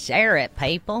sweetness. Share it,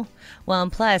 people. Well,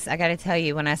 and plus, I got to tell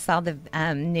you, when I saw the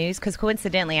news, because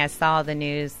coincidentally I saw the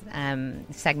news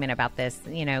segment about this,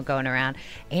 going around.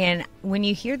 And when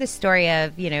you hear the story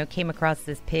of, came across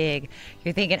this pig,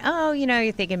 you're thinking,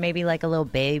 you're thinking maybe like a little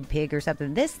babe pig or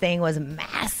something. This thing was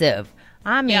massive.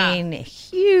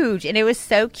 Huge. And it was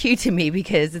so cute to me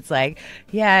because it's like,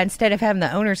 instead of having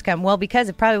the owners come, because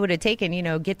it probably would have taken,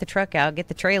 get the truck out, get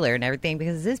the trailer and everything,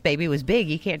 because this baby was big.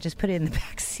 You can't just put it in the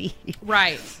back seat.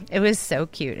 Right. It was so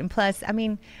cute. And plus,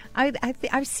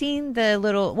 I've seen the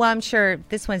little, I'm sure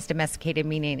this one's domesticated,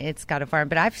 meaning it's got a farm,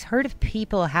 but I've heard of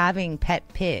people having pet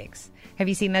pigs. Have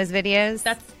you seen those videos?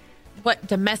 That's what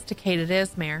domesticated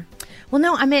is, Mayor. Well,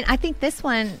 no, I think this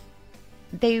one,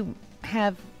 they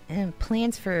have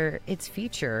plans for its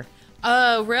future.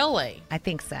 Oh, really? I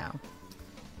think so.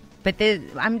 But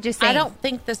I'm just saying. I don't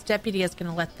think this deputy is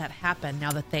going to let that happen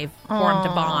now that they've formed a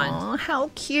bond. How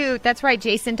cute. That's right,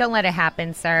 Jason. Don't let it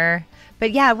happen, sir.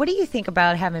 But yeah, what do you think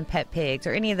about having pet pigs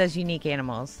or any of those unique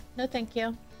animals? No, thank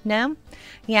you. No?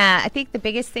 Yeah, I think the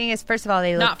biggest thing is, first of all,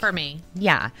 they look... Not for me.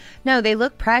 Yeah. No, they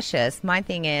look precious. My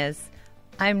thing is,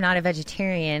 I'm not a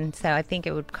vegetarian, so I think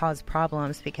it would cause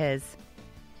problems because...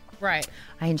 Right.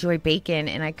 I enjoy bacon,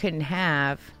 and I couldn't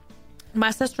have...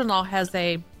 My sister-in-law has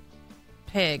a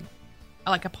pig,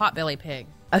 like a potbelly pig.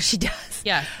 Oh, she does?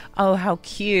 Yeah. Oh, how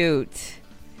cute.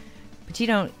 But you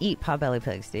don't eat potbelly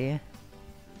pigs, do you?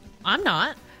 I'm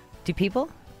not. Do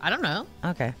people? I don't know.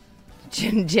 Okay.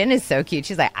 Jen is so cute.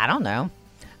 She's like, I don't know.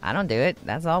 I don't do it.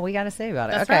 That's all we got to say about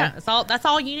it. That's okay. right. That's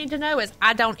all you need to know is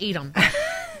I don't eat them.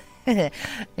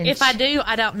 If I do,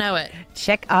 I don't know it.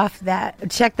 Check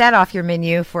that off your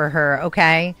menu for her.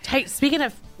 Okay. Hey, speaking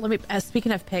of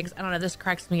pigs, I don't know. This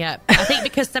cracks me up. I think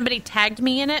because somebody tagged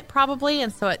me in it, probably,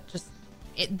 and so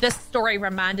this story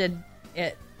reminded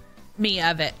me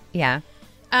of it. Yeah.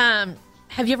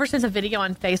 Have you ever seen the video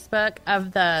on Facebook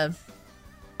of the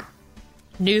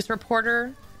news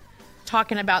reporter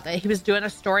talking about that he was doing a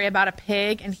story about a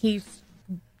pig and he's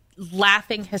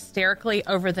laughing hysterically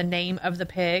over the name of the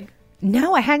pig?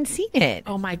 No, I hadn't seen it.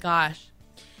 Oh my gosh.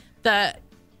 The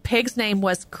pig's name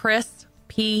was Chris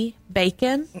P.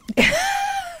 Bacon.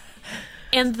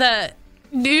 And the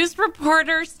news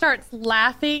reporter starts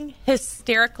laughing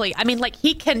hysterically. I mean, like,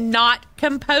 he cannot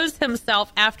compose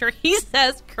himself after he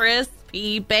says Chris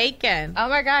P. Bacon. Oh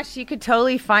my gosh, you could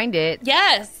totally find it.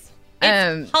 Yes.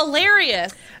 It's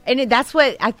hilarious. And that's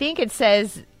what I think it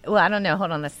says. Well, I don't know.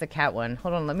 Hold on. That's the cat one.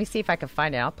 Hold on. Let me see if I can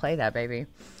find it. I'll play that, baby.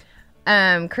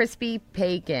 Crispy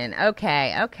bacon.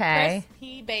 Okay.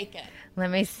 Crispy bacon.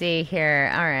 Let me see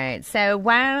here. All right. So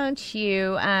why don't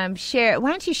you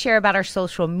share about our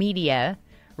social media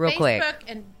real quick?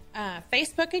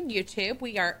 Facebook and YouTube.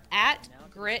 We are at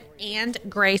Grit and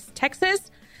Grace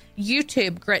Texas.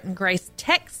 YouTube, Grit and Grace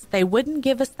Tex. They wouldn't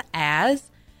give us the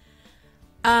as.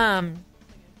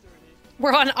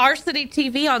 We're on Our City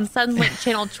TV on Sunlink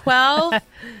Channel 12.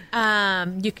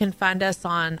 You can find us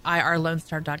on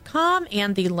irlonestar.com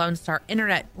and the Lone Star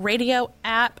Internet Radio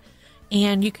app.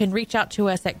 And you can reach out to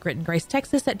us at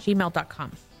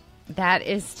gritandgracetexas@gmail.com. That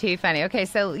is too funny. Okay,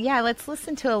 so yeah, let's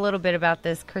listen to a little bit about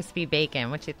this crispy bacon.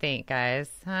 What you think, guys?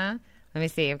 Huh? Let me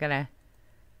see. I'm gonna.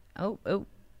 Oh.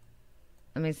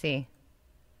 Let me see.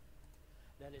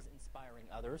 That is inspiring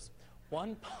others.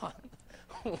 One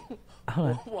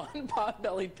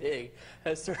pot-bellied pig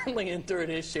has certainly endured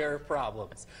his share of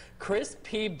problems. Chris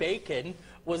P. Bacon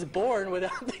was born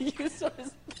without the use of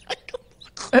his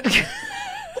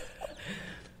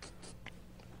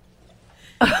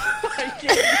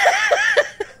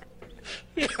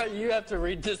Yeah, you have to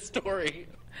read this story.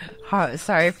 Oh,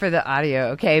 sorry for the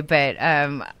audio, okay, but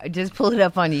just pull it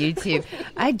up on YouTube.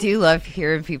 I do love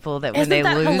hearing people that when they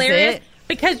lose hilarious? it.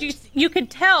 Because you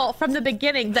could tell from the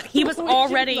beginning that he was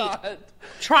already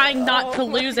trying not to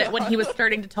lose it when he was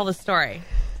starting to tell the story.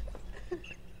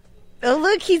 Oh,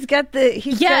 look, he's got the...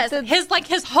 His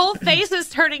whole face is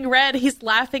turning red. He's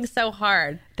laughing so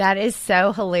hard. That is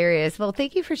so hilarious. Well,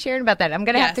 thank you for sharing about that. I'm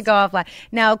going to have to go offline.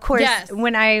 Now, of course,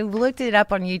 when I looked it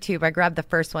up on YouTube, I grabbed the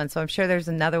first one, so I'm sure there's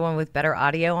another one with better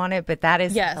audio on it, but that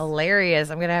is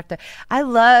hilarious. I'm going to have to... I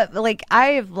love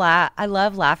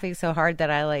laughing so hard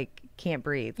that I, can't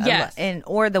breathe. Yes.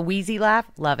 Or the wheezy laugh.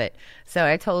 Love it. So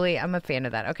I'm a fan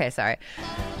of that. Okay, sorry.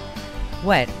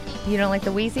 What? You don't like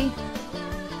the wheezy?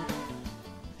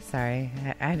 Sorry,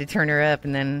 I had to turn her up,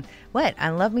 and then what?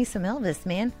 I love me some Elvis,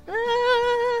 man.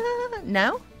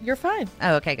 No? You're fine.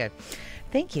 Oh, okay, good.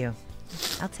 Thank you.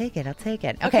 I'll take it. Okay,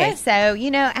 so,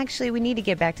 actually, we need to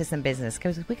get back to some business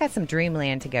because we got some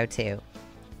dreamland to go to.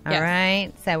 All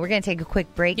right, so we're going to take a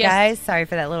quick break, guys. Sorry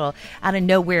for that little out of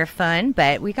nowhere fun,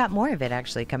 but we got more of it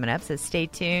actually coming up, so stay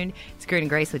tuned. It's Grit and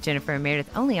Grace with Jennifer and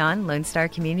Meredith, only on Lone Star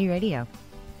Community Radio.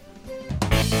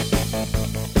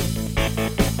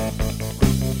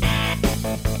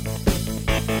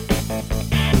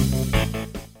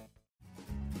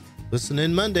 Listen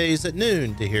in Mondays at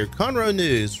noon to hear Conroe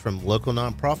news from local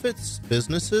nonprofits,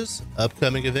 businesses,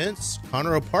 upcoming events,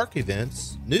 Conroe Park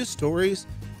events, news stories,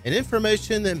 and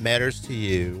information that matters to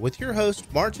you with your host,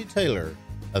 Margie Taylor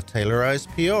of Taylorized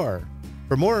PR.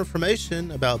 For more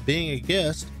information about being a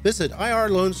guest, visit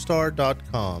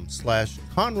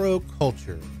irlonestar.com/Conroe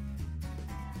Culture.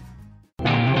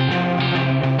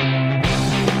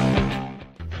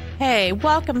 Hey,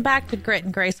 welcome back to Grit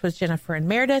and Grace with Jennifer and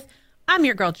Meredith. I'm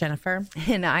your girl, Jennifer.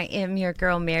 And I am your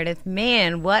girl, Meredith.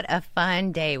 Man, what a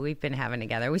fun day we've been having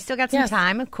together. We still got some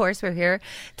time. Of course, we're here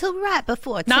till right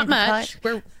before 10 Not much.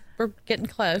 We're getting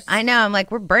close. I know. I'm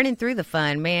like, we're burning through the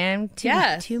fun, man.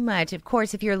 Too much. Of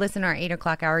course, if you're listening to our 8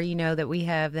 o'clock hour, you know that we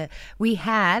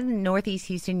had Northeast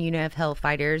Houston Unit of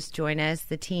Hellfighters join us,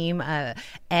 the team, Ed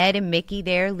and Mickey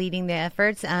there leading the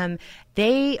efforts.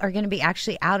 They are going to be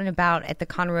actually out and about at the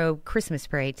Conroe Christmas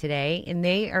Parade today, and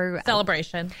they are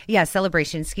celebration.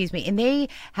 Celebration, excuse me. And they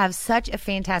have such a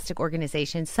fantastic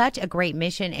organization, such a great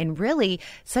mission, and really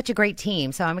such a great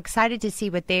team. So I'm excited to see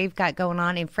what they've got going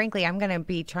on. And frankly, I'm going to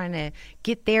be trying to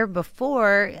get there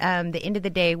before the end of the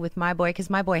day with my boy, because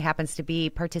my boy happens to be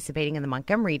participating in the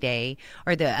Montgomery Day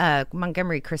or the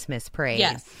Montgomery Christmas Parade.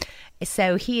 Yes.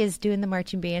 So he is doing the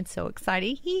marching band. So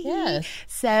exciting. Yes.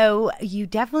 So you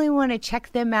definitely want to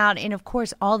check them out. And of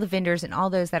course, all the vendors and all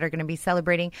those that are going to be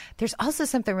celebrating. There's also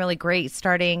something really great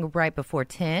starting right before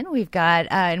 10. We've got,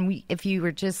 if you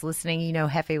were just listening, you know,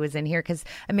 Hefe was in here because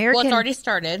American. Well, it's already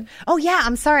started. Oh, yeah.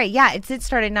 I'm sorry. Yeah, it did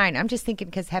start at 9. I'm just thinking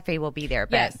because Hefe will be there.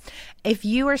 But yes. If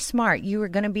you are smart, you are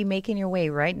going to be making your way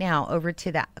right now over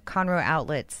to the Conroe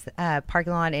Outlets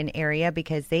parking lot and area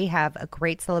because they have a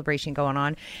great celebration going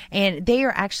on. And they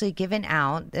are actually giving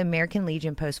out the American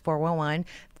Legion Post 411.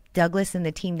 Douglas and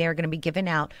the team there are going to be giving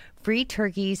out free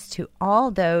turkeys to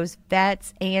all those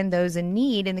vets and those in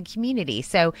need in the community.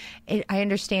 So I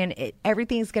understand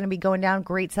everything's going to be going down.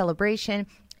 Great celebration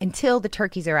until the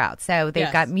turkeys are out. So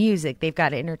they've got music, they've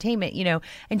got entertainment, you know,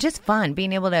 and just fun,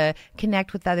 being able to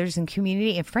connect with others in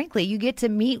community. And frankly, you get to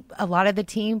meet a lot of the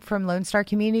team from Lone Star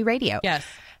Community Radio. Yes.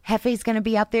 Hefe's going to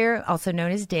be out there, also known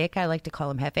as Dick. I like to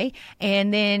call him Hefe.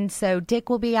 And then, so Dick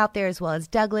will be out there as well as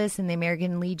Douglas and the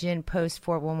American Legion Post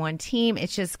 411 team.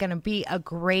 It's just going to be a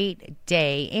great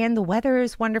day. And the weather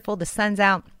is wonderful. The sun's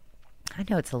out. I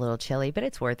know it's a little chilly, but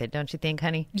it's worth it, don't you think,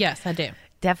 honey? Yes, I do.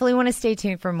 Definitely want to stay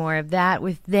tuned for more of that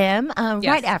with them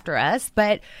right after us.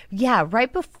 But yeah,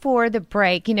 right before the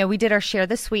break, you know, we did our Share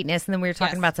the Sweetness, and then we were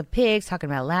talking about some pigs, talking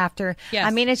about laughter. Yes. I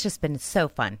mean, it's just been so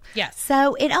fun. Yes.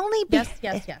 So it only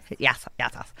Yes.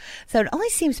 So it only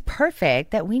seems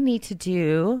perfect that we need to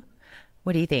do.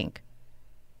 What do you think?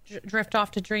 Drift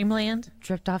off to Dreamland.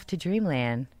 Drift off to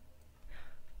Dreamland.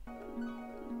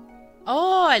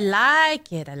 Oh, I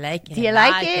like it. Do you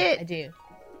like it? I do.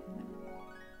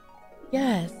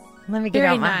 Yes. Let me get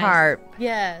out my harp.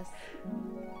 Yes.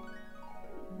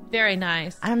 Very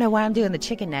nice. I don't know why I'm doing the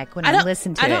chicken neck when I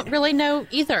listen to it. I don't really know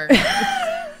either.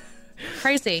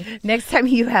 Crazy. Next time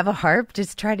you have a harp,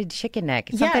 just try to chicken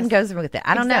neck. Something goes with it.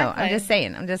 I don't know. I'm just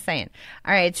saying.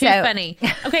 All right. Too funny.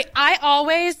 Okay. I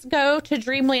always go to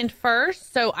Dreamland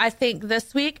first. So I think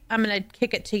this week I'm going to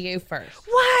kick it to you first.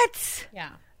 What? Yeah.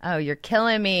 Oh, you're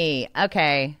killing me.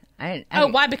 Okay.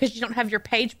 Why? Because you don't have your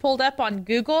page pulled up on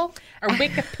Google or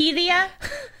Wikipedia?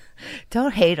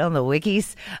 Don't hate on the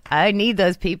wikis. I need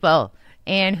those people.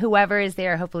 And whoever is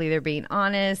there, hopefully they're being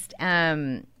honest.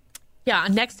 Yeah,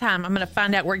 next time I'm going to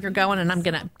find out where you're going and I'm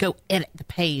going to go edit the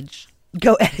page.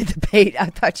 Go edit the page? I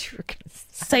thought you were going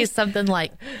to say something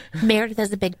like, Meredith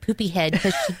has a big poopy head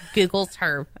because she Googles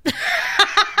her.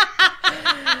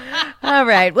 All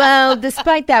right. Well,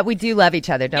 despite that, we do love each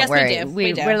other. Don't worry.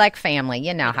 We do. We're like family.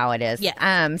 You know how it is.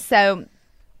 Yeah. So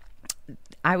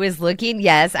I was looking.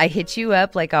 Yes, I hit you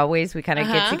up like always. We kind of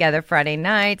get together Friday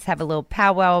nights, have a little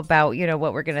powwow about, you know,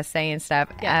 what we're going to say and stuff.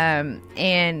 Yeah.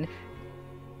 And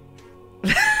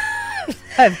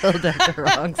I filled up the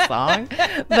wrong song,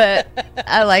 but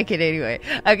I like it anyway.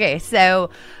 Okay. So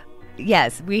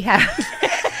yes, we have.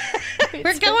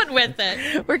 We're going with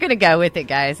it. We're going to go with it,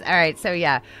 guys. All right. So,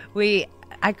 yeah,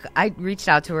 I reached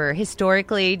out to her.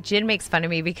 Historically, Jen makes fun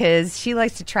of me because she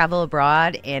likes to travel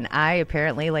abroad, and I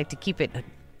apparently like to keep it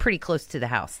pretty close to the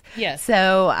house. Yes.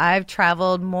 So I've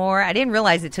traveled more. I didn't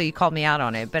realize it till you called me out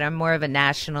on it, but I'm more of a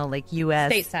national, like,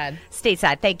 U.S.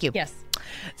 Stateside. Thank you. Yes.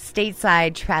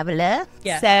 Stateside traveler.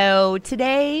 Yes. So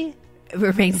today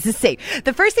remains the same.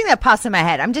 The first thing that pops in my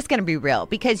head, I'm just going to be real,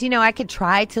 because, you know, I could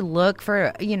try to look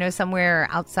for, you know, somewhere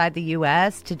outside the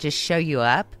U.S. to just show you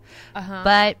up,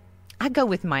 but I go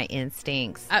with my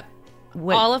instincts.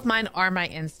 All of mine are my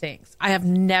instincts. I have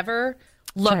never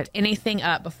looked anything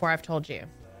up before I've told you.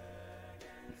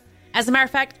 As a matter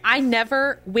of fact, I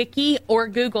never wiki or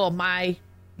Google my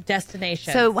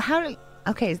destination. So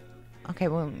okay,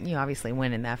 well, you obviously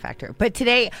win in that factor. But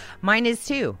today, mine is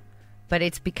too. But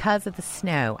it's because of the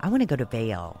snow. I want to go to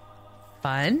Vail.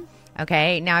 Fun.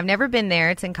 Okay. Now, I've never been there.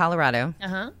 It's in Colorado.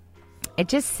 It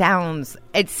just sounds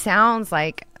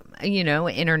like, you know,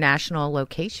 an international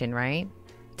location, right?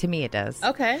 To me, it does.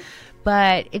 Okay.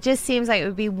 But it just seems like it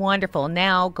would be wonderful.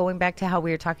 Now, going back to how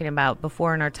we were talking about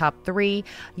before in our top 3,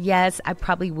 yes, I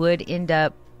probably would end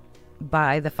up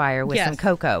by the fire with some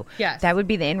cocoa. Yes. That would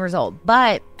be the end result.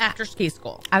 But after ski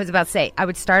school, I was about to say, I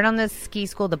would start on the ski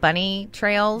school, the bunny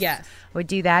trails. Yes. I would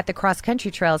do that. The cross country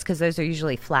trails, because those are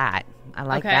usually flat. I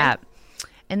like that.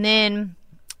 And then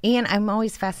And I'm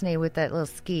always fascinated with that little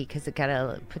ski because it got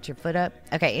to put your foot up.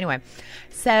 Okay, anyway.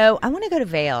 So I want to go to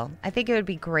Vail. I think it would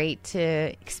be great to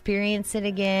experience it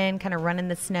again, kind of run in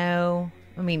the snow.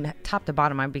 I mean, top to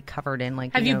bottom, I'd be covered in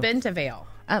like. Have you been to Vail?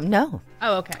 No.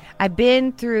 Oh, okay. I've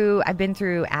been through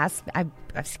Aspen. I've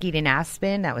skied in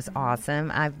Aspen. That was awesome.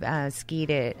 I've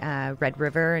skied at Red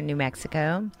River in New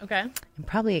Mexico. Okay. And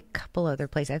probably a couple other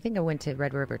places. I think I went to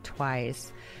Red River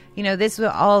twice. You know, this was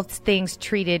all things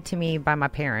treated to me by my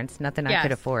parents. Nothing I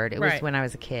could afford. It was when I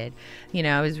was a kid. You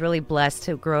know, I was really blessed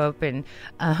to grow up in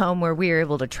a home where we were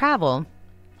able to travel.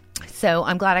 So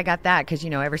I'm glad I got that because, you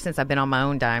know, ever since I've been on my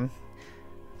own dime.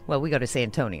 Well, we go to San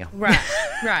Antonio. Right.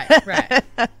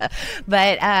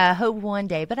 But hope one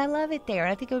day. But I love it there.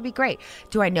 I think it would be great.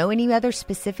 Do I know any other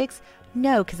specifics?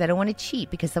 No, because I don't want to cheat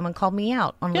because someone called me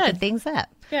out on looking things up.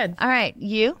 Good. All right.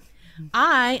 You?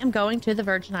 I am going to the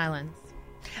Virgin Islands.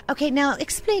 Okay, now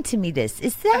explain to me this.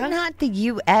 Is that not the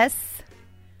U.S.?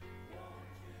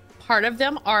 Part of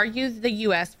them are the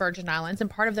U.S. Virgin Islands, and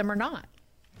part of them are not.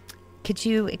 Could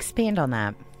you expand on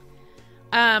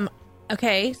that?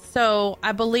 Okay, so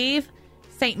I believe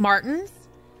St. Martin's,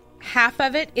 half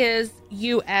of it is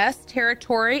U.S.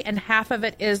 territory, and half of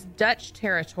it is Dutch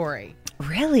territory.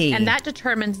 Really? And that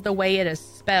determines the way it is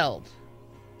spelled.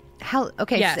 How?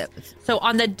 Okay. Yes. So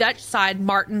on the Dutch side,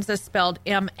 Martins is spelled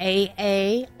Maarten.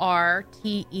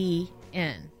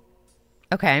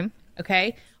 Okay.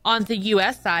 Okay. On the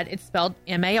U.S. side, it's spelled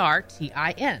Martin.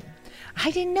 I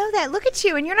didn't know that. Look at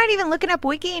you, and you're not even looking up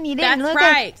Wiki, and you didn't That's look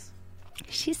right.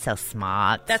 She's so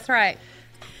smart. That's right.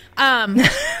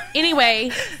 Anyway,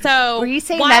 so were you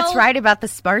saying that's right about the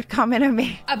smart comment I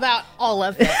made? About all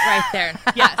of it right there.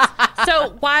 Yes.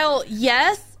 So while,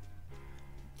 yes,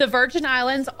 the Virgin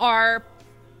Islands are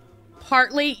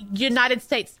partly United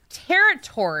States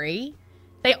territory,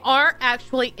 they are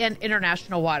actually in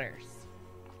international waters.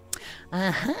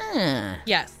 Uh-huh.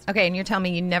 Yes. Okay, and you're telling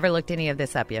me you never looked any of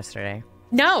this up yesterday?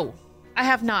 No, I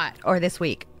have not. Or this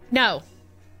week? No.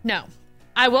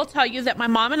 I will tell you that my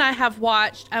mom and I have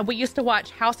watched, we used to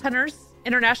watch House Hunters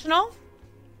International.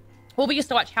 Well, we used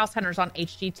to watch House Hunters on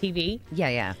HGTV.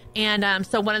 Yeah. And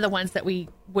so one of the ones that we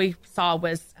saw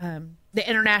was the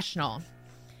International.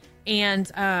 And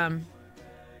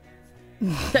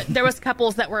there was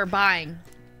couples that were buying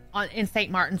in St.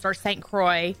 Martin's or St.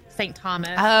 Croix, St.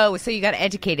 Thomas. Oh, so you got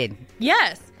educated.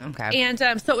 Yes. Okay. And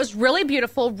so it was really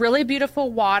beautiful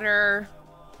water.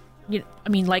 I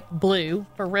mean, like blue,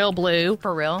 for real blue.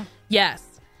 For real? Yes.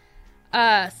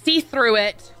 See through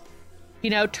it,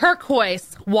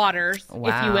 turquoise waters,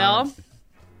 if you will.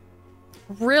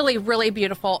 Really, really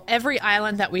beautiful. Every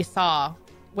island that we saw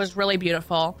was really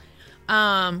beautiful.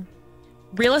 Real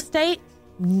estate,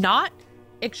 not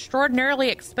extraordinarily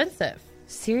expensive.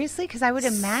 Seriously? Because I would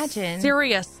imagine.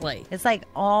 Seriously. It's like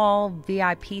all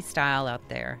VIP style out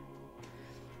there.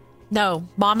 No,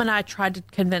 Mom and I tried to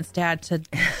convince Dad to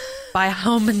buy a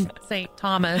home in St.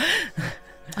 Thomas.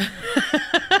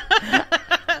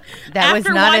 That was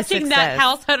not a success. After watching that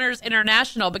House Hunters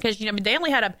International, because they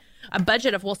only had a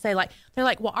budget of, they're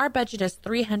like, well, our budget is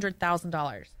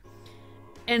 $300,000,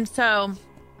 and so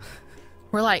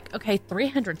we're like, okay,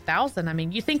 $300,000. I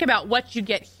mean, you think about what you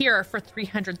get here for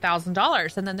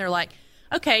 $300,000, and then they're like,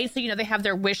 okay, so they have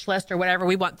their wish list or whatever.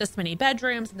 We want this many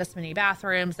bedrooms and this many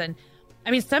bathrooms, and I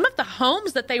mean, some of the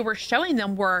homes that they were showing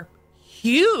them were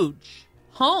huge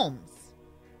homes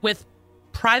with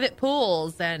private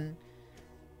pools and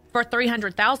for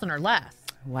 $300,000 or less.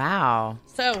 Wow.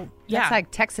 So, yeah. That's like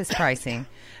Texas pricing.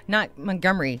 Not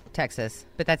Montgomery, Texas,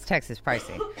 but that's Texas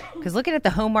pricing. Because looking at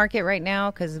the home market right now,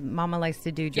 because Mama likes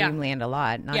to do Dreamland a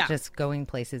lot, not just going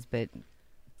places, but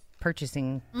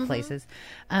purchasing places.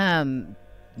 Man,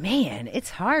 it's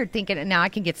hard thinking, now I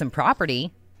can get some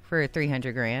property for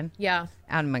 $300,000. Yeah.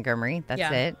 Out in Montgomery. That's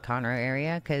it. Conroe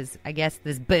area. Because I guess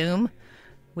this boom,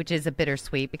 which is a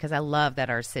bittersweet because I love that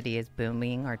our city is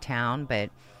booming, our town, but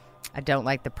I don't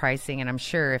like the pricing. And I'm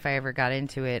sure if I ever got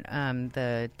into it,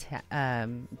 the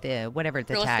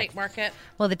real estate market.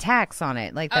 Well, the tax on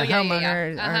it, like the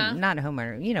homeowner, or not a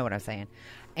homeowner, you know what I'm saying.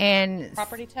 And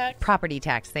property tax? Property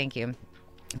tax. Thank you.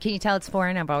 Can you tell it's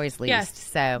foreign? I've always leased. Yes.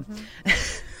 So.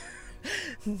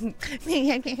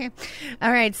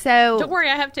 All right, so don't worry,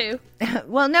 I have to.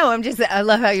 Well, no, I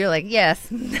love how you're like, yes.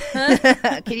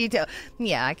 Can you tell?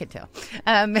 Yeah, I could tell.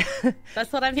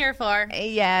 That's what I'm here for.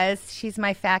 Yes, she's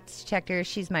my fact checker.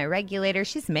 She's my regulator.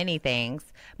 She's many things.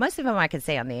 Most of them I could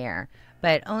say on the air,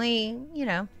 but only,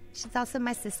 she's also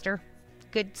my sister.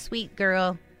 Good, sweet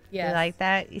girl. Yeah, you like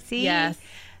that? You see? Yes.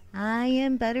 I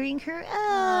am buttering her up.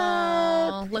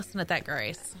 Oh, listen to that,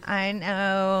 Grace. I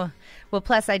know. Well,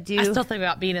 plus I still think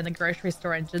about being in the grocery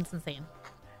store and Jensen saying,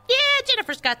 "Yeah,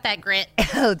 Jennifer's got that grit."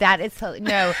 Oh, that is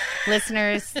no,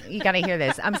 listeners, you got to hear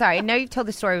this. I'm sorry. I know you've told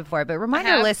the story before, but remind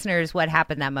our listeners what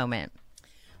happened that moment.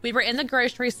 We were in the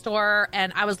grocery store,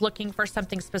 and I was looking for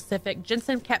something specific.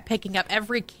 Jensen kept picking up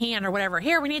every can or whatever.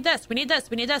 Here, we need this, we need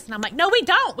this, we need this. And I'm like, no, we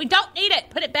don't. We don't need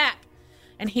it. Put it back.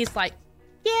 And he's like,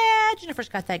 yeah, Jennifer's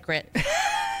got that grit.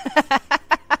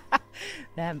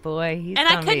 That boy. He's and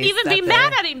I couldn't even be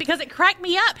mad at him because it cracked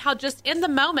me up how just in the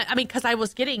moment, I mean, because I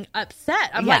was getting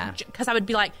upset. I'm like, because I would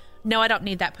be like, no, I don't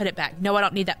need that. Put it back. No, I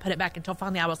don't need that. Put it back. Until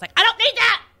finally I was like, I don't need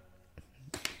that.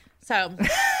 So...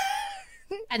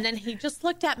 And then he just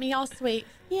looked at me all sweet.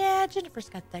 Yeah, Jennifer's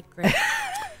got that grit.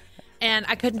 And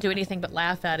I couldn't do anything but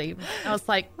laugh at him. I was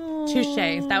like, touche.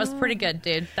 That was pretty good,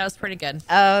 dude. That was pretty good.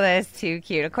 Oh, that's too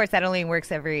cute. Of course, that only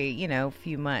works every,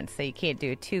 few months. So you can't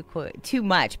do it too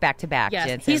much back to back. Yes,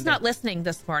 Jensen, he's not listening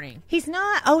this morning. He's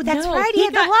not? Oh, that's right. He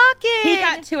had the lock-in. He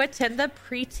got to attend the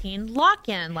preteen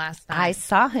lock-in last night. I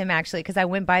saw him, actually, because I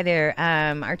went by there.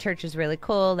 Our church is really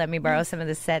cool. Let me borrow some of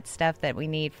the set stuff that we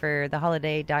need for the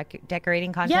holiday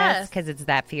decorating contest because it's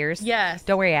that fierce. Yes.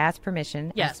 Don't worry, I asked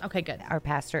permission. Yes, okay, good. Our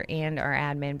pastor and our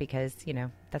admin because,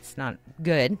 that's not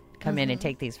good. Come in and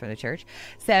take these for the church.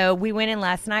 So we went in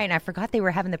last night, and I forgot they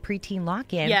were having the preteen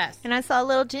lock-in. Yes. And I saw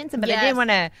little Jensen, but I didn't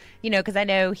want to, because I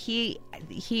know he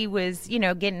was,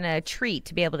 getting a treat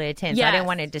to be able to attend. So I didn't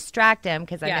want to distract him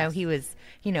because I know he was,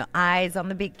 eyes on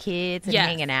the big kids and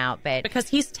hanging out. But because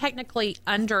he's technically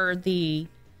under the...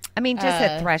 just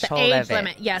a threshold the age of it.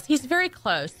 limit. Yes, he's very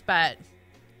close, but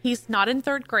he's not in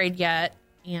third grade yet,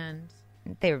 and...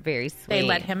 They were very sweet. They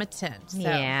let him attend. So.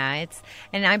 Yeah,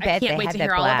 and I bet I can't they wait had to that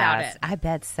hear blast. all about it. I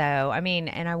bet so.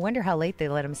 And I wonder how late they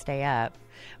let him stay up.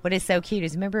 What is so cute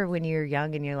is remember when you're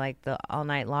young and you're like the all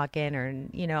night lock in or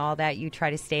all that, you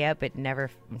try to stay up, but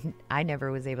I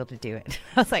never was able to do it.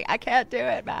 I was like, I can't do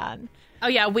it, man. Oh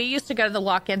yeah, we used to go to the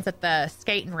lock-ins at the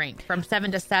skating rink from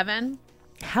 7 to 7.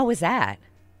 How was that?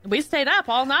 We stayed up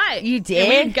all night. You did?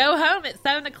 And we'd go home at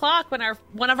 7 o'clock when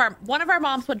one of our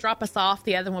moms would drop us off.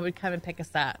 The other one would come and pick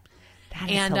us up. That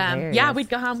is hilarious. Yeah, we'd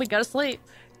go home. We'd go to sleep.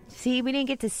 See, we didn't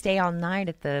get to stay all night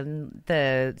at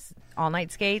the all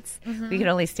night skates. We could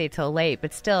only stay till late,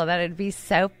 but still, that would be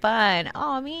so fun.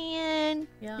 Oh man,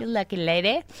 you lucky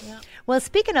lady. Yeah. Well,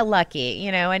 speaking of lucky,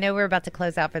 I know we're about to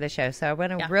close out for the show, so I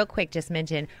want to real quick just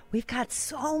mention we've got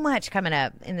so much coming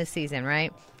up in the season,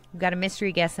 right? We've got a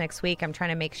mystery guest next week. I'm trying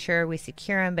to make sure we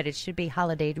secure him, but it should be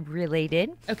holiday related.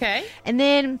 Okay. And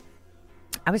then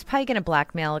I was probably going to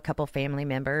blackmail a couple family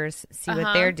members, see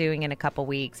what they're doing in a couple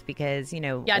weeks because,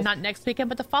 Yeah, not next weekend,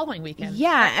 but the following weekend.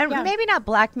 Yeah, and maybe not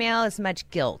blackmail as much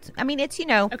guilt. I mean, it's,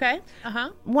 Okay.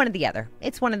 one or the other.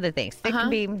 It's one of the things. It can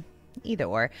be either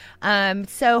or.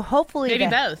 So hopefully... Maybe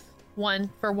both. One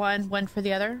for one, one for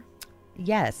the other.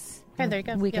 Yes. Okay, there you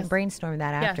go. We can brainstorm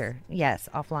that after. Yes,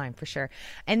 offline for sure.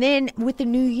 And then with the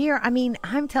new year,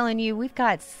 I'm telling you, we've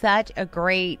got such a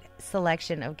great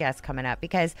selection of guests coming up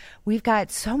because we've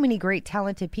got so many great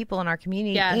talented people in our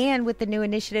community. Yes. And with the new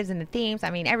initiatives and the themes,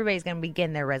 everybody's going to be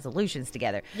getting their resolutions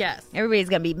together. Yes. Everybody's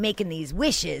going to be making these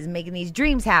wishes, making these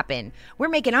dreams happen. We're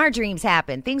making our dreams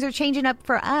happen. Things are changing up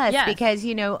for us because,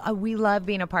 we love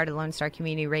being a part of Lone Star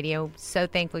Community Radio. So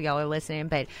thankful y'all are listening,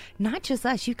 but not just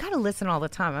us. You've got to listen all the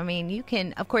time. You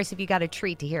can, of course, if you got a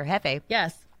treat to hear Hefe.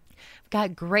 Yes.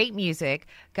 Got great music,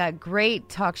 got great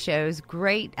talk shows,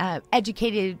 great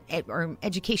educational,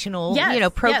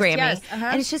 programming. Yes.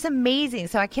 And it's just amazing.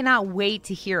 So I cannot wait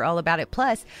to hear all about it.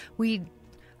 Plus, we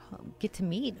get to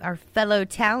meet our fellow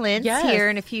talents here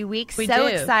in a few weeks. We so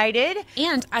do. Excited.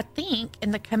 And I think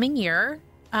in the coming year,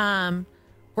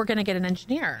 we're going to get an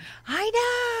engineer.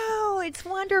 I know. It's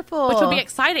wonderful. Which will be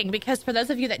exciting because for those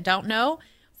of you that don't know,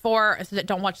 that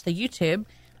don't watch the YouTube,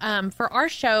 for our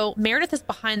show, Meredith is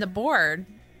behind the board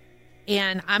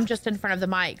and I'm just in front of the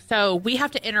mic. So we have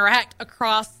to interact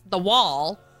across the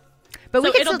wall. But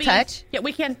we can still touch. Yeah,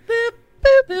 we can. Boop,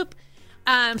 boop, boop.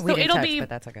 We didn't touch, but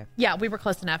that's okay. Yeah, we were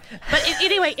close enough. But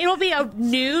anyway, it'll be a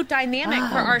new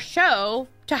dynamic for our show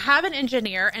to have an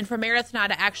engineer and for Meredith and I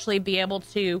to actually be able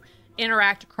to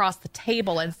interact across the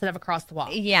table instead of across the wall.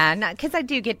 Yeah, because I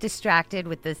do get distracted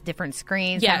with this different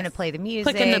screens, having to play the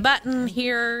music. Clicking the button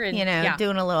here. And,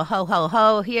 doing a little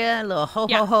ho-ho-ho here, a little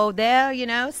ho-ho-ho there,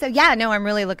 So, I'm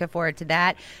really looking forward to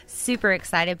that. Super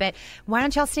excited. But why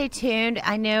don't y'all stay tuned?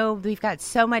 I know we've got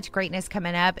so much greatness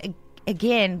coming up.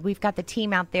 Again, we've got the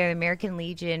team out there. American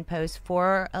Legion Post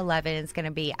 411 is going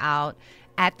to be out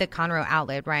at the Conroe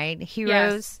Outlet, right?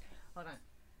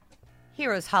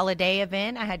 Heroes Holiday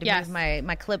event. I had to move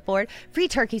my clipboard. Free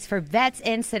turkeys for vets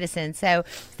and citizens. So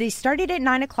they started at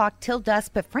 9 o'clock till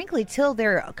dusk, but frankly, till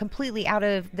they're completely out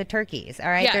of the turkeys. All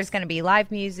right. Yes. There's going to be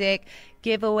live music,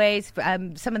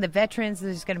 giveaways. Some of the veterans,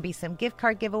 there's going to be some gift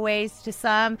card giveaways to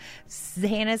some.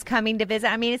 Santa's coming to visit.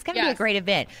 I mean, it's going to be a great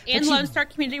event. And Lone Star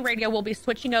Community Radio will be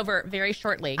switching over very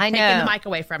shortly. I know. Taking the mic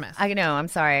away from us. I know. I'm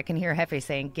sorry. I can hear Hefe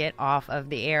saying, get off of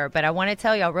the air. But I want to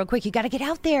tell y'all real quick, you got to get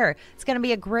out there. It's going to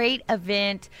be a great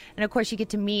event. And, of course, you get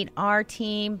to meet our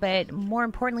team, but more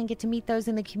importantly, get to meet those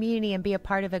in the community and be a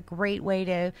part of a great way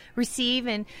to receive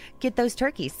and get those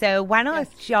turkeys. So why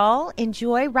not y'all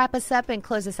enjoy, wrap us up, and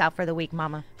close us out for the week,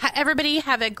 Mama. Everybody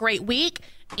have a great week,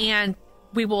 and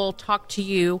we will talk to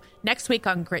you next week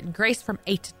on Grit and Grace from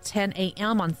 8 to 10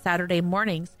 a.m. on Saturday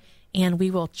mornings, and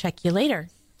we will check you later.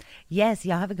 Yes,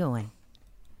 y'all have a good one.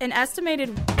 An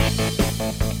estimated